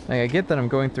 Like, I get that I'm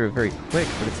going through it very quick,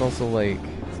 but it's also like,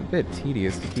 it's a bit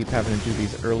tedious to keep having to do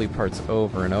these early parts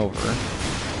over and over.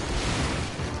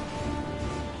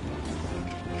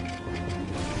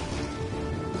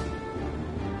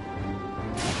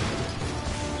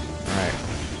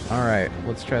 Alright,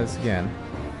 let's try this again.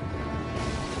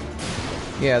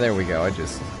 Yeah, there we go, I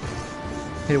just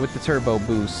hit it with the turbo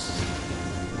boost.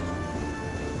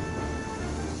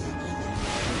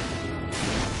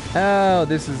 Oh,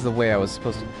 this is the way I was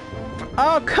supposed to...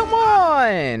 Oh, come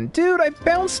on! Dude, I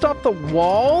bounced off the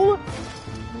wall?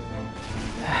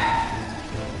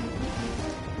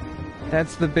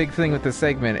 That's the big thing with the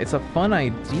segment. It's a fun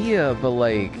idea, but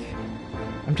like...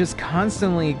 I'm just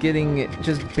constantly getting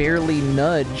just barely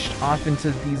nudged off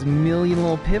into these million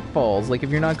little pitfalls. Like, if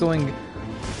you're not going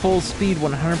full speed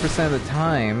 100% of the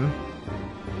time,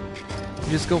 you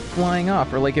just go flying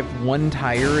off. Or like, if one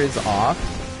tire is off,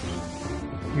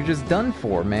 you're just done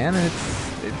for, man. And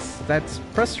that's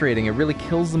frustrating. It really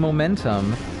kills the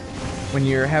momentum when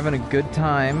you're having a good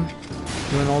time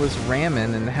doing all this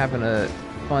ramming and having a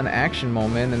fun action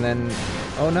moment, and then,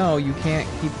 oh no, you can't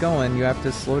keep going. You have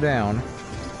to slow down.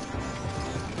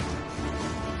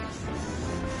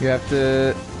 You have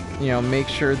to, you know, make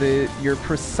sure that you're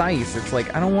precise. It's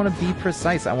like, I don't want to be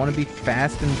precise. I want to be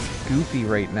fast and goofy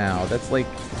right now. That's like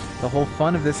the whole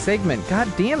fun of this segment.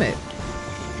 God damn it.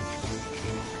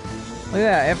 Look at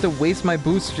that. I have to waste my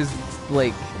boost just,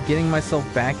 like, getting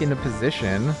myself back into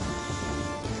position.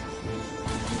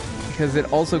 Because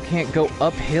it also can't go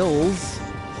up hills.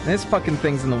 And this fucking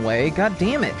thing's in the way. God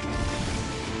damn it.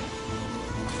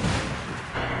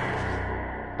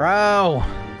 Bro.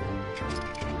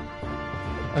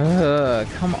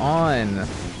 Come on.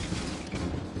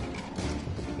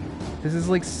 This is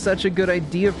like such a good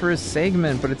idea for a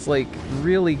segment, but it's like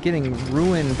really getting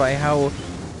ruined by how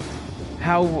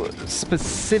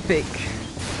specific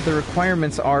the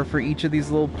requirements are for each of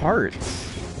these little parts.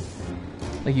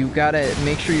 Like, you gotta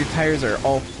make sure your tires are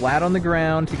all flat on the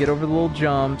ground to get over the little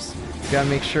jumps. You gotta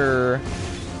make sure,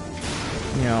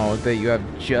 you know, that you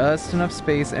have just enough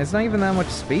space, and it's not even that much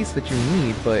space that you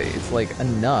need, but it's like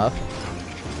enough.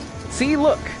 See,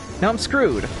 look! Now I'm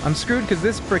screwed. I'm screwed because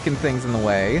this frickin' thing's in the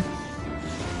way.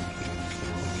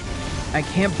 I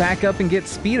can't back up and get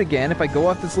speed again. If I go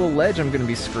off this little ledge, I'm gonna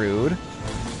be screwed.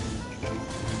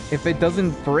 If it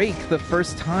doesn't break the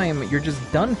first time, you're just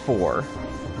done for.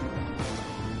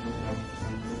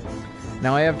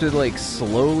 Now I have to, like,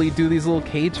 slowly do these little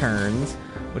K-turns,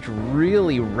 which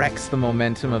really wrecks the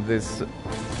momentum of this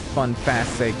fun,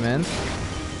 fast segment.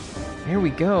 There we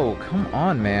go. Come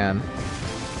on, man.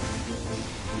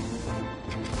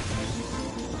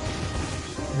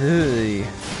 Ugh.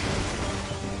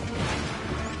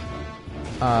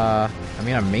 I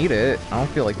mean, I made it. I don't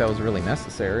feel like that was really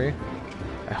necessary.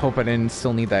 I hope I didn't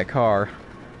still need that car.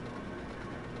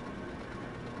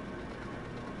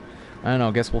 I don't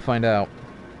know, guess we'll find out.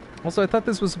 Also, I thought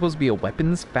this was supposed to be a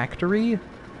weapons factory.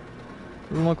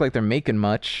 Doesn't look like they're making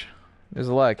much. There's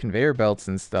a lot of conveyor belts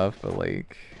and stuff, but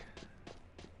like...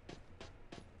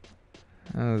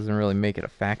 that doesn't really make it a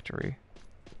factory.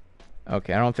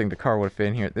 Okay, I don't think the car would fit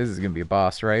in here. This is gonna be a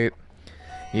boss, right?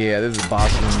 Yeah, this is a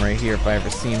boss room right here if I ever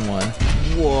seen one.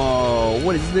 Whoa,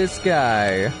 what is this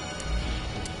guy?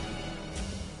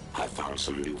 I found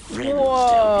some new friends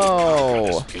Whoa! down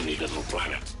this puny little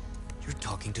planet. You're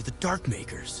talking to the Dark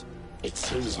Makers. It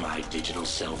seems my digital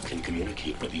self can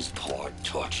communicate with these poor,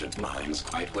 tortured minds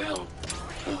quite well.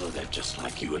 Oh, they're just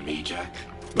like you and me, Jack.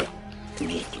 Well,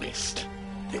 need list.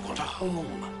 They want a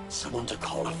home, someone to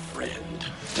call a friend.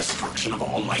 Destruction of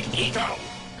all like ego.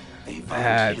 They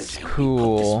That's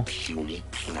cool. Put this puny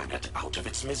planet out of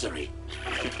its misery.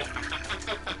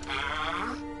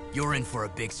 You're in for a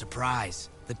big surprise.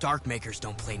 The Dark Makers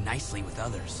don't play nicely with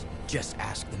others. Just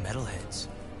ask the Metalheads.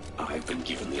 I've been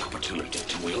given the opportunity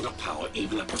to wield a power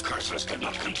even the precursors could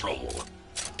not control.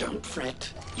 Don't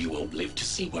fret. You won't live to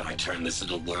see what I turn this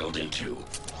little world into.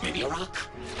 Maybe a rock,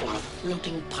 or a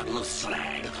floating puddle of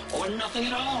slag, or nothing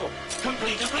at all.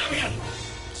 Complete oblivion.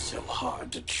 So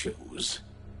hard to choose.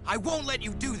 I won't let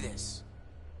you do this.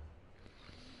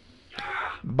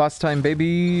 Boss time,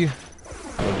 baby. Oh,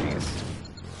 jeez.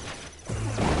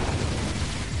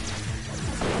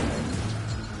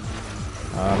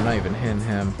 I'm not even hitting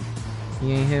him.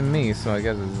 He ain't hitting me, so I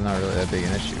guess it's not really that big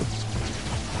an issue.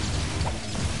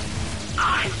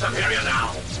 I'm superior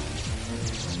now.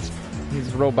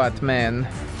 He's Robot Man.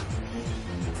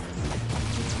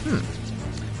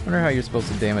 Wonder how you're supposed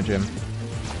to damage him.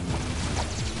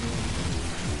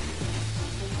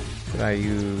 Could I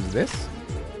use this?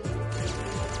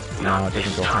 No, it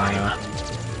doesn't go high enough.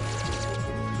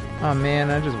 Oh man,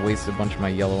 I just wasted a bunch of my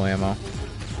yellow ammo.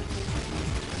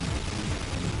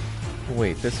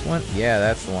 Wait, this one? Yeah,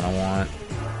 that's the one I want.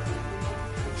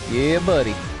 Yeah,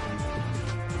 buddy.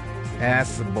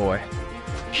 That's the boy.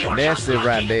 That's it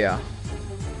right there.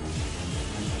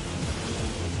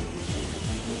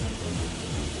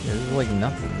 This is like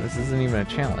nothing. This isn't even a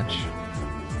challenge.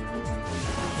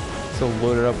 So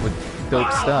loaded up with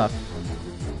dope stuff.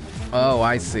 Oh,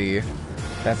 I see.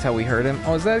 That's how we hurt him.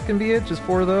 Oh, is that gonna be it? Just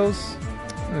 4 of those?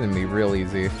 That's gonna be real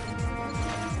easy.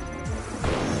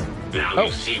 Now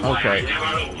you see why okay. I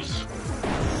never lose.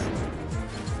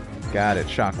 Got it,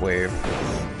 shockwave.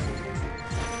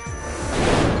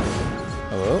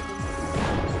 Oh.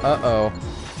 Uh-oh.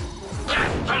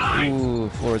 Ooh,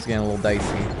 floor's getting a little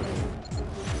dicey.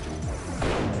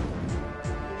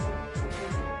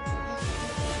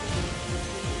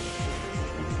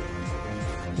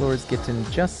 Floor's getting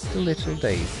just a little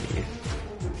dicey.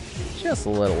 Just a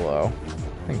little, though. I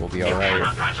think we'll be alright.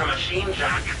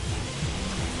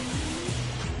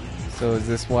 So is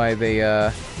this why they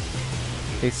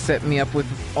set me up with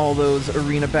all those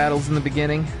arena battles in the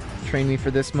beginning? Train me for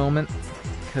this moment?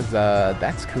 Because,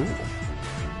 that's cool.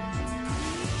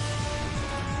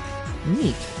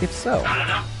 Neat, if so.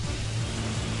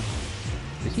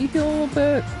 Did he heal a little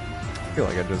bit? I feel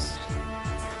like I just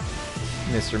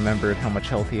misremembered how much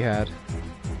health he had.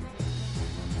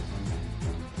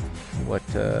 What,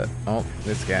 oh,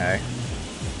 this guy.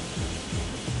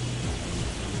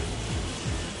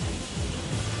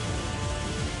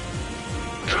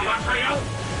 Too much for you?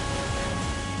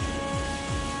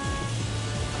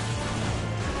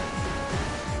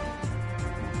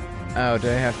 Oh, do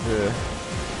I have to...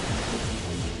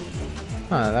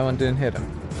 Huh, that one didn't hit him.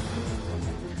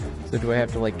 So do I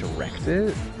have to, like, direct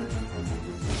it?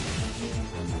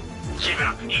 Give it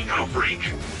up, eco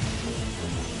freak.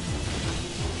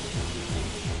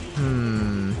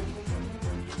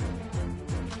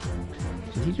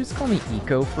 Did he just call me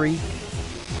eco freak?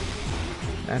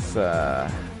 That's,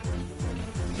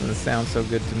 doesn't sound so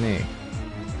good to me.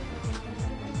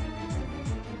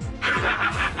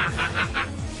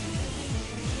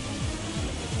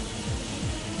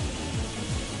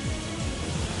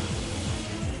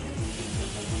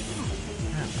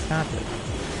 Stop it.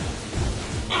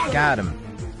 Got him.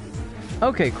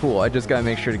 Okay, cool. I just gotta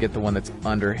make sure to get the one that's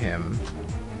under him.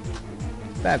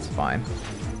 That's fine.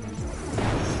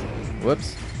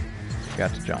 Whoops.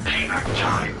 Got to jump. In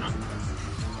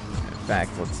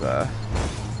fact, let's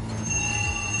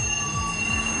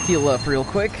heal up real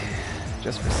quick,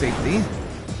 just for safety.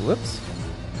 Whoops.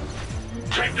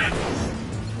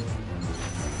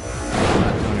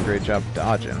 Not doing a great job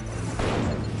dodging.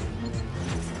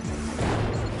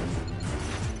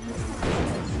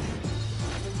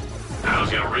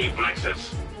 How's your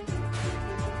reflexes?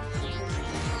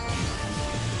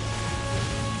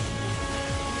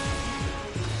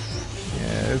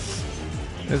 Yeah,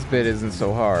 this bit isn't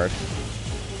so hard.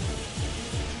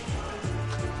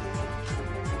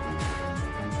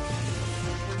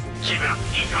 Keep up,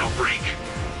 eco freak.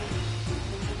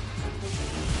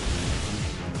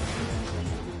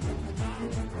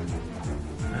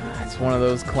 It's one of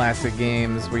those classic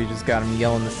games where you just got him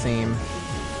yelling the same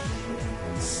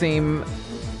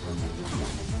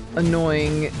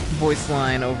annoying voice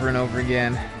line over and over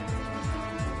again.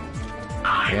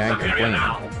 Yeah, I can blame him.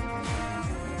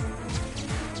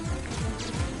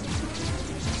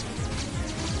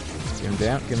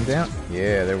 Get him down.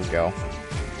 Yeah, there we go.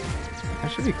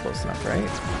 That should be close enough, right?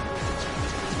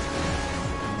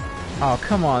 Oh,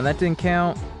 come on, that didn't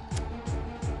count.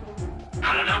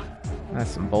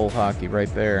 That's some bowl hockey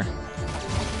right there.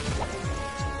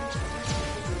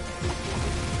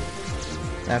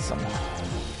 That's some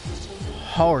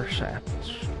horse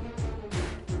apples.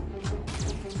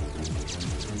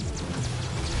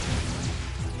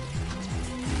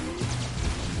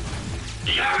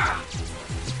 Yeah.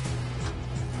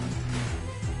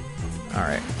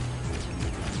 Alright.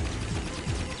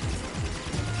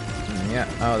 Yeah,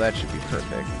 oh, that should be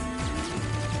perfect.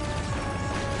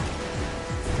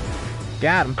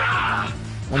 Got him.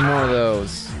 One more of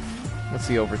those. What's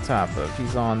he over top of?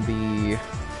 He's on the...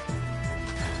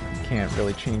 You can't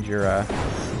really change your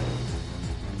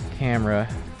camera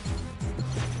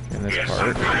in this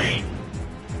part.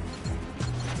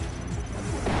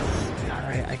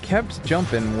 Alright, I kept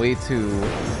jumping way too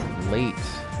late.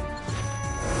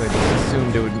 I just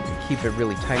assumed it would keep it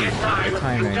really tight with the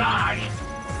timing.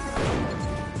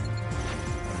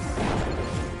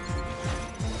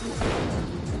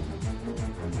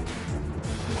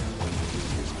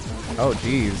 Oh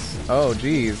geez. Oh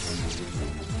geez.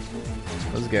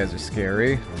 Those guys are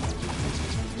scary.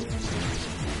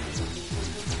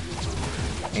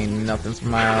 Ain't nothing for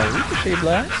my ricochet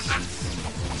blast.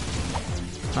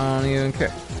 I don't even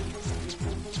care.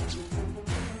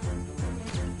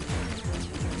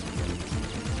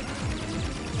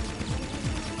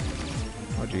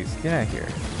 Oh geez, get out of here.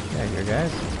 Get out of here,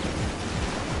 guys.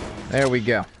 There we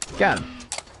go. Got him.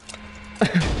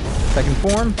 Second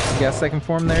form? You got second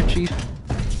form there, Chief?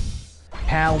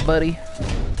 Pal, buddy.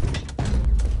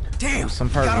 Damn! Some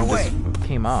part of him just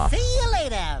came off. See you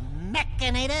later,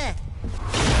 Mechanator.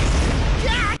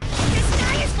 Jack! This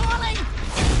guy is falling!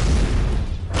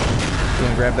 You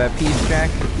wanna grab that piece, Jack?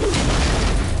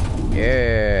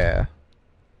 Yeah.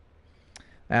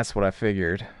 That's what I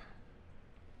figured.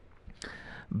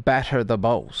 Batter the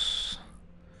boss.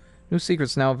 New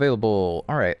secrets now available.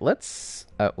 Alright, let's...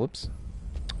 whoops.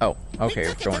 Oh, okay,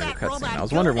 we're going to the cutscene. I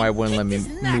was wondering why it wouldn't let me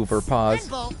move or pause.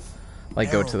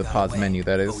 Like, go to the pause menu,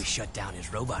 that is. We shut down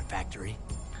his robot factory.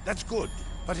 That's good,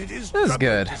 but it is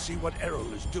good. To see what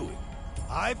Errol is doing.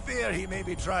 I fear he may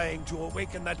be trying to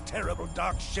awaken that terrible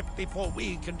dark ship before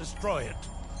we can destroy it.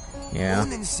 Yeah.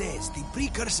 Ronan says the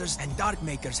precursors and dark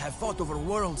makers have fought over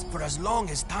worlds for as long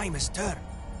as time has turned.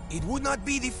 It would not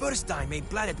be the first time a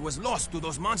planet was lost to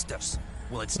those monsters.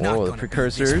 Well, it's not the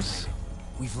precursors.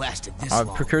 We've lasted this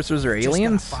long. Precursors are Just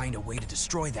aliens? gotta find a way to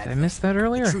destroy that. Did I miss that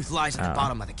earlier? The truth lies at the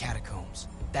bottom of the catacombs.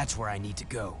 That's where I need to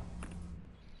go.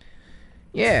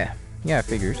 Yeah. Yeah, I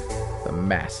figured. The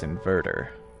mass inverter.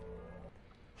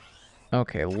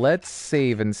 Okay, let's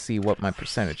save and see what my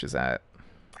percentage is at.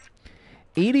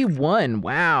 81.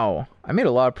 Wow. I made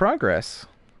a lot of progress.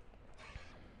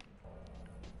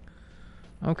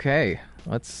 Okay.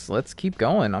 Let's keep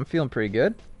going. I'm feeling pretty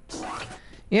good.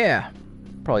 Yeah.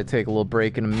 Probably take a little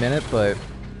break in a minute, but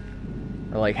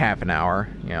like half an hour,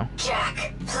 you know.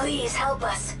 Jack, please help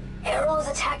us. Errol is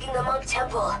attacking the monk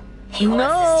temple. He No!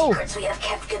 wants the secrets we have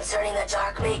kept concerning the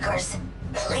Dark Makers.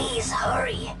 Please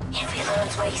hurry. If he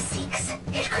learns what he seeks,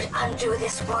 it could undo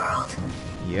this world.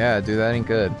 Yeah, dude, that ain't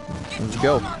good. Let's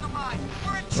go.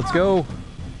 Let's go.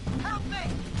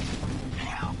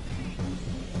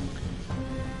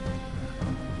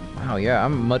 Wow, yeah,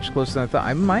 I'm much closer than I thought.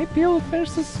 I might be able to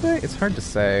finish this today. It's hard to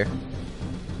say.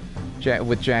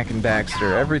 With Jack and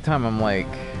Daxter, every time I'm like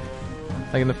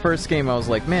in the first game, I was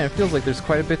like, man, it feels like there's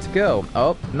quite a bit to go.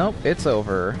 Oh, nope, it's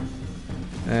over.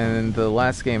 And the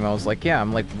last game, I was like, yeah,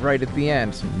 I'm like right at the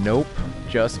end. Nope,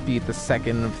 just beat the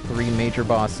second of 3 major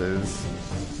bosses.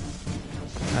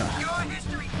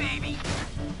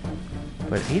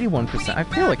 But 81%, I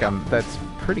feel like that's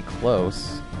pretty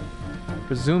close.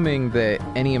 Presuming that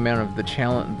any amount of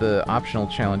the optional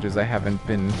challenges I haven't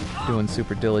been doing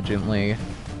super diligently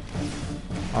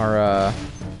are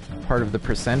part of the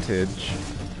percentage.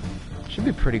 Should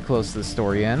be pretty close to the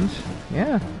story end.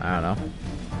 Yeah, I don't know.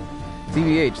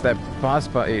 TBH, that boss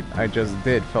fight I just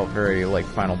did felt very, like,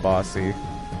 final bossy.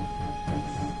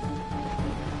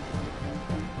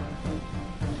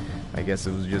 I guess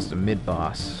it was just a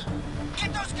mid-boss.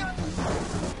 Get those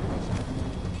guns!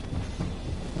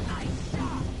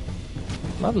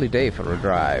 Lovely day for a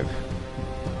drive.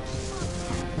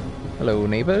 Hello,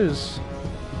 neighbors.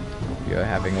 You're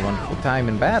having a wonderful time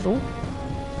in battle.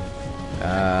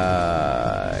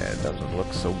 It doesn't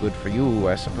look so good for you,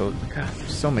 I suppose. God,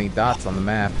 there's so many dots on the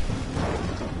map.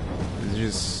 It's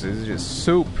just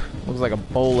soup. Looks like a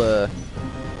bowl of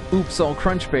oops all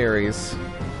crunch berries.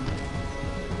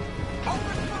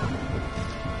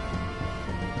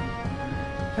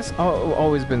 That's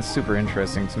always been super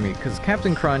interesting to me, because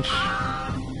Captain Crunch,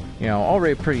 you know,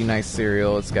 already a pretty nice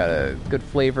cereal. It's got a good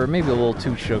flavor, maybe a little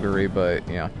too sugary, but,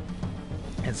 you know,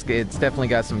 it's definitely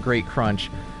got some great crunch.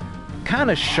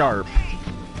 Kind of sharp,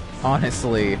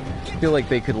 honestly. I feel like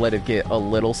they could let it get a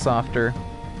little softer,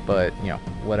 but, you know,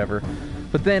 whatever.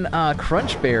 But then,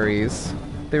 Crunch Berries,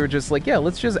 they were just like, yeah,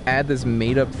 let's just add this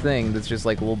made-up thing that's just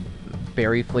like little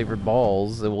berry-flavored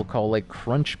balls that we'll call, like,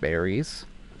 Crunch Berries.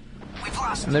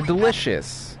 And they're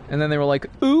delicious. And then they were like,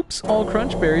 oops, all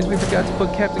Crunch Berries, we forgot to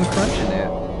put Captain Crunch in it.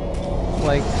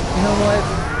 Like, you know what?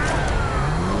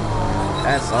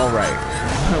 That's alright.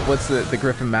 What's the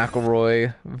Griffin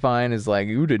McElroy vine is like,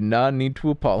 you did not need to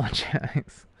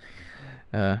apologize.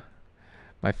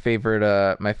 My favorite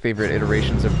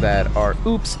iterations of that are,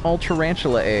 oops, all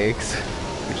tarantula eggs,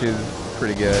 which is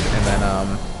pretty good. And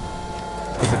then,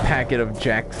 it's a packet of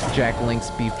Jack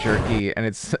Link's beef jerky, and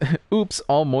it's oops,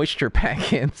 all moisture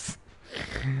packets.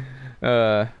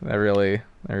 That really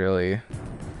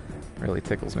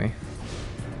tickles me.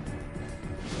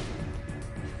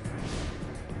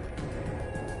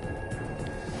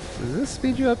 Does this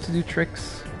speed you up to do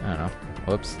tricks? I don't know.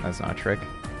 Whoops, that's not a trick.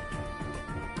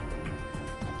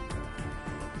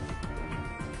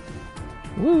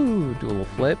 Woo! Do a little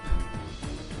flip.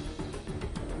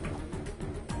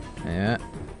 Yeah.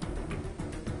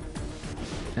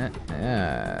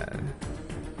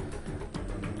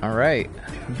 Alright.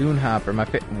 Dune Hopper, my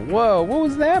whoa, what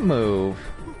was that move?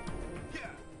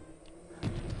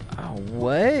 Oh,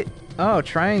 what? Oh,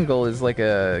 triangle is like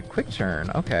a quick turn.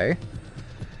 Okay.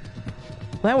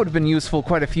 That would have been useful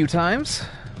quite a few times.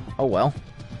 Oh well.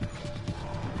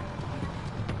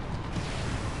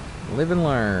 Live and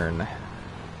learn.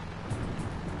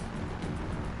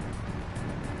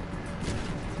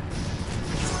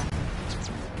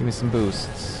 Give me some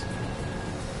boosts.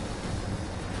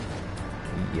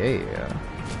 Yeah.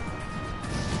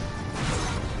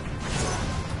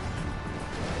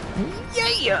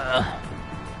 Yeah!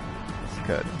 It's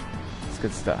good. It's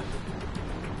good stuff.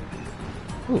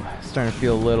 Ooh, starting to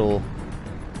feel a little...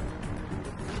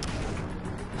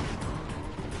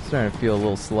 Starting to feel a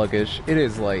little sluggish. It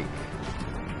is like...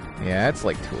 Yeah, it's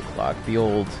like 2 o'clock. The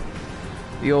old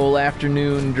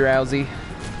afternoon drowsy.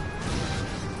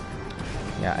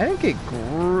 Yeah, I didn't get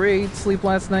great sleep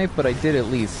last night, but I did at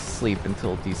least sleep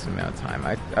until a decent amount of time.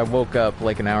 I woke up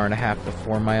like an hour and a half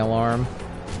before my alarm.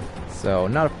 So,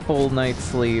 not a full night's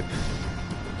sleep,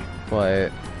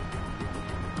 but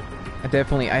I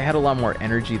had a lot more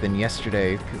energy than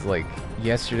yesterday, because, like,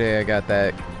 yesterday I got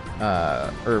that,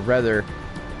 or rather,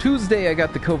 Tuesday I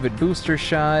got the COVID booster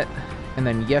shot, and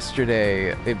then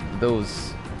yesterday,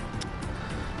 those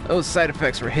side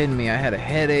effects were hitting me. I had a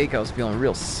headache, I was feeling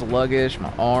real sluggish,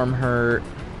 my arm hurt.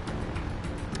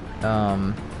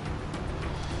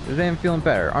 Today I'm feeling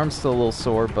better. Arm's still a little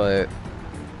sore, but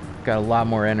got a lot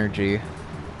more energy.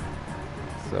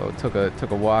 So took a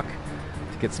walk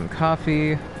to get some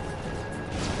coffee. It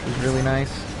was really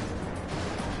nice.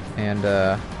 And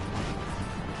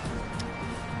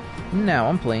now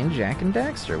I'm playing Jak and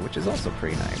Daxter, which is also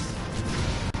pretty nice.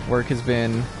 Work has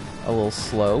been a little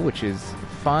slow, which is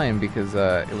fine because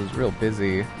it was real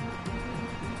busy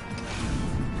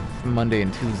Monday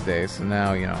and Tuesday, so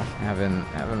now, you know, having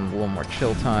a little more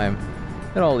chill time.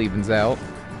 It all evens out.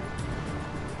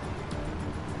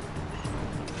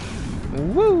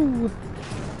 Woo!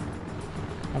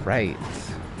 Alright.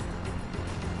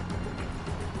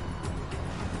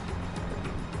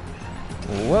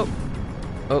 Whoa!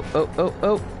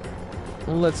 Oh.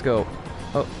 Let's go.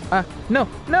 Oh, no!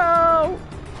 No!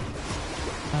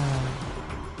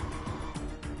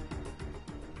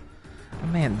 Oh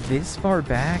man, this far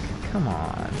back? Come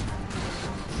on.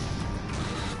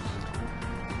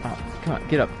 Oh, come on,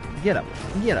 get up.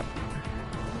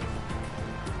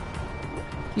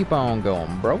 Keep on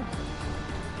going, bro.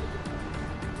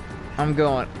 I'm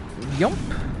going, yump.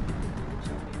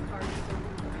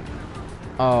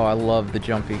 Oh, I love the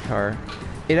jumpy car.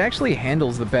 It actually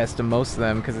handles the best of most of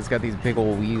them because it's got these big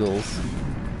old wheels.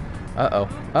 Uh-oh.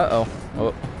 Uh-oh.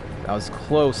 Oh, that was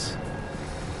close.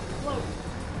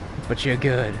 But you're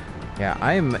good. Yeah,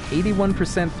 I am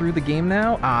 81% through the game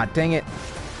now. Ah, dang it.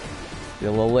 You're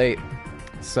a little late.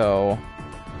 So,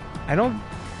 I don't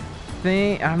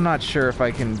think... I'm not sure if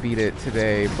I can beat it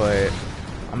today, but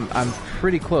I'm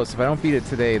pretty close. If I don't beat it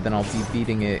today, then I'll be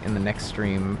beating it in the next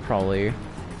stream, probably.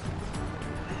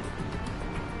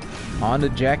 On to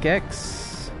Jack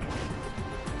X.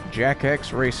 Jack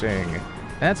X Racing.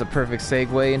 That's a perfect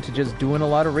segue into just doing a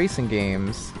lot of racing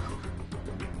games.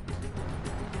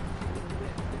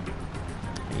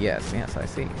 Yes, yes, I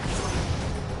see.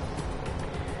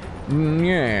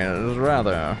 Yes,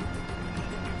 rather.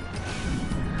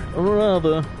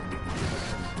 Rather.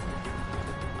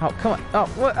 Oh, come on. Oh,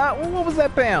 what was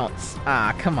that bounce?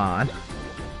 Ah, come on.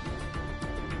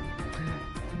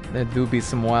 There do be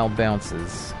some wild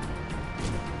bounces.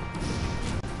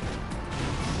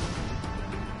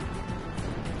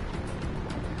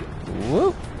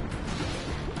 Whoop.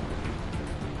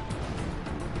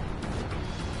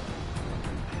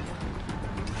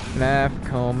 FNAF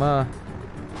coma.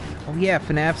 Oh yeah,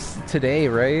 FNAF's today,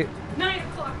 right? 9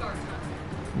 o'clock our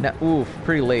time. No, oof,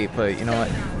 pretty late, but you know what?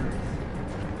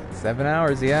 7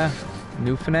 hours, yeah.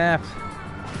 New FNAF.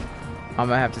 I'm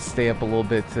gonna have to stay up a little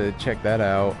bit to check that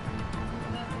out.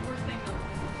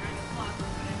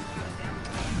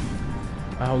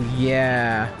 Oh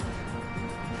yeah.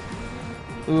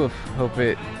 Oof, hope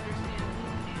it...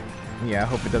 Yeah, I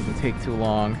hope it doesn't take too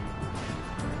long.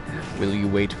 Will you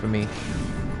wait for me?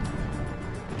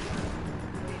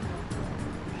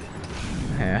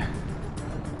 Yeah.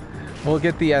 We'll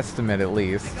get the estimate at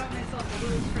least. I got myself a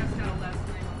little stressed out last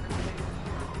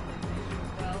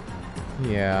night.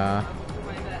 Yeah.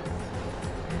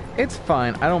 It's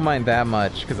fine. I don't mind that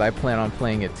much because I plan on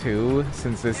playing it too,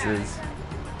 since this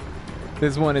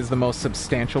one is the most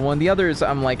substantial one. The others,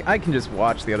 I'm like, I can just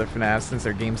watch the other FNAF since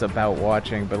their game's about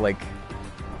watching, but like,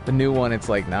 the new one, it's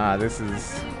like, nah, this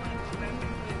is...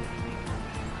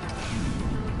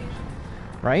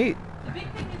 Right? The big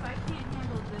thing is I can't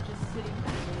handle the just sitting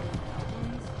back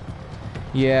ones.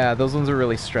 Yeah, those ones are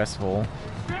really stressful.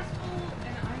 Stressful,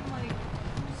 and I'm like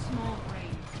small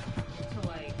brain to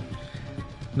like...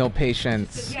 No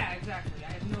patience. Yeah, exactly.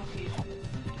 I have no patience.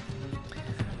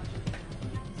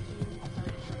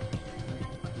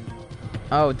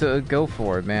 Oh, go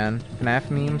for it, man.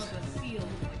 FNAF memes?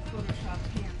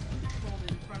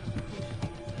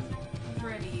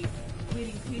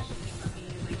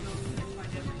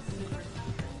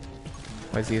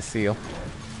 Why is he a seal?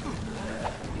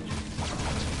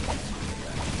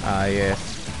 Ah, yeah.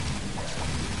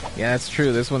 Yeah, that's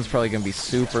true. This one's probably gonna be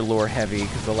super lore heavy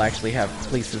because they'll actually have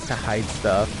places to hide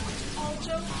stuff.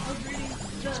 Also, I was reading the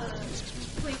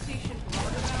PlayStation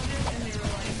blog about it, and they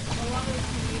were like, a lot of the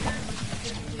creators,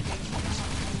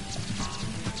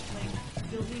 specifically like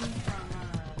building from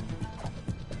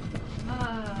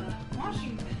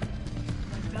Washington,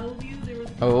 like Bellevue. There was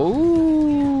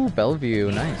Oh,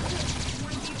 Bellevue, nice.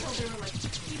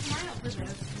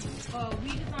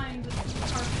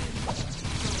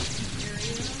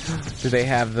 Do they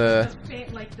have the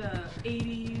like the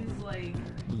 80s like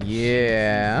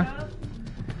yeah? stuff?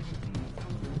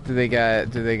 Do they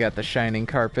got the shining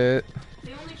carpet?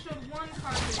 They only showed one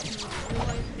carpet in the real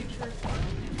life picture, so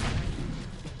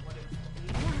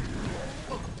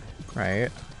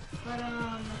Right. but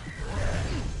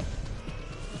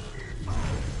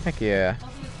Heck yeah.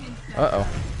 Uh-oh.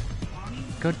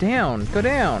 Go down, go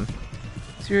down.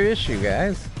 What's your issue,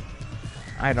 guys?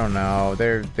 I don't know.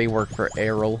 They work for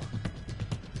Errol.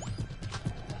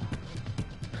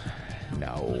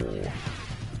 No.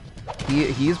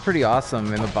 He's pretty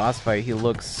awesome in the boss fight. He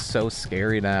looks so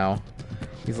scary now.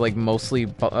 He's like mostly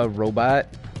a robot.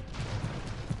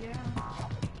 yeah.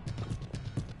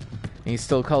 And he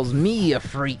still calls me a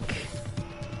freak.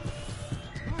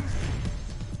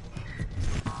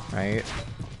 Right?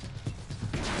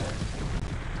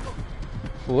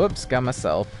 Whoops, got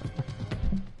myself.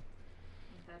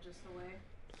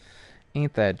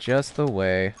 Ain't that just the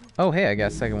way? Oh, hey, I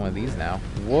got a second one of these now.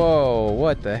 Whoa,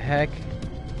 what the heck?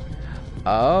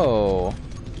 Oh.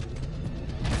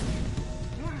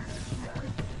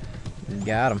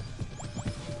 Got him.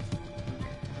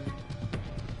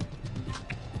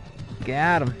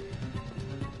 Got him.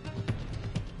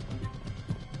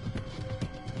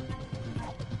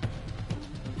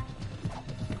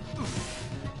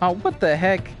 Oh, what the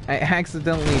heck? I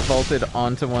accidentally vaulted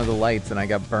onto one of the lights and I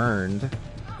got burned.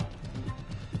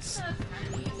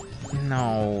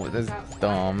 No, that's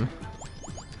dumb.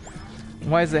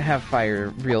 Why does it have fire,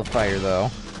 real fire, though?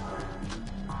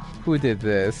 Who did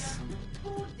this?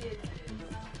 Who did this?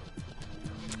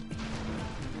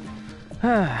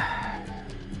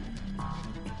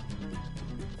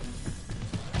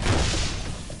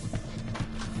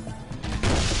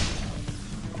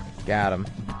 Got him.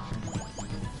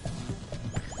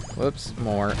 Whoops,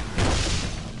 more.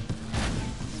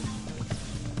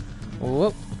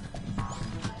 Whoop.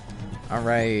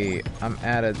 Alright, I'm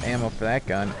out of ammo for that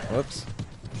gun. Whoops.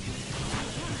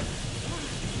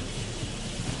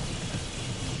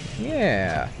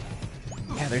 Yeah.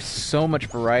 Yeah, there's so much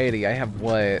variety. I have,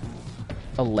 what,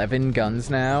 11 guns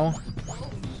now?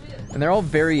 And they're all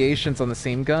variations on the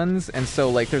same guns, and so,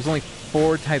 like, there's only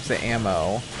 4 types of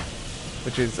ammo,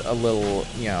 which is a little,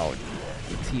 you know,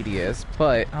 tedious,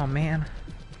 but, oh man.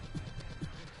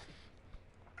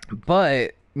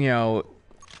 But, you know,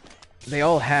 they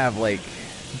all have, like,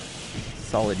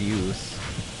 solid use.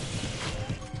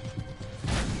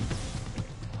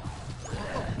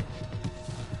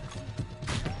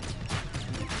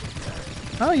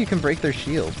 Oh, you can break their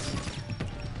shields.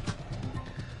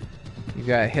 You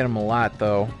gotta hit them a lot,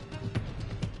 though.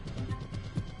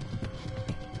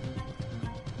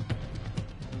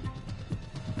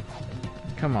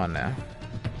 Come on now.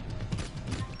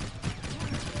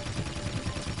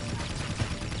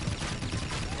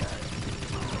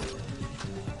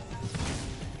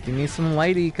 Give me some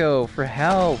light eco for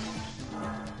help.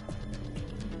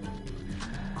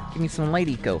 Give me some light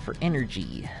eco for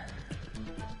energy.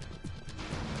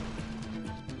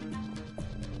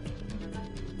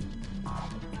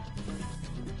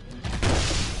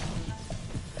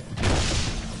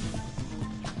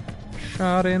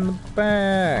 Shot in the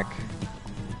back.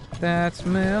 That's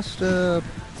messed up.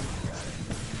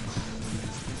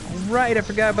 Right, I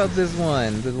forgot about this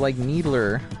one. The, like,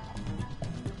 needler.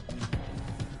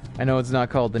 I know it's not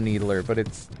called the needler, but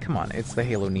it's... Come on, it's the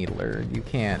Halo needler. You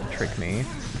can't trick me.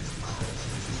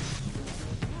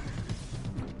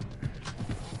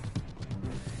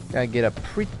 Gotta get up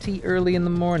pretty early in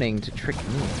the morning to trick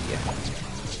me.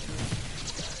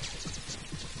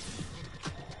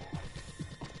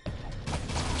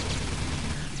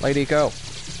 Light eco.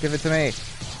 Give it to me.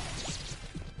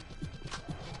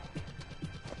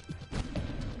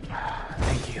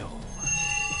 Thank you.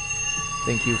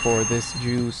 Thank you for this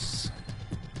juice.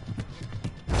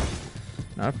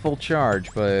 Not full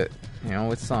charge, but, you know,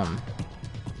 with some.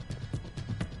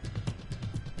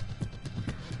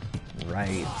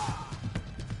 Right.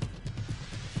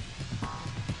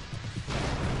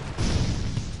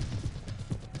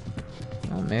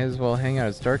 Well, may as well hang out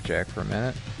as Dark Jack for a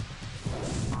minute.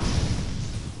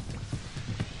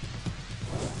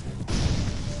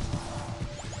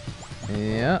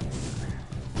 Yeah.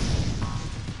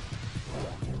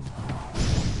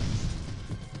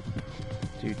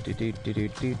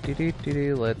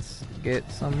 Let's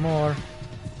get some more.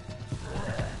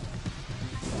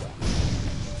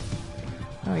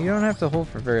 Oh, you don't have to hold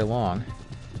for very long.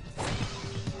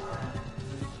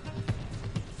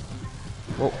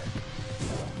 Whoa.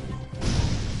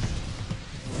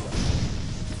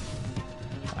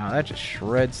 Wow, that just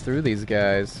shreds through these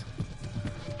guys.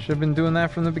 Should have been doing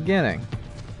that from the beginning.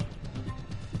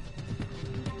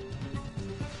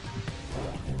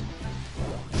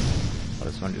 Oh,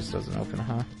 this one just doesn't open,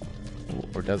 huh?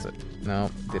 Or does it?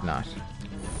 No, did not.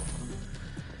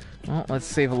 Well, let's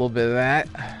save a little bit of that.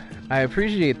 I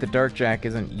appreciate that Dark Jack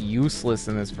isn't useless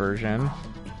in this version.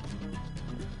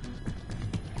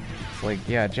 It's like,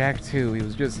 yeah, Jack 2, he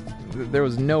was just... There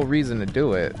was no reason to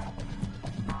do it.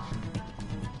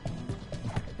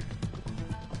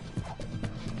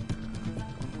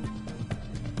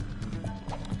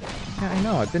 Yeah, I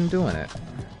know, I've been doing it.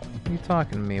 What are you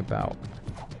talking to me about?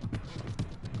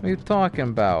 What are you talking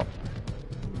about?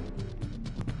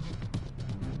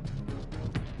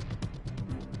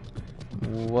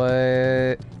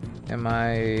 What am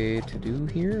I to do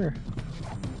here?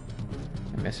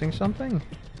 Am I missing something?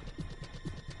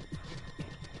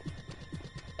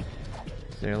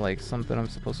 Is there like something I'm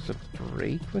supposed to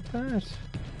break with that?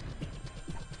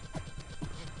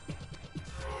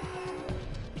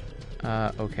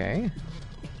 Okay.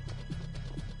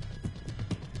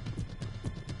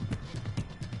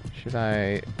 Should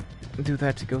I do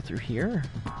that to go through here?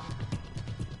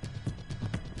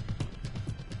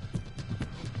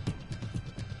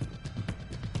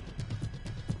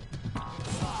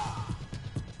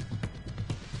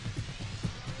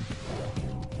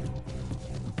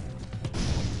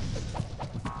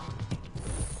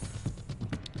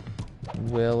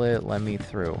 Will it let me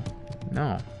through?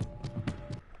 No.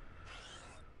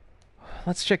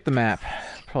 Let's check the map.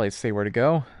 Probably say where to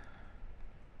go.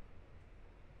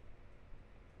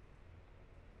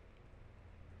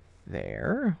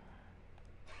 there?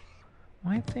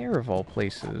 Why there, of all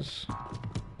places?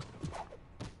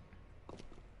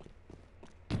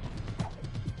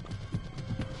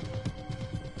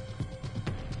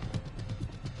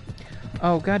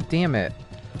 Oh, god damn it.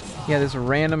 Yeah, there's a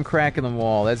random crack in the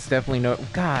wall. That's definitely no...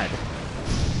 God.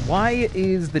 Why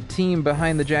is the team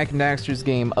behind the Jak and Daxter's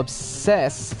game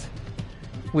obsessed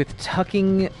with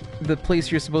tucking the place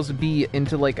you're supposed to be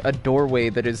into, like, a doorway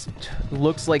that is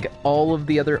looks like all of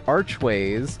the other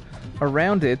archways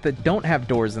around it that don't have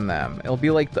doors in them? It'll be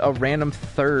like a random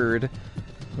third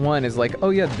one is like, oh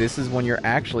yeah, this is when you're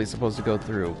actually supposed to go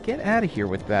through. Get out of here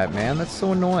with that, man. That's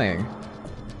so annoying.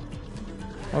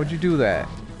 Why would you do that?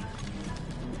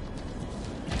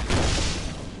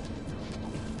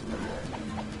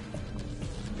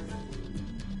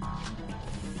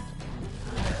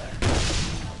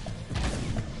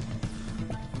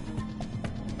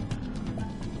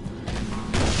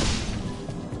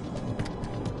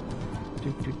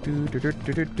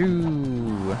 Do.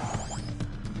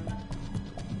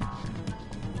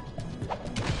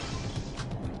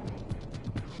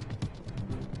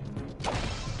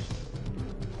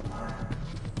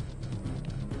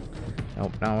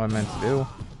 Nope, not what I meant to do.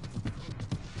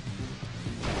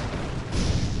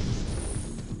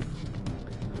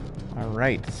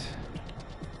 Alright.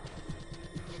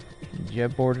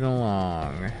 Jetboarding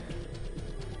along.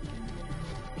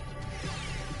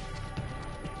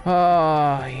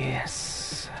 Oh,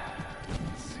 yes.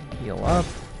 Let's heal up.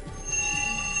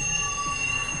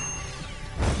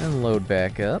 And load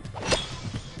back up.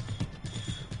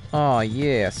 Oh,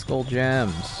 yeah, skull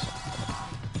gems.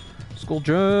 Skull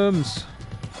gems!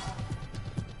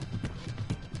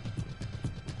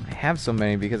 I have so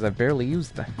many because I barely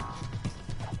used them.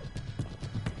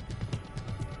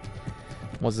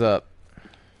 What's up?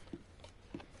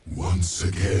 Once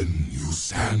again, you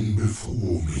stand before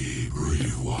me,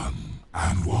 brave one.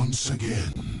 And once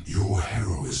again, your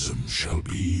heroism shall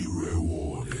be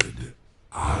rewarded.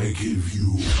 I give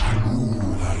you a new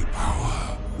light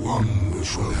power, one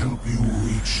which will help you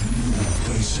reach new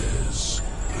places.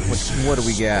 What do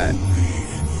we got? Only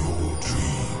in your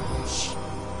dreams.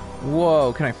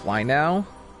 Whoa, can I fly now?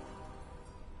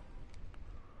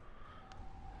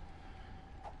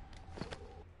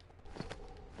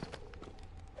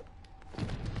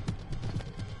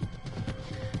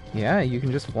 Yeah, you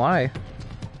can just fly.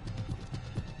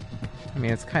 I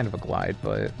mean, it's kind of a glide,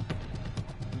 but...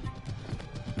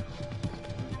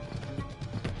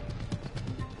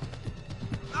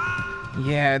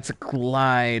 Yeah, it's a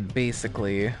glide,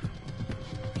 basically.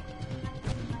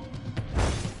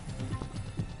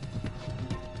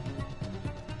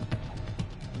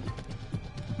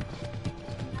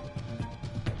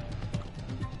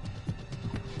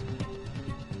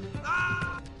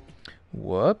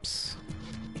 Whoops.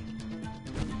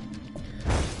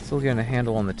 Still getting a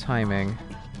handle on the timing.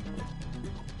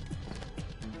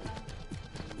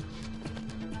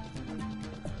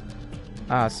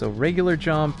 Ah, so regular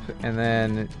jump, and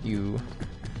then you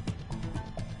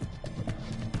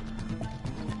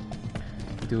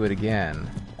do it again.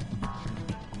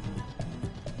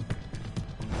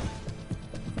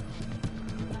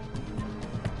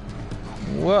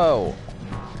 Whoa!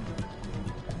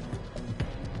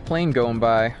 Plane going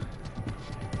by.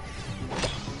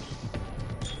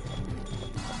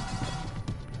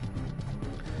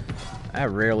 That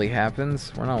rarely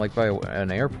happens. We're not like by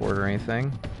an airport or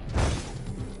anything.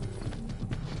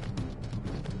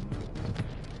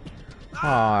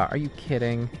 Aw, are you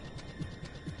kidding?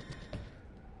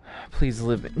 Please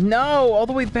live. No! All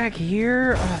the way back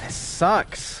here? Oh, this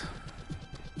sucks.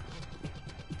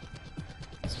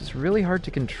 This is really hard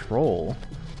to control.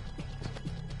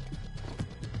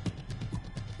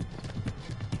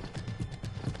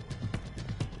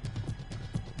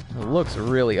 It looks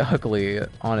really ugly,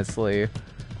 honestly.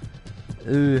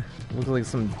 Ugh, looks like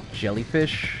some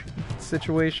jellyfish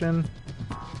situation.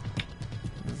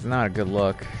 It's not a good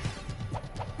look.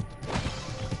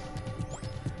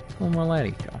 One more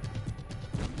lady go.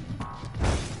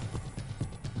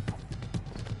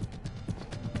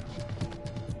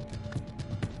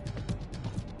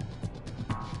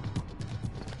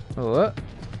 What?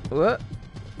 What?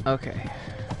 Okay.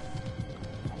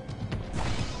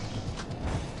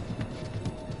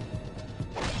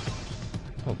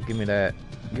 Oh, give me that.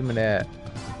 Give me that.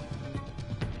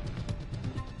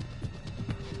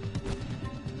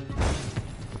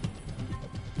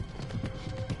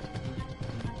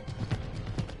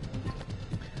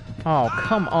 Oh,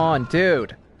 come on,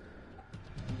 dude.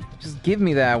 Just give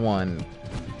me that one.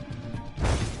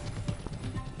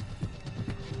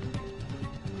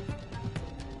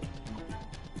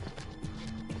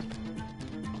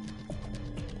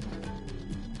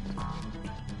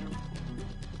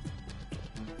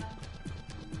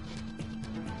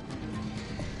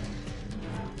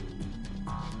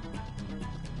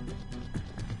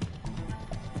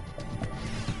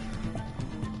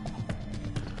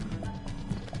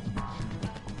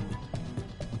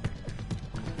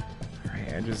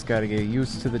 I just gotta get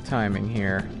used to the timing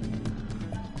here.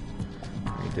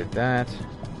 We did that.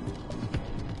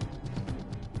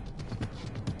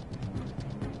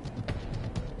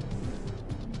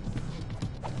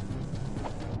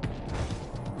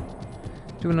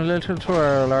 Doing a little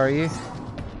twirl, are you?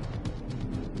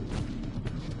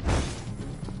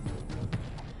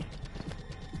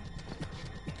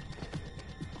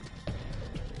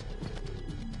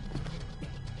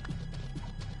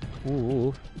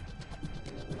 Ooh.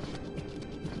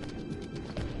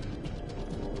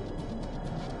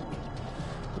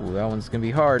 Ooh, that one's gonna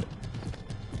be hard.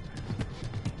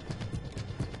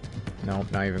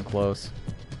 Nope, not even close.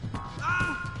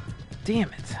 Damn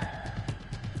it.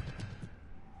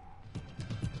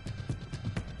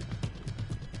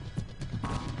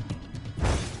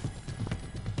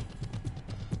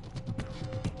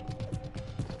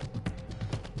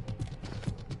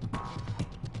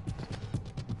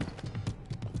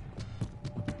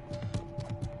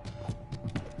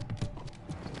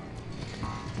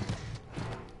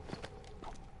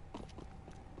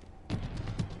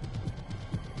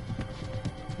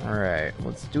 Alright,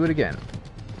 let's do it again.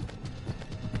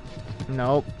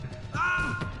 Nope.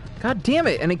 God damn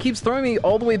it, and it keeps throwing me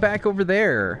all the way back over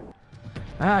there.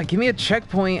 Ah, give me a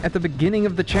checkpoint at the beginning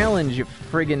of the challenge, you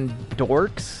friggin'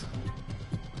 dorks.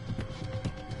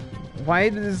 Why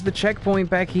is the checkpoint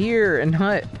back here and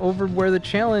not over where the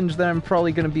challenge that I'm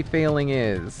probably gonna be failing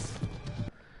is?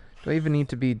 Do I even need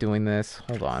to be doing this?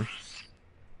 Hold on.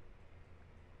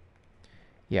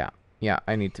 Yeah,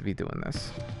 I need to be doing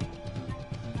this.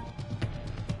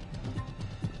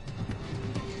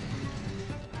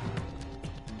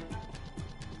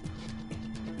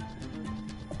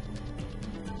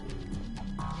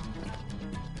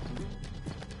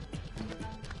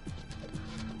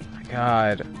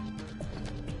 God.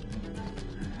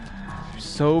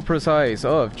 So precise.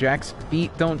 Oh, if Jack's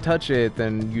feet don't touch it,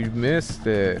 then you missed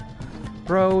it.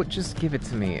 Bro, just give it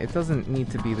to me. It doesn't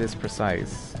need to be this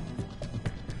precise.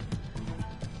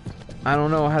 I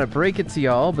don't know how to break it to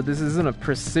y'all, but this isn't a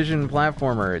precision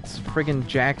platformer. It's friggin'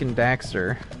 Jack and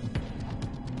Daxter.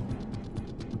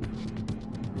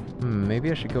 Maybe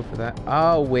I should go for that.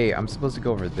 Oh, wait. I'm supposed to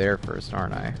go over there first,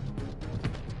 aren't I?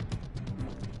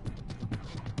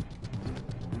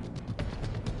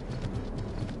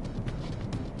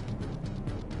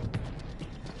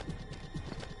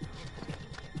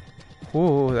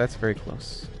 Whoa, that's very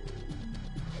close.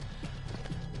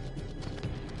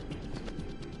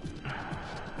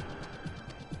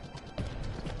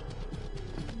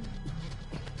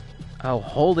 Oh,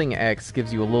 holding X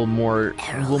gives you a little more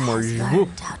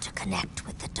learned how to connect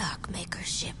with the Darkmaker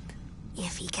ship.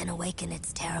 If he can awaken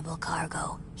its terrible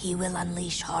cargo, he will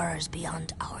unleash horrors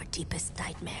beyond our deepest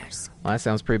nightmares. Well, that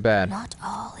sounds pretty bad. Not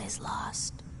all is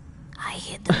lost. I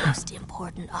hid the most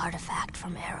important artifact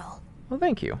from Errol. Well,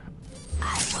 thank you.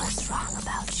 I was wrong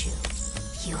about you.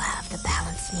 You have the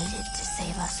balance needed to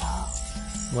save us all.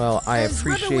 Well, I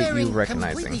appreciate you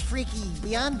recognizing. Completely freaky,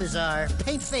 beyond bizarre,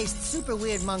 paint-faced, super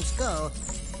weird monks go.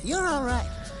 You're all right.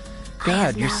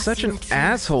 God, you're such an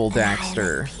asshole,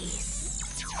 Daxter.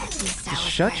 Just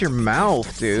shut your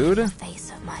mouth, dude. The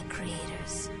face of my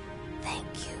creators. Thank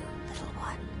you, little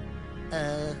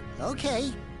one.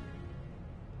 Okay.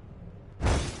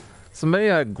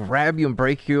 Somebody grab you and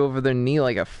break you over their knee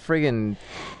like a friggin'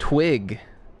 twig.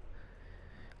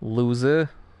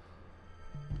 Loser.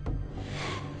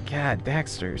 God,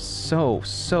 Daxter's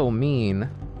so mean.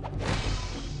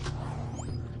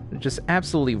 Just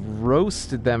absolutely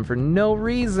roasted them for no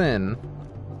reason.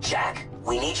 Jack,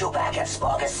 we need you back at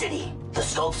Sparga City. The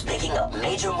scope's picking up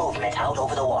major movement out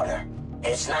over the water.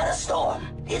 It's not a storm.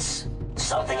 It's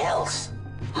something else.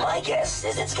 My guess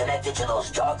is it's connected to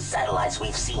those dark satellites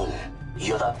we've seen.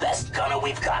 You're the best gunner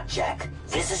we've got, Jack.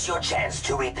 This is your chance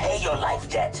to repay your life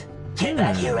debt. Get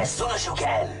back here as soon as you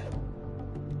can.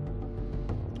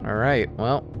 Alright,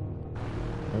 well,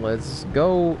 let's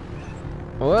go.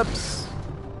 Whoops.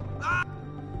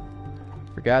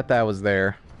 Forgot that was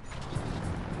there.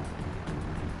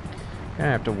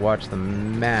 Gonna have to watch the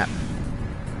map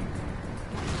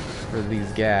for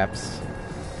these gaps.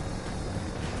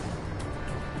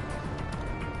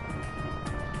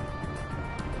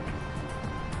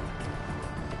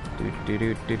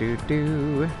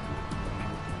 Do.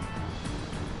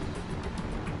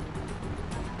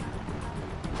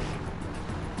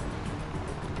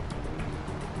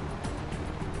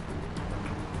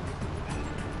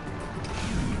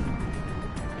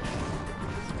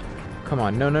 Come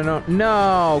on,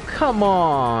 no, come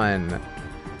on!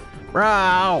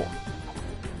 Bro!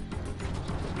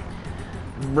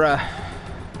 Bruh.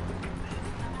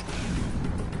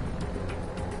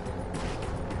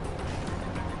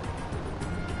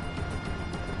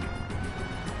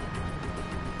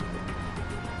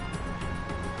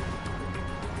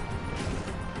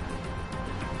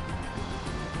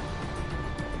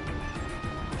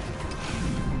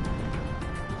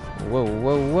 Whoa,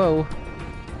 whoa, whoa.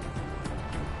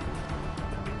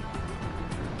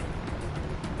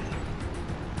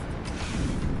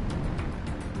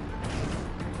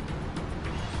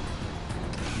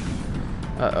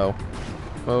 Uh-oh.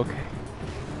 Okay.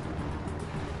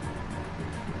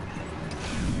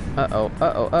 Uh-oh,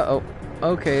 uh-oh, uh-oh.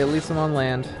 Okay, at least I'm on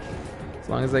land. As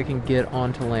long as I can get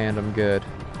onto land, I'm good.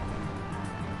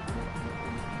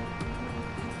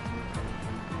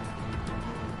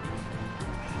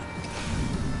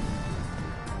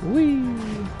 Whee!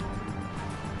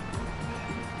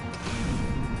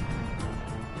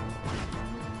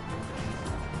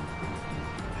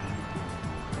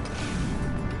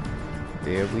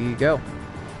 There we go.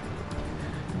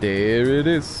 There it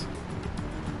is.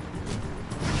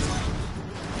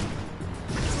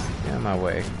 Get out of my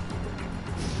way.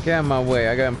 Get out of my way.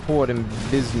 I got important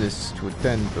business to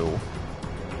attend to.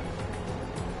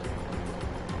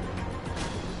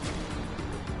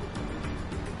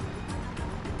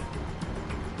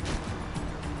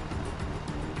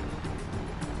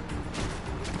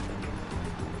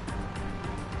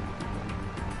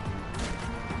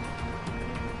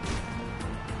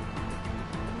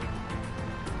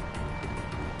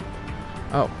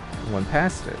 Oh, I went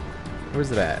past it.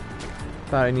 Where's it at?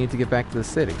 Thought I needed to get back to the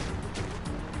city.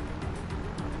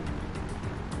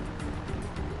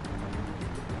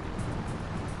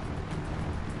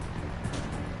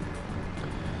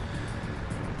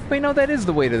 Wait, no, that is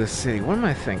the way to the city. What am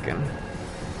I thinking?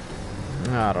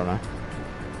 I don't know.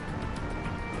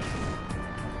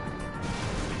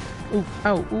 Ooh,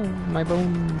 ow, ooh, my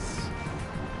bones.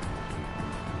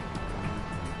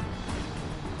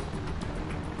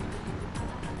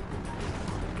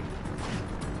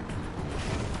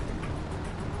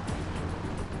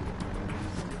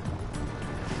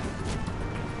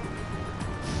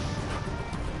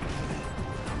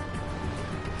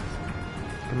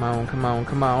 Come on, come on,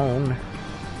 come on.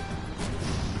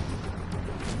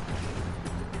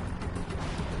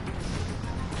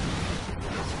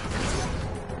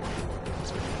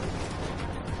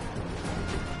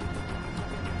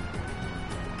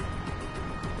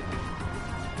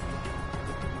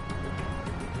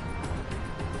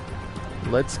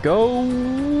 Let's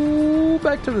go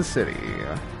back to the city.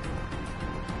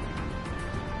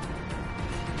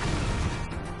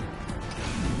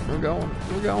 We're going,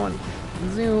 we're going.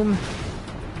 Zoom.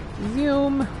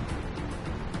 Zoom.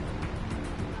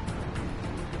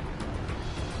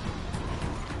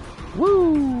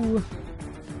 Woo!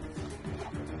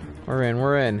 We're in,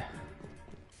 we're in.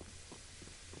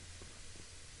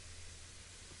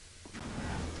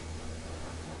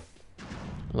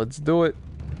 Let's do it.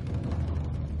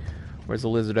 Where's the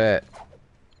lizard at?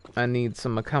 I need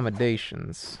some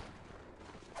accommodations.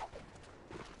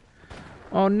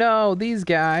 Oh no, these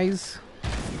guys.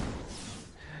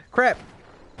 Crap!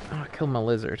 Oh, I killed my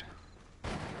lizard.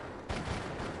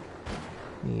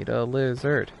 Need a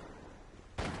lizard.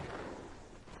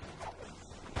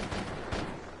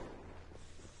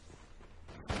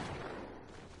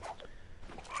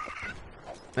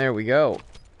 There we go.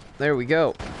 There we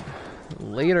go.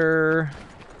 Later.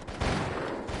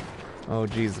 Oh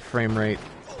geez, the frame rate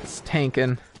is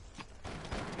tanking.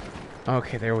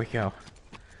 Okay, there we go.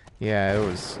 Yeah, there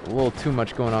was a little too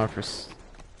much going on for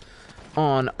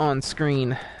on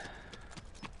screen.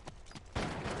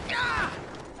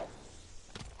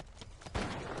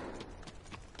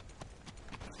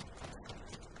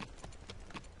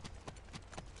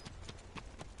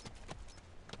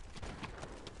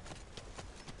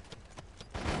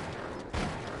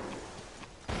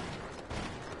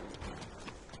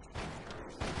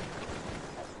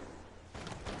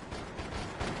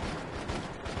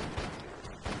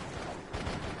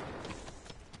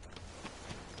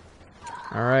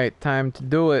 Alright, time to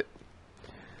do it.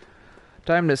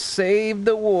 Time to save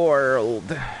the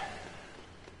world.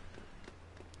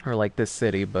 Or like this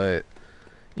city, but,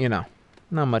 you know,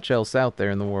 not much else out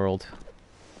there in the world.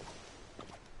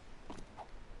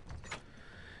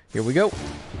 Here we go.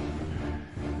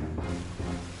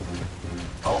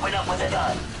 Open up with a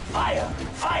gun. Fire!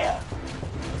 Fire!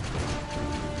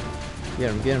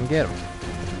 Get him, get him, get him.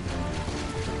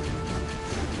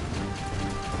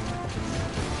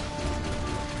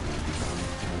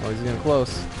 Oh, he's getting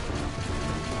close.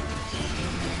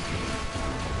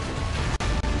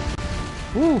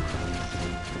 Woo!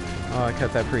 Oh, I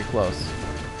cut that pretty close.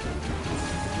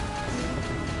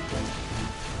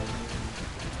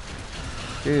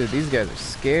 Dude, these guys are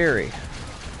scary.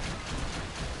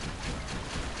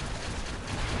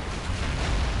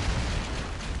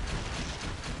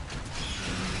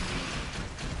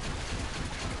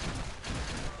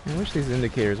 I wish these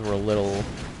indicators were a little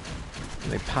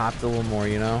They popped a little more,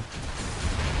 you know?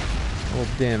 A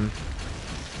little dim.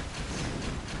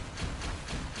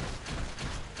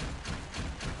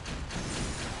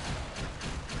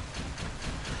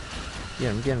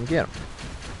 Get him, get him, get him.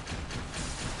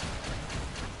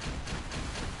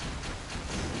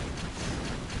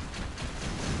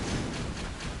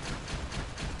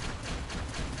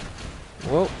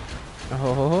 Whoa.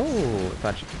 Oh,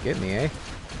 thought you could get me, eh?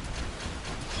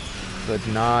 Could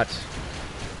not.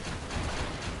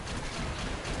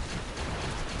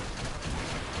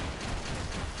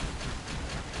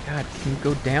 God, can you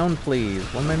go down, please?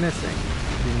 What am I missing?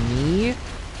 Your knee?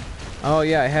 Oh,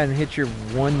 yeah, I hadn't hit your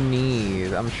one knee.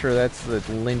 I'm sure that's the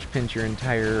linchpin to your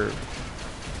entire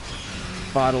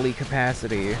bodily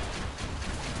capacity.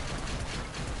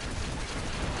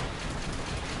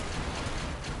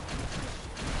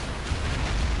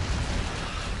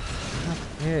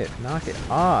 Knock it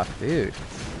off, dude.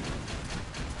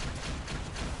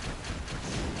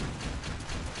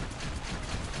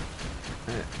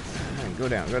 Go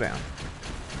down, go down.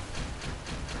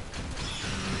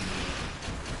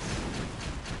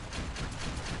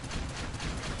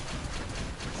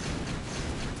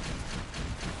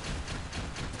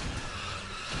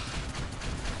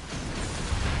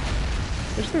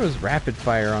 Wish there was rapid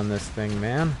fire on this thing,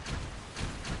 man.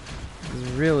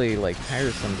 It's really, like,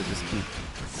 tiresome to just keep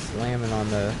slamming on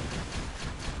the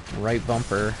right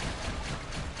bumper.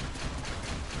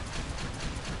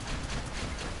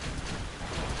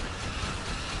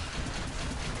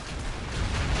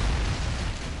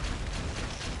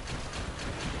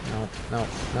 No,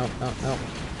 no, no, no.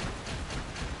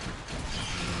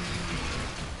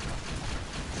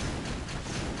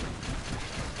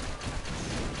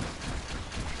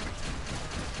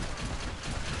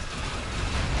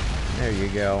 There you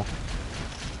go.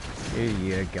 There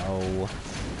you go.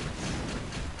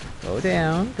 Go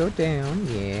down,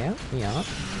 yeah, yeah.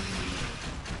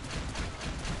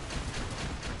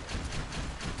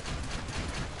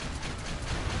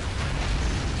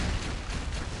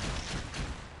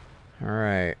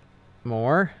 Alright.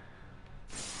 More?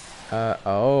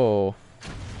 Oh.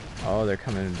 Oh, they're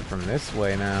coming from this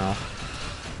way now.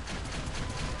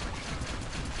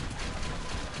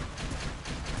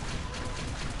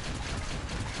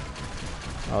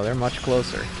 Oh, they're much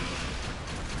closer.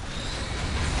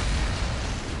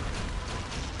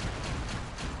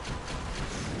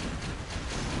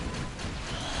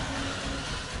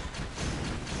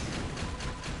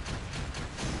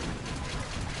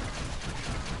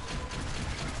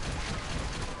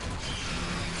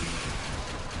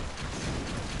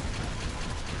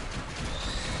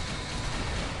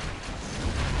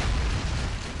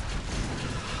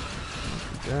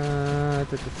 Da,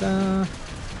 da, da, da.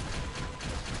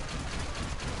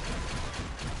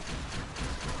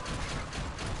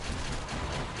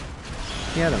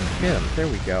 Get him, get him. There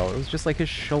we go. It was just like his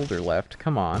shoulder left.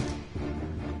 Come on.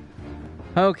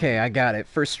 Okay, I got it.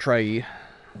 First try. You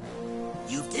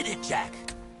did it, Jack.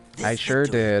 This I sure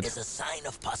did. Is a sign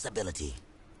of possibility.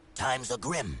 Times are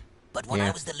grim, but when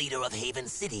I was the leader of Haven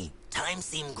City, times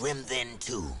seemed grim then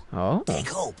too. Oh. Take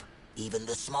hope. Even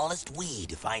the smallest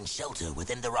weed finds shelter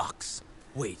within the rocks.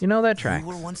 Wait, you know that tracks. You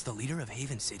were once the leader of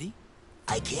Haven City?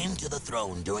 I came to the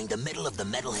throne during the middle of the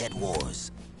Metalhead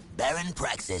Wars. Baron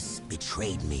Praxis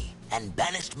betrayed me and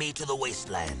banished me to the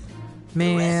wasteland.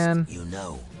 Man. The rest, you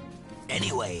know.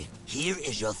 Anyway, here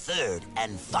is your third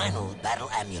and final battle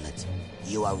amulet.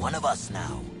 You are one of us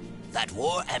now. That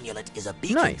war amulet is a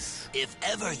beacon. Nice. If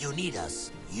ever you need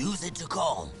us, use it to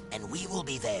call, and we will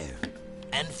be there.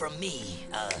 And from me,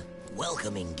 a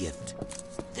welcoming gift.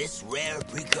 This rare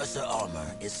precursor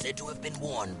armor is said to have been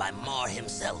worn by Mar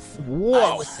himself.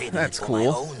 Whoa, I was saving that's it for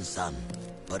cool. my own son.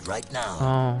 But right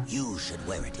now, you should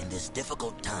wear it in this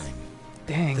difficult time.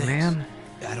 Dang, Thanks. man.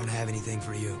 I don't have anything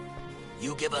for you.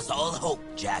 You give us all hope,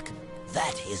 Jack.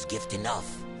 That is gift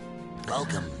enough.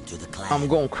 Welcome to the clan. I'm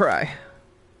gonna cry.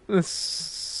 This is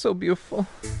so beautiful.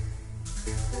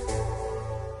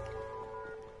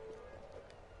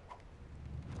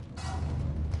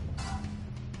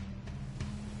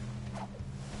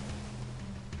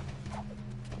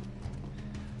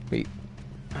 Wait,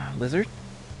 lizard?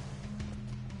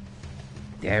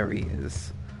 There he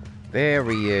is. There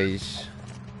he is.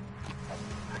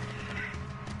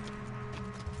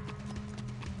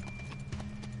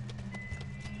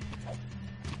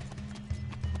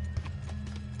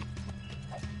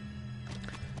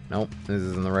 Nope, this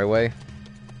isn't the right way.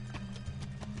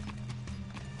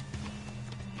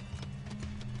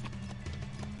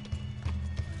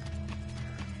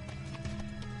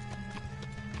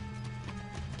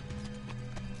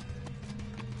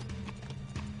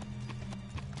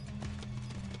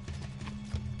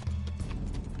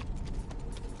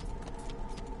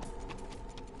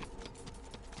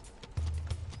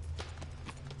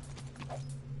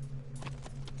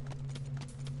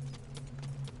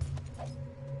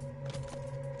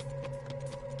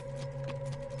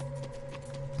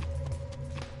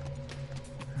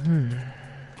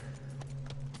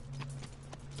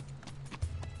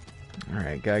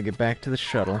 gotta get back to the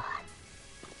shuttle.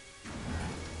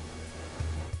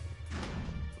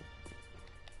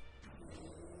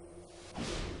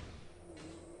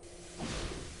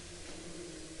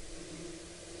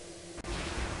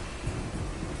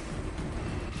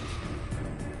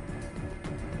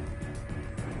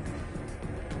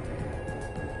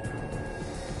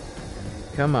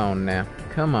 Come on now.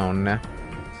 Come on now.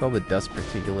 It's all the dust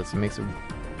particulates. It makes it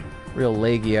real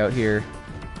leggy out here.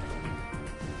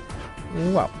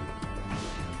 Wow.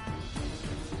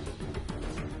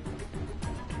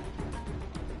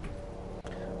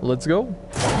 Let's go.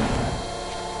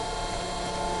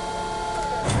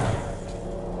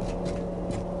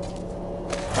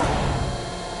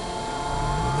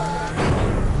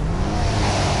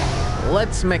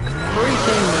 Let's make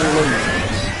freaking loose.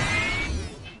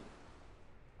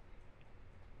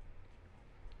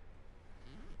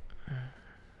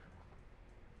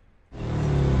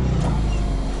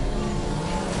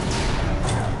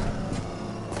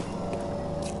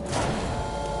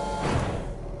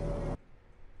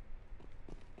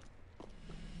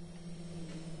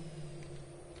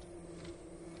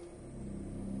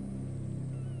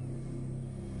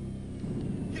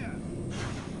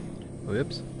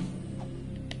 Whoops.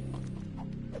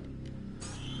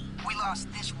 We lost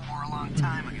this war a long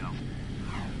time ago.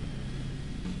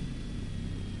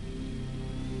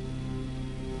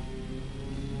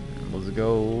 Let's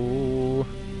go.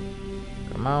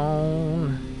 Come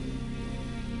on.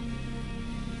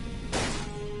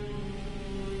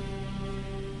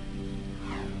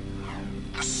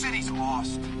 The city's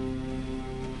lost.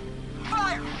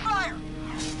 Fire! Fire!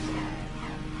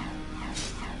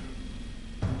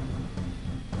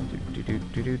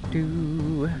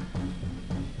 Do.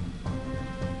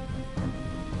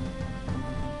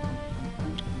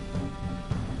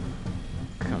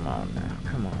 Come on now,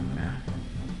 come on now.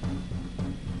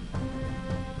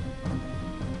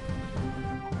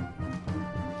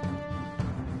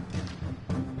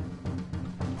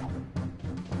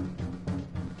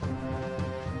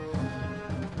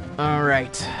 All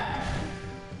right.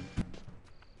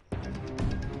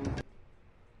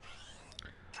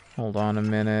 Hold on a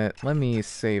minute. Let me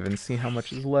save and see how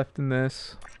much is left in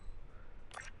this.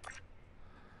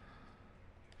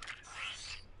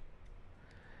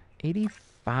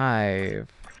 $85.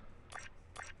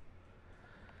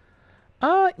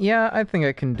 Yeah, I think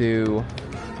I can do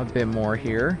a bit more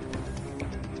here.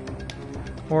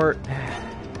 Or,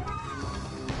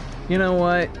 you know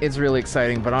what? It's really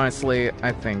exciting, but honestly,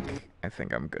 I think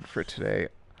I'm good for today.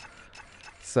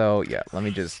 So, yeah, let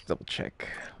me just double check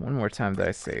one more time that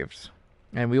I saved.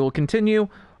 And we will continue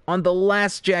on the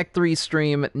last Jak 3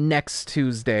 stream next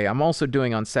Tuesday. I'm also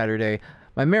doing on Saturday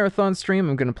my marathon stream.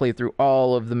 I'm going to play through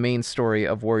all of the main story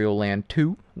of Wario Land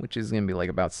 2, which is going to be like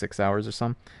about 6 hours or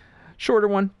something. Shorter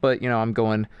one, but, you know, I'm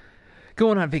going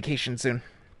on vacation soon.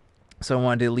 So I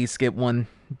wanted to at least get one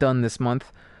done this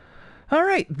month. All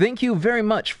right, thank you very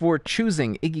much for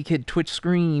choosing Iggy Kid Twitch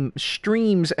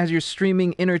streams as your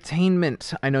streaming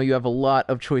entertainment. I know you have a lot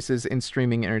of choices in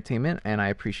streaming entertainment, and I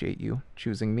appreciate you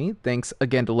choosing me. Thanks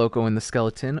again to Loco and the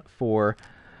Skeleton for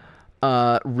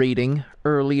rating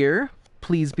earlier.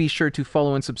 Please be sure to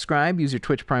follow and subscribe. Use your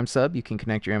Twitch Prime sub. You can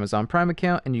connect your Amazon Prime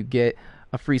account, and you get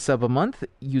a free sub a month.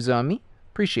 Use on me.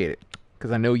 Appreciate it, because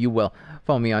I know you will.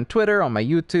 Follow me on Twitter, on my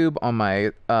YouTube, on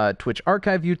my Twitch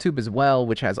Archive YouTube as well,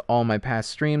 which has all my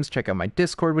past streams. Check out my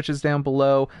Discord, which is down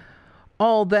below.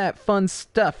 All that fun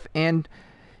stuff. And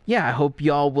yeah, I hope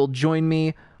y'all will join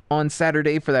me on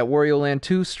Saturday for that Wario Land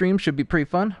 2 stream. Should be pretty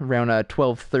fun. Around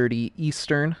 12:30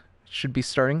 Eastern should be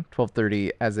starting.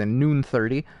 12:30 as in noon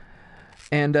 30.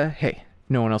 And hey,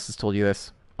 no one else has told you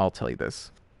this. I'll tell you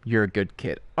this. You're a good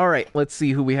kid. All right, let's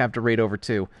see who we have to raid over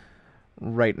to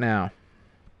right now.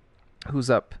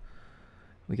 Who's up?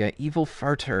 We got Evil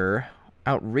Farter,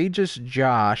 Outrageous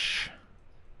Josh.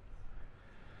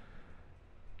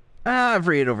 I've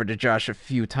raided over to Josh a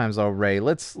few times already.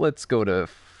 Let's go to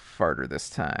Farter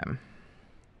this time.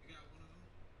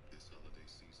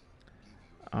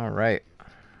 All right.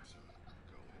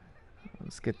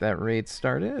 Let's get that raid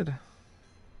started.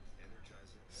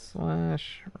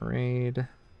 / raid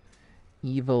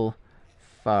Evil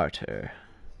Farter.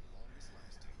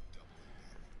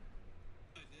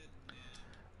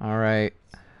 Alright.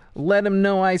 Let him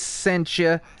know I sent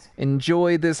you.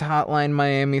 Enjoy this Hotline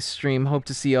Miami stream. Hope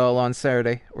to see y'all on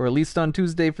Saturday. Or at least on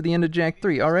Tuesday for the end of Jak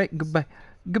 3. Alright, goodbye.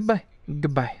 Goodbye.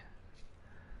 Goodbye.